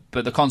 but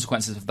the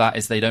consequences of that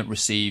is they don't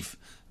receive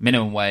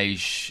minimum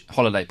wage,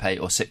 holiday pay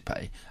or sick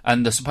pay.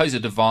 And the supposed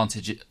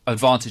advantage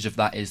of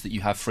that is that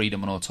you have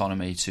freedom and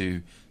autonomy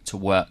to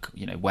work,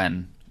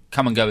 when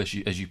come and go as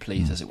you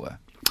please, as it were.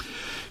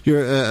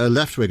 You're a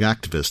left-wing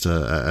activist,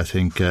 I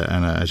think,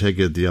 and I take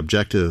it the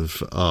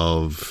objective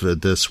of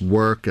this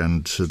work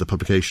and the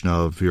publication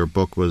of your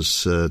book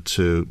was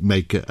to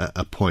make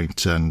a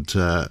point. And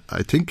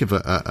I think, if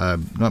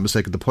I'm not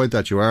mistaken, the point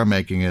that you are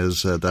making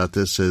is that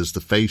this is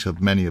the fate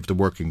of many of the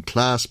working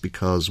class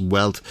because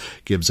wealth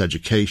gives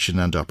education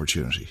and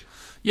opportunity.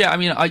 Yeah, I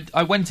mean,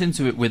 I went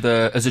into it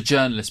as a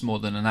journalist more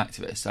than an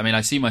activist. I mean,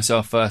 I see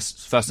myself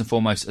first and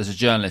foremost as a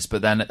journalist,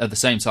 but then at the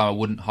same time, I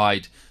wouldn't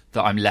hide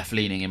that I'm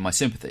left-leaning in my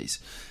sympathies.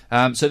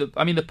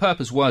 The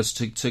purpose was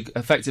to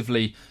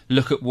effectively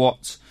look at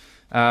what,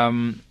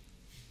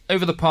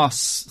 over the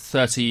past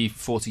 30,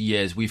 40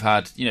 years, we've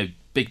had,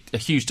 a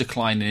huge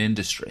decline in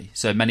industry.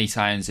 So many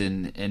towns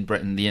in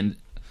Britain,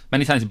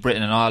 many towns in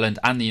Britain and Ireland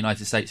and the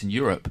United States and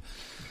Europe,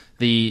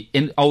 the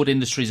old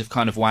industries have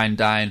kind of wound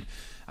down.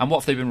 And what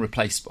have they been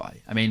replaced by?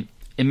 I mean,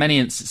 in many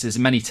instances,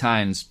 in many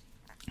towns,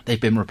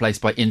 they've been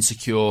replaced by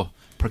insecure,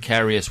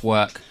 precarious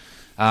work,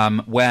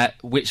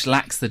 which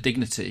lacks the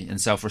dignity and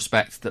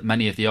self-respect that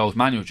many of the old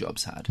manual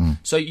jobs had.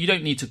 So you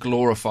don't need to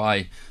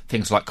glorify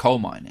things like coal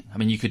mining. I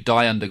mean, you could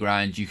die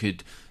underground.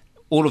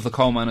 All of the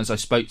coal miners I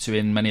spoke to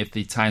in many of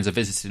the towns I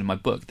visited in my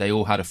book, they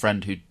all had a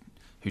friend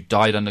who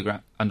died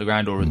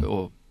underground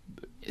or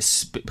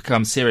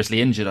become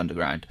seriously injured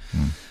underground.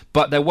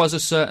 But there was a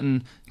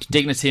certain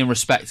dignity and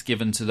respect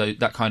given to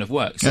that kind of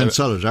work. And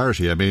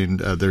solidarity. I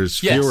mean, there's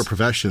fewer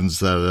professions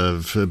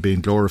that have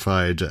been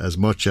glorified as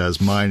much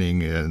as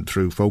mining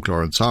through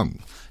folklore and song.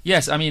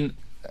 Yes, I mean,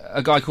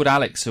 a guy called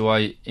Alex, who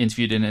I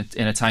interviewed in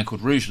a town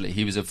called Rugeley,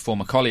 he was a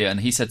former collier,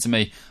 and he said to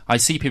me, I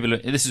see people,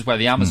 this is where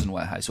the Amazon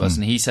warehouse was,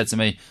 and he said to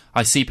me,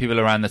 I see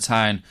people around the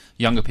town,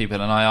 younger people,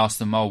 and I ask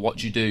them, what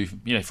do you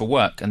do, for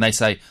work? And they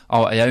say,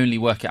 I only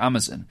work at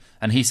Amazon.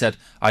 And he said,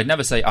 I'd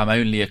never say I'm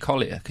only a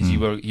collier, because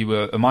you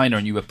were a miner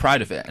and you were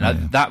proud of it.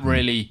 And that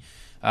really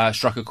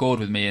struck a chord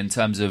with me in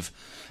terms of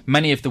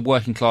many of the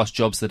working class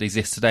jobs that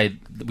exist today.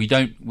 We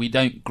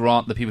don't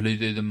grant the people who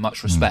do them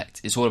much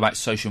respect. It's all about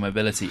social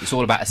mobility. It's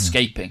all about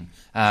escaping.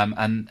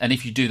 And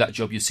if you do that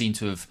job, you're seen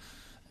to have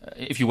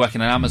if you work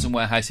in an Amazon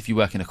warehouse, if you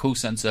work in a call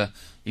centre,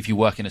 if you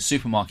work in a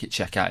supermarket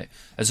checkout,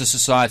 as a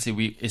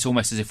society, it's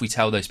almost as if we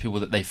tell those people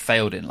that they've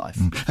failed in life.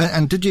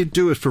 And did you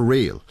do it for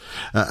real?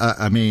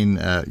 I mean,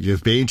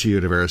 you've been to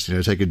university,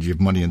 I take it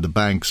you've money in the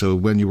bank, so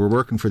when you were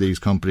working for these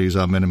companies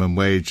on minimum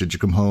wage, did you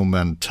come home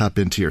and tap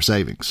into your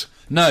savings?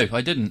 No,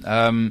 I didn't.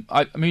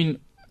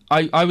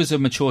 I was a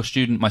mature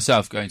student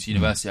myself going to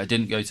university. I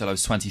didn't go till I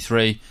was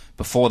 23.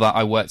 Before that,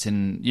 I worked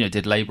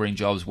did labouring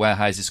jobs,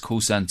 warehouses,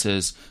 call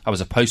centres. I was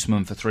a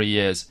postman for 3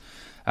 years.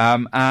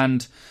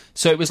 And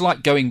so it was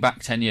like going back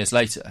 10 years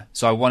later.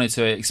 So I wanted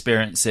to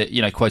experience it,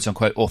 quote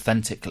unquote,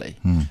 authentically.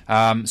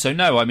 So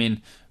no, I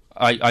mean,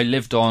 I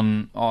lived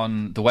on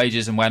the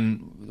wages, and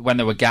when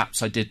there were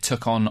gaps, I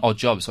took on odd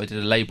jobs. So I did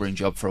a labouring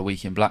job for a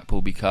week in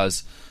Blackpool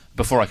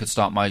before I could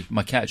start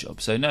my care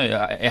job. So no,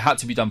 it had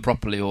to be done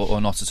properly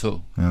or not at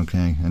all.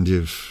 Okay, and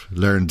you've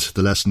learned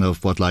the lesson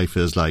of what life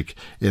is like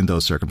in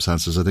those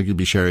circumstances. I think you'll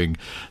be sharing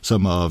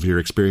some of your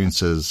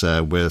experiences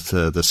with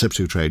the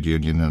SIPTU trade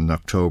union in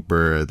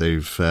October.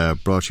 They've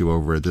brought you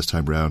over this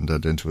time round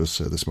and into us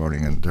this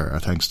morning, and our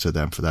thanks to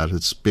them for that.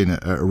 It's been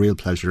a real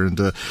pleasure and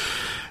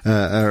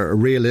a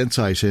real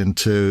insight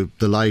into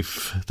the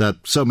life that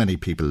so many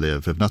people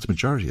live, if not the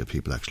majority of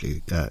people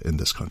actually, in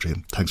this country.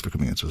 And thanks for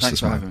coming into us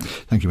this morning.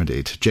 Thank you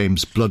indeed.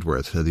 James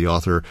Bloodworth, the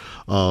author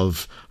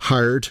of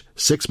Hired,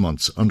 6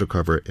 Months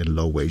Undercover in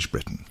Low-Wage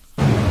Britain.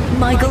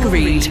 Michael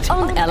Reid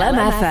on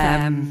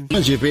LMFM.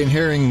 As you've been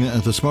hearing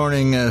this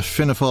morning,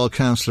 Fianna Fáil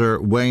councillor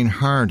Wayne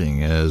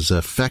Harding is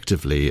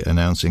effectively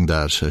announcing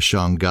that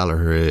Sean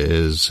Gallagher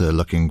is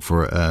looking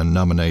for a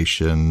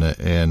nomination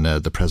in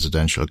the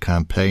presidential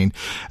campaign.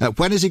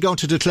 When is he going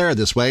to declare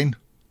this, Wayne?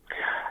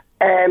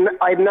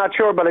 I'm not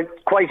sure, but it's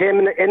quite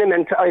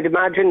imminent. I'd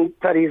imagine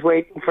that he's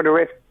waiting for the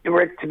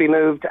writ to be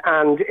moved,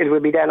 and it will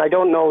be then. I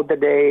don't know the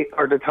day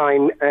or the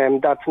time.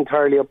 That's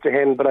entirely up to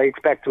him, but I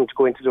expect him to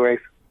go into the race.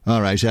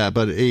 All right, yeah,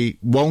 but he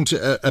won't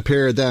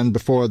appear then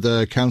before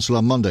the council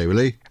on Monday, will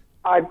he?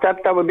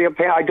 That would be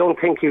okay. I don't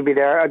think he'll be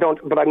there. I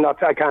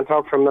can't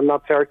talk for him. I'm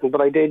not certain, but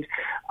I did.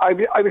 I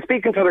was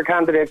speaking to other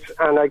candidates,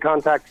 and I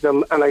contacted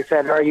them, and I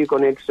said, "Are you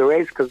going into the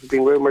race?" Because there's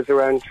been rumours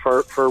around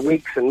for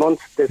weeks and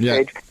months at this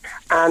stage,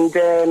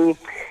 and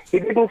he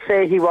didn't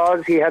say he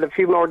was. He had a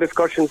few more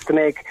discussions to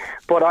make,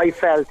 but I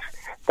felt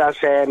that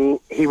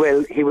he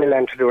will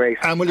enter the race.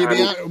 And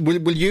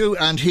will you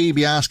and he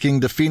be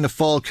asking the Fianna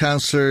Fáil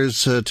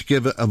councillors to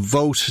give a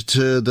vote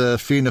to the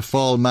Fianna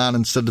Fáil man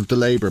instead of the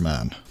Labour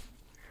man?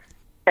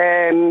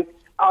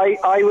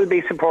 I will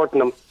be supporting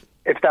them,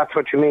 if that's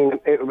what you mean,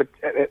 with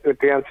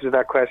the answer to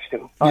that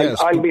question. Yes.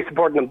 I'll be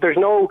supporting them. There's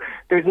no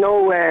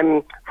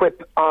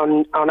whip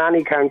on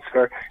any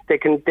councillor. They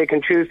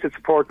can choose to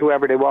support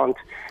whoever they want,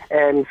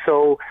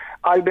 so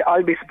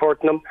I'll be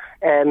supporting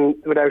them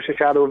without a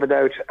shadow of a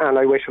doubt, and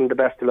I wish him the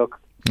best of luck.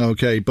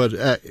 Okay,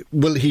 but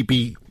will he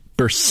be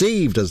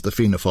perceived as the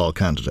Fianna Fáil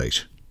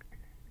candidate?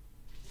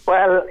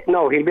 Well,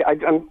 no, he's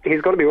going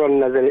to be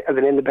running as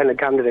an independent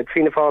candidate.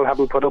 Fianna Fáil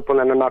haven't put up one,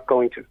 and are not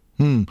going to.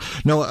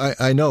 No,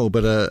 I know,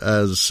 but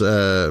as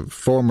a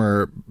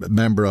former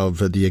member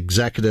of the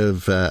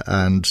executive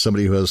and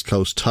somebody who has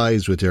close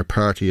ties with your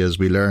party, as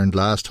we learned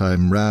last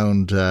time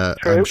round, true,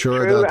 I'm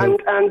sure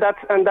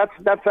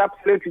that's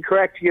absolutely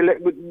correct.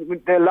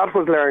 A lot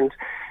was learned.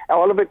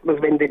 All of it was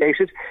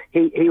vindicated.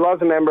 He was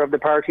a member of the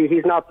party.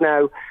 He's not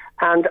now.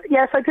 And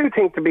yes, I do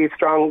think to be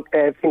strong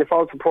Fianna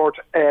Fáil support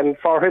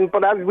for him.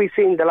 But as we've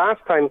seen the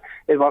last time,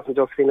 it wasn't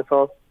just Fianna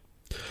Fáil.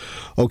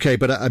 OK,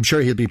 but I'm sure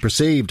he'll be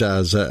perceived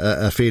as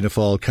a Fianna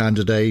Fáil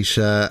candidate,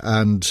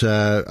 and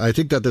I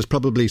think that there's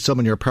probably some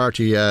in your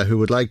party who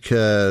would like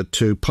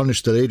to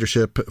punish the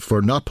leadership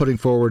for not putting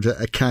forward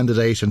a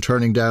candidate and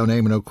turning down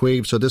Eamon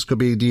O'Queeve, so this could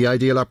be the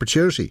ideal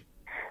opportunity.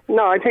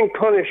 No, I think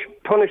punish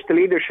the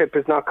leadership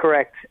is not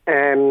correct.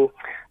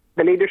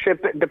 The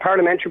leadership, the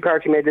parliamentary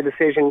party made the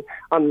decision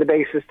on the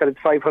basis that it's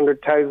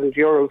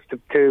 €500,000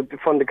 to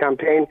fund the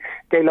campaign.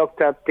 They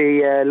looked at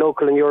the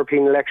local and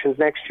European elections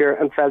next year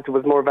and felt it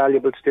was more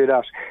valuable to do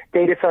that.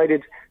 They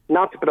decided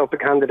not to put up a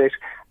candidate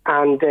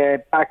and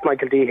back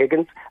Michael D.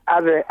 Higgins.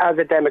 As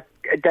a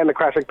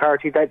democratic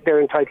party, that they're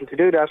entitled to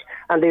do that.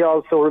 And they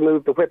also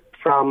removed the whip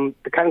from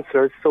the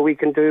councillors so we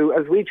can do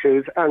as we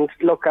choose and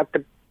look at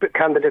the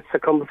candidates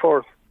that come before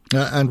us.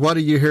 And what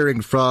are you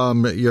hearing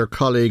from your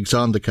colleagues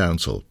on the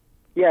council?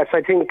 Yes,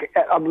 I think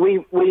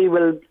we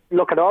will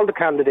look at all the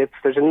candidates.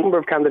 There's a number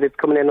of candidates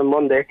coming in on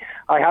Monday.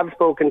 I have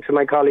spoken to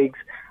my colleagues,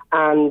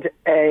 and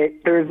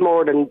there is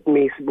more than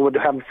me would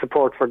have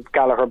support for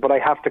Gallagher, but I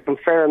have to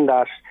confirm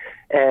that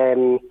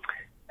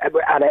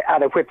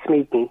at a whips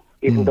meeting.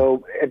 Even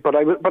though, but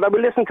I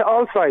will listen to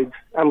all sides,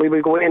 and we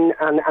will go in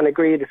and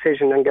agree a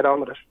decision and get on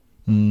with it.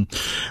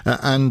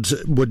 And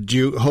would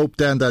you hope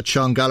then that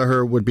Sean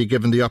Gallagher would be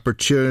given the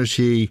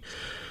opportunity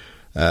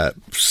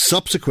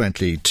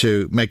subsequently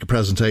to make a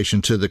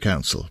presentation to the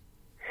council?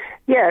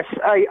 Yes,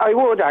 I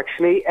would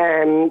actually.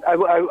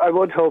 I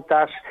would hope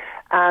that.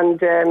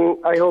 and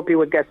I hope he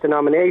would get the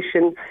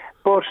nomination.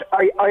 But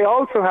I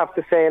also have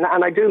to say, and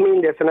I do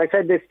mean this, and I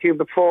said this to you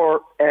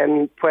before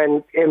when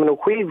Eamon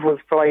O'Queeve was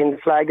flying the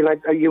flag, and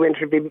you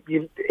interviewed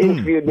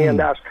me on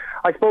that.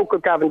 I spoke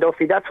with Gavin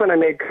Duffy. That's when I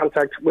made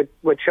contact with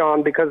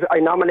Sean, because I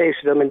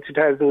nominated him in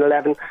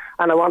 2011,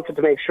 and I wanted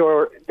to make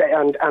sure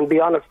and be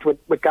honest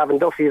with Gavin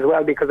Duffy as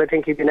well, because I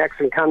think he'd be an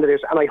excellent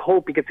candidate, and I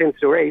hope he gets into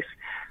the race.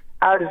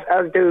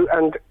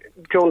 And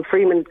Joan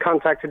Freeman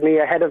contacted me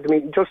ahead of the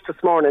meeting just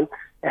this morning,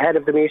 ahead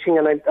of the meeting,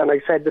 and I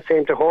said the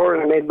same to her,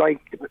 and I made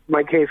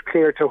my case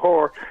clear to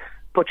her.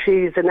 But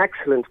she's an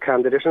excellent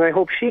candidate, and I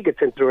hope she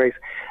gets into the race.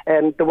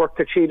 And the work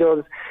that she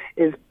does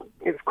is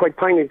quite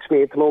poignant to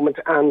me at the moment,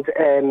 and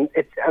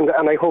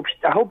I hope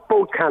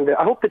both candidates,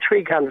 I hope the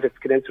three candidates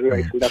get into the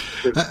race. And that's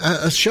true.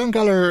 Has Sean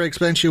Gallagher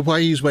explained to you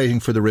why he's waiting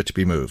for the writ to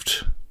be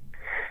moved?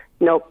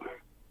 No.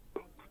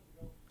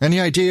 Any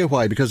idea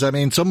why? Because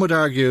some would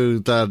argue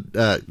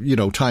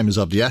that time is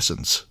of the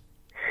essence.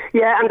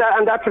 Yeah,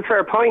 and that's a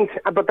fair point,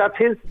 but that's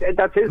his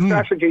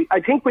strategy. I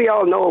think we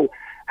all know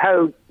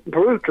how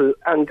brutal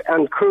and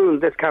cruel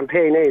this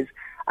campaign is,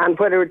 and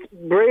whether it's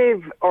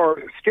brave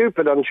or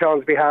stupid on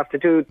Sean's behalf to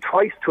do it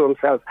twice to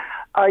himself.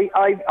 I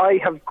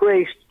have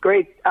great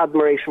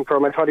admiration for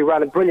him. I thought he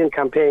ran a brilliant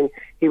campaign.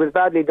 He was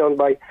badly done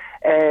by,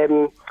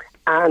 and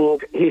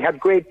he had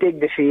great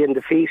dignity in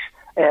defeat.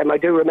 I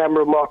do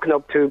remember him walking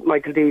up to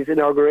Michael D's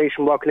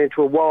inauguration, walking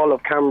into a wall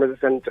of cameras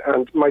and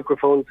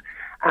microphones,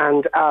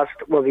 and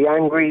asked, was he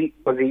angry?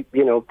 Was he,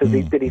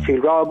 did he feel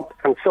robbed?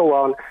 And so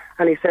on.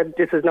 And he said,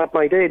 this is not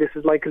my day, this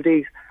is Michael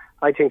D's.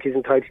 I think he's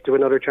entitled to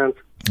another chance.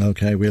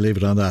 OK, we'll leave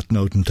it on that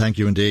note, and thank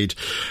you indeed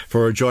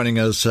for joining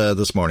us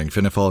this morning.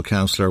 Fianna Fáil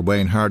Councillor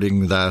Wayne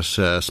Harding. That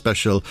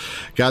special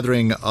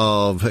gathering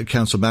of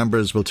council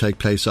members will take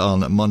place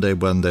on Monday,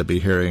 when they'll be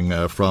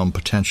hearing from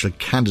potential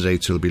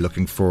candidates who will be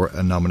looking for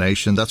a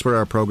nomination. That's where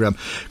our programme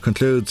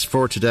concludes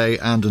for today,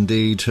 and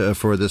indeed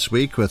for this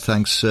week, with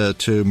thanks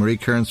to Marie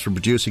Kearns for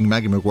producing,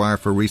 Maggie Maguire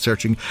for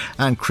researching,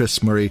 and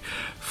Chris Murray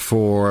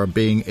for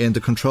being in the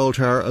control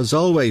tower as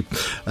always.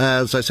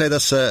 As I say,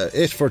 that's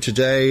it for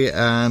today,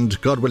 and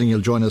God willing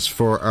you'll join us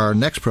for our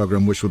next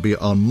programme, which will be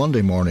on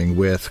Monday morning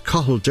with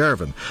Cathal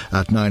Dervin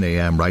at 9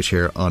 a.m. right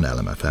here on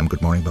LMFM.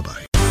 Good morning,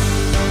 bye-bye.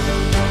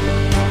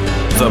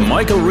 The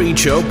Michael Reid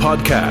Show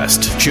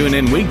podcast. Tune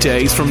in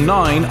weekdays from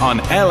 9 on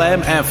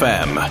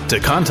LMFM. To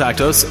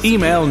contact us,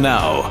 email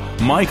now,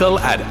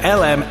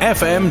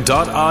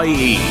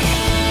 michael@lmfm.ie.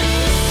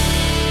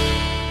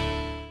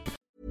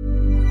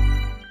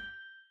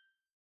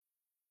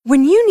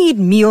 When you need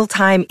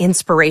mealtime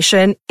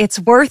inspiration, it's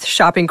worth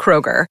shopping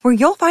Kroger, where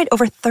you'll find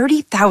over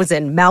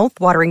 30,000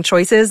 mouth-watering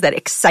choices that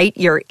excite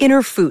your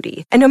inner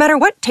foodie. And no matter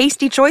what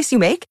tasty choice you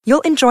make,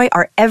 you'll enjoy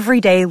our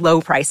everyday low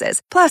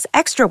prices, plus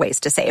extra ways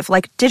to save,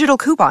 like digital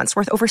coupons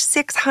worth over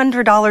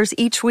 $600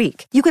 each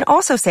week. You can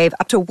also save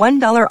up to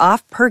 $1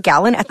 off per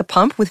gallon at the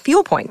pump with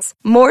fuel points.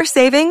 More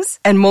savings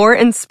and more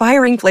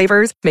inspiring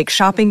flavors make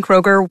shopping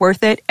Kroger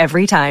worth it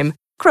every time.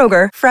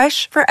 Kroger,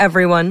 fresh for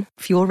everyone.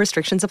 Fuel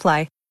restrictions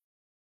apply.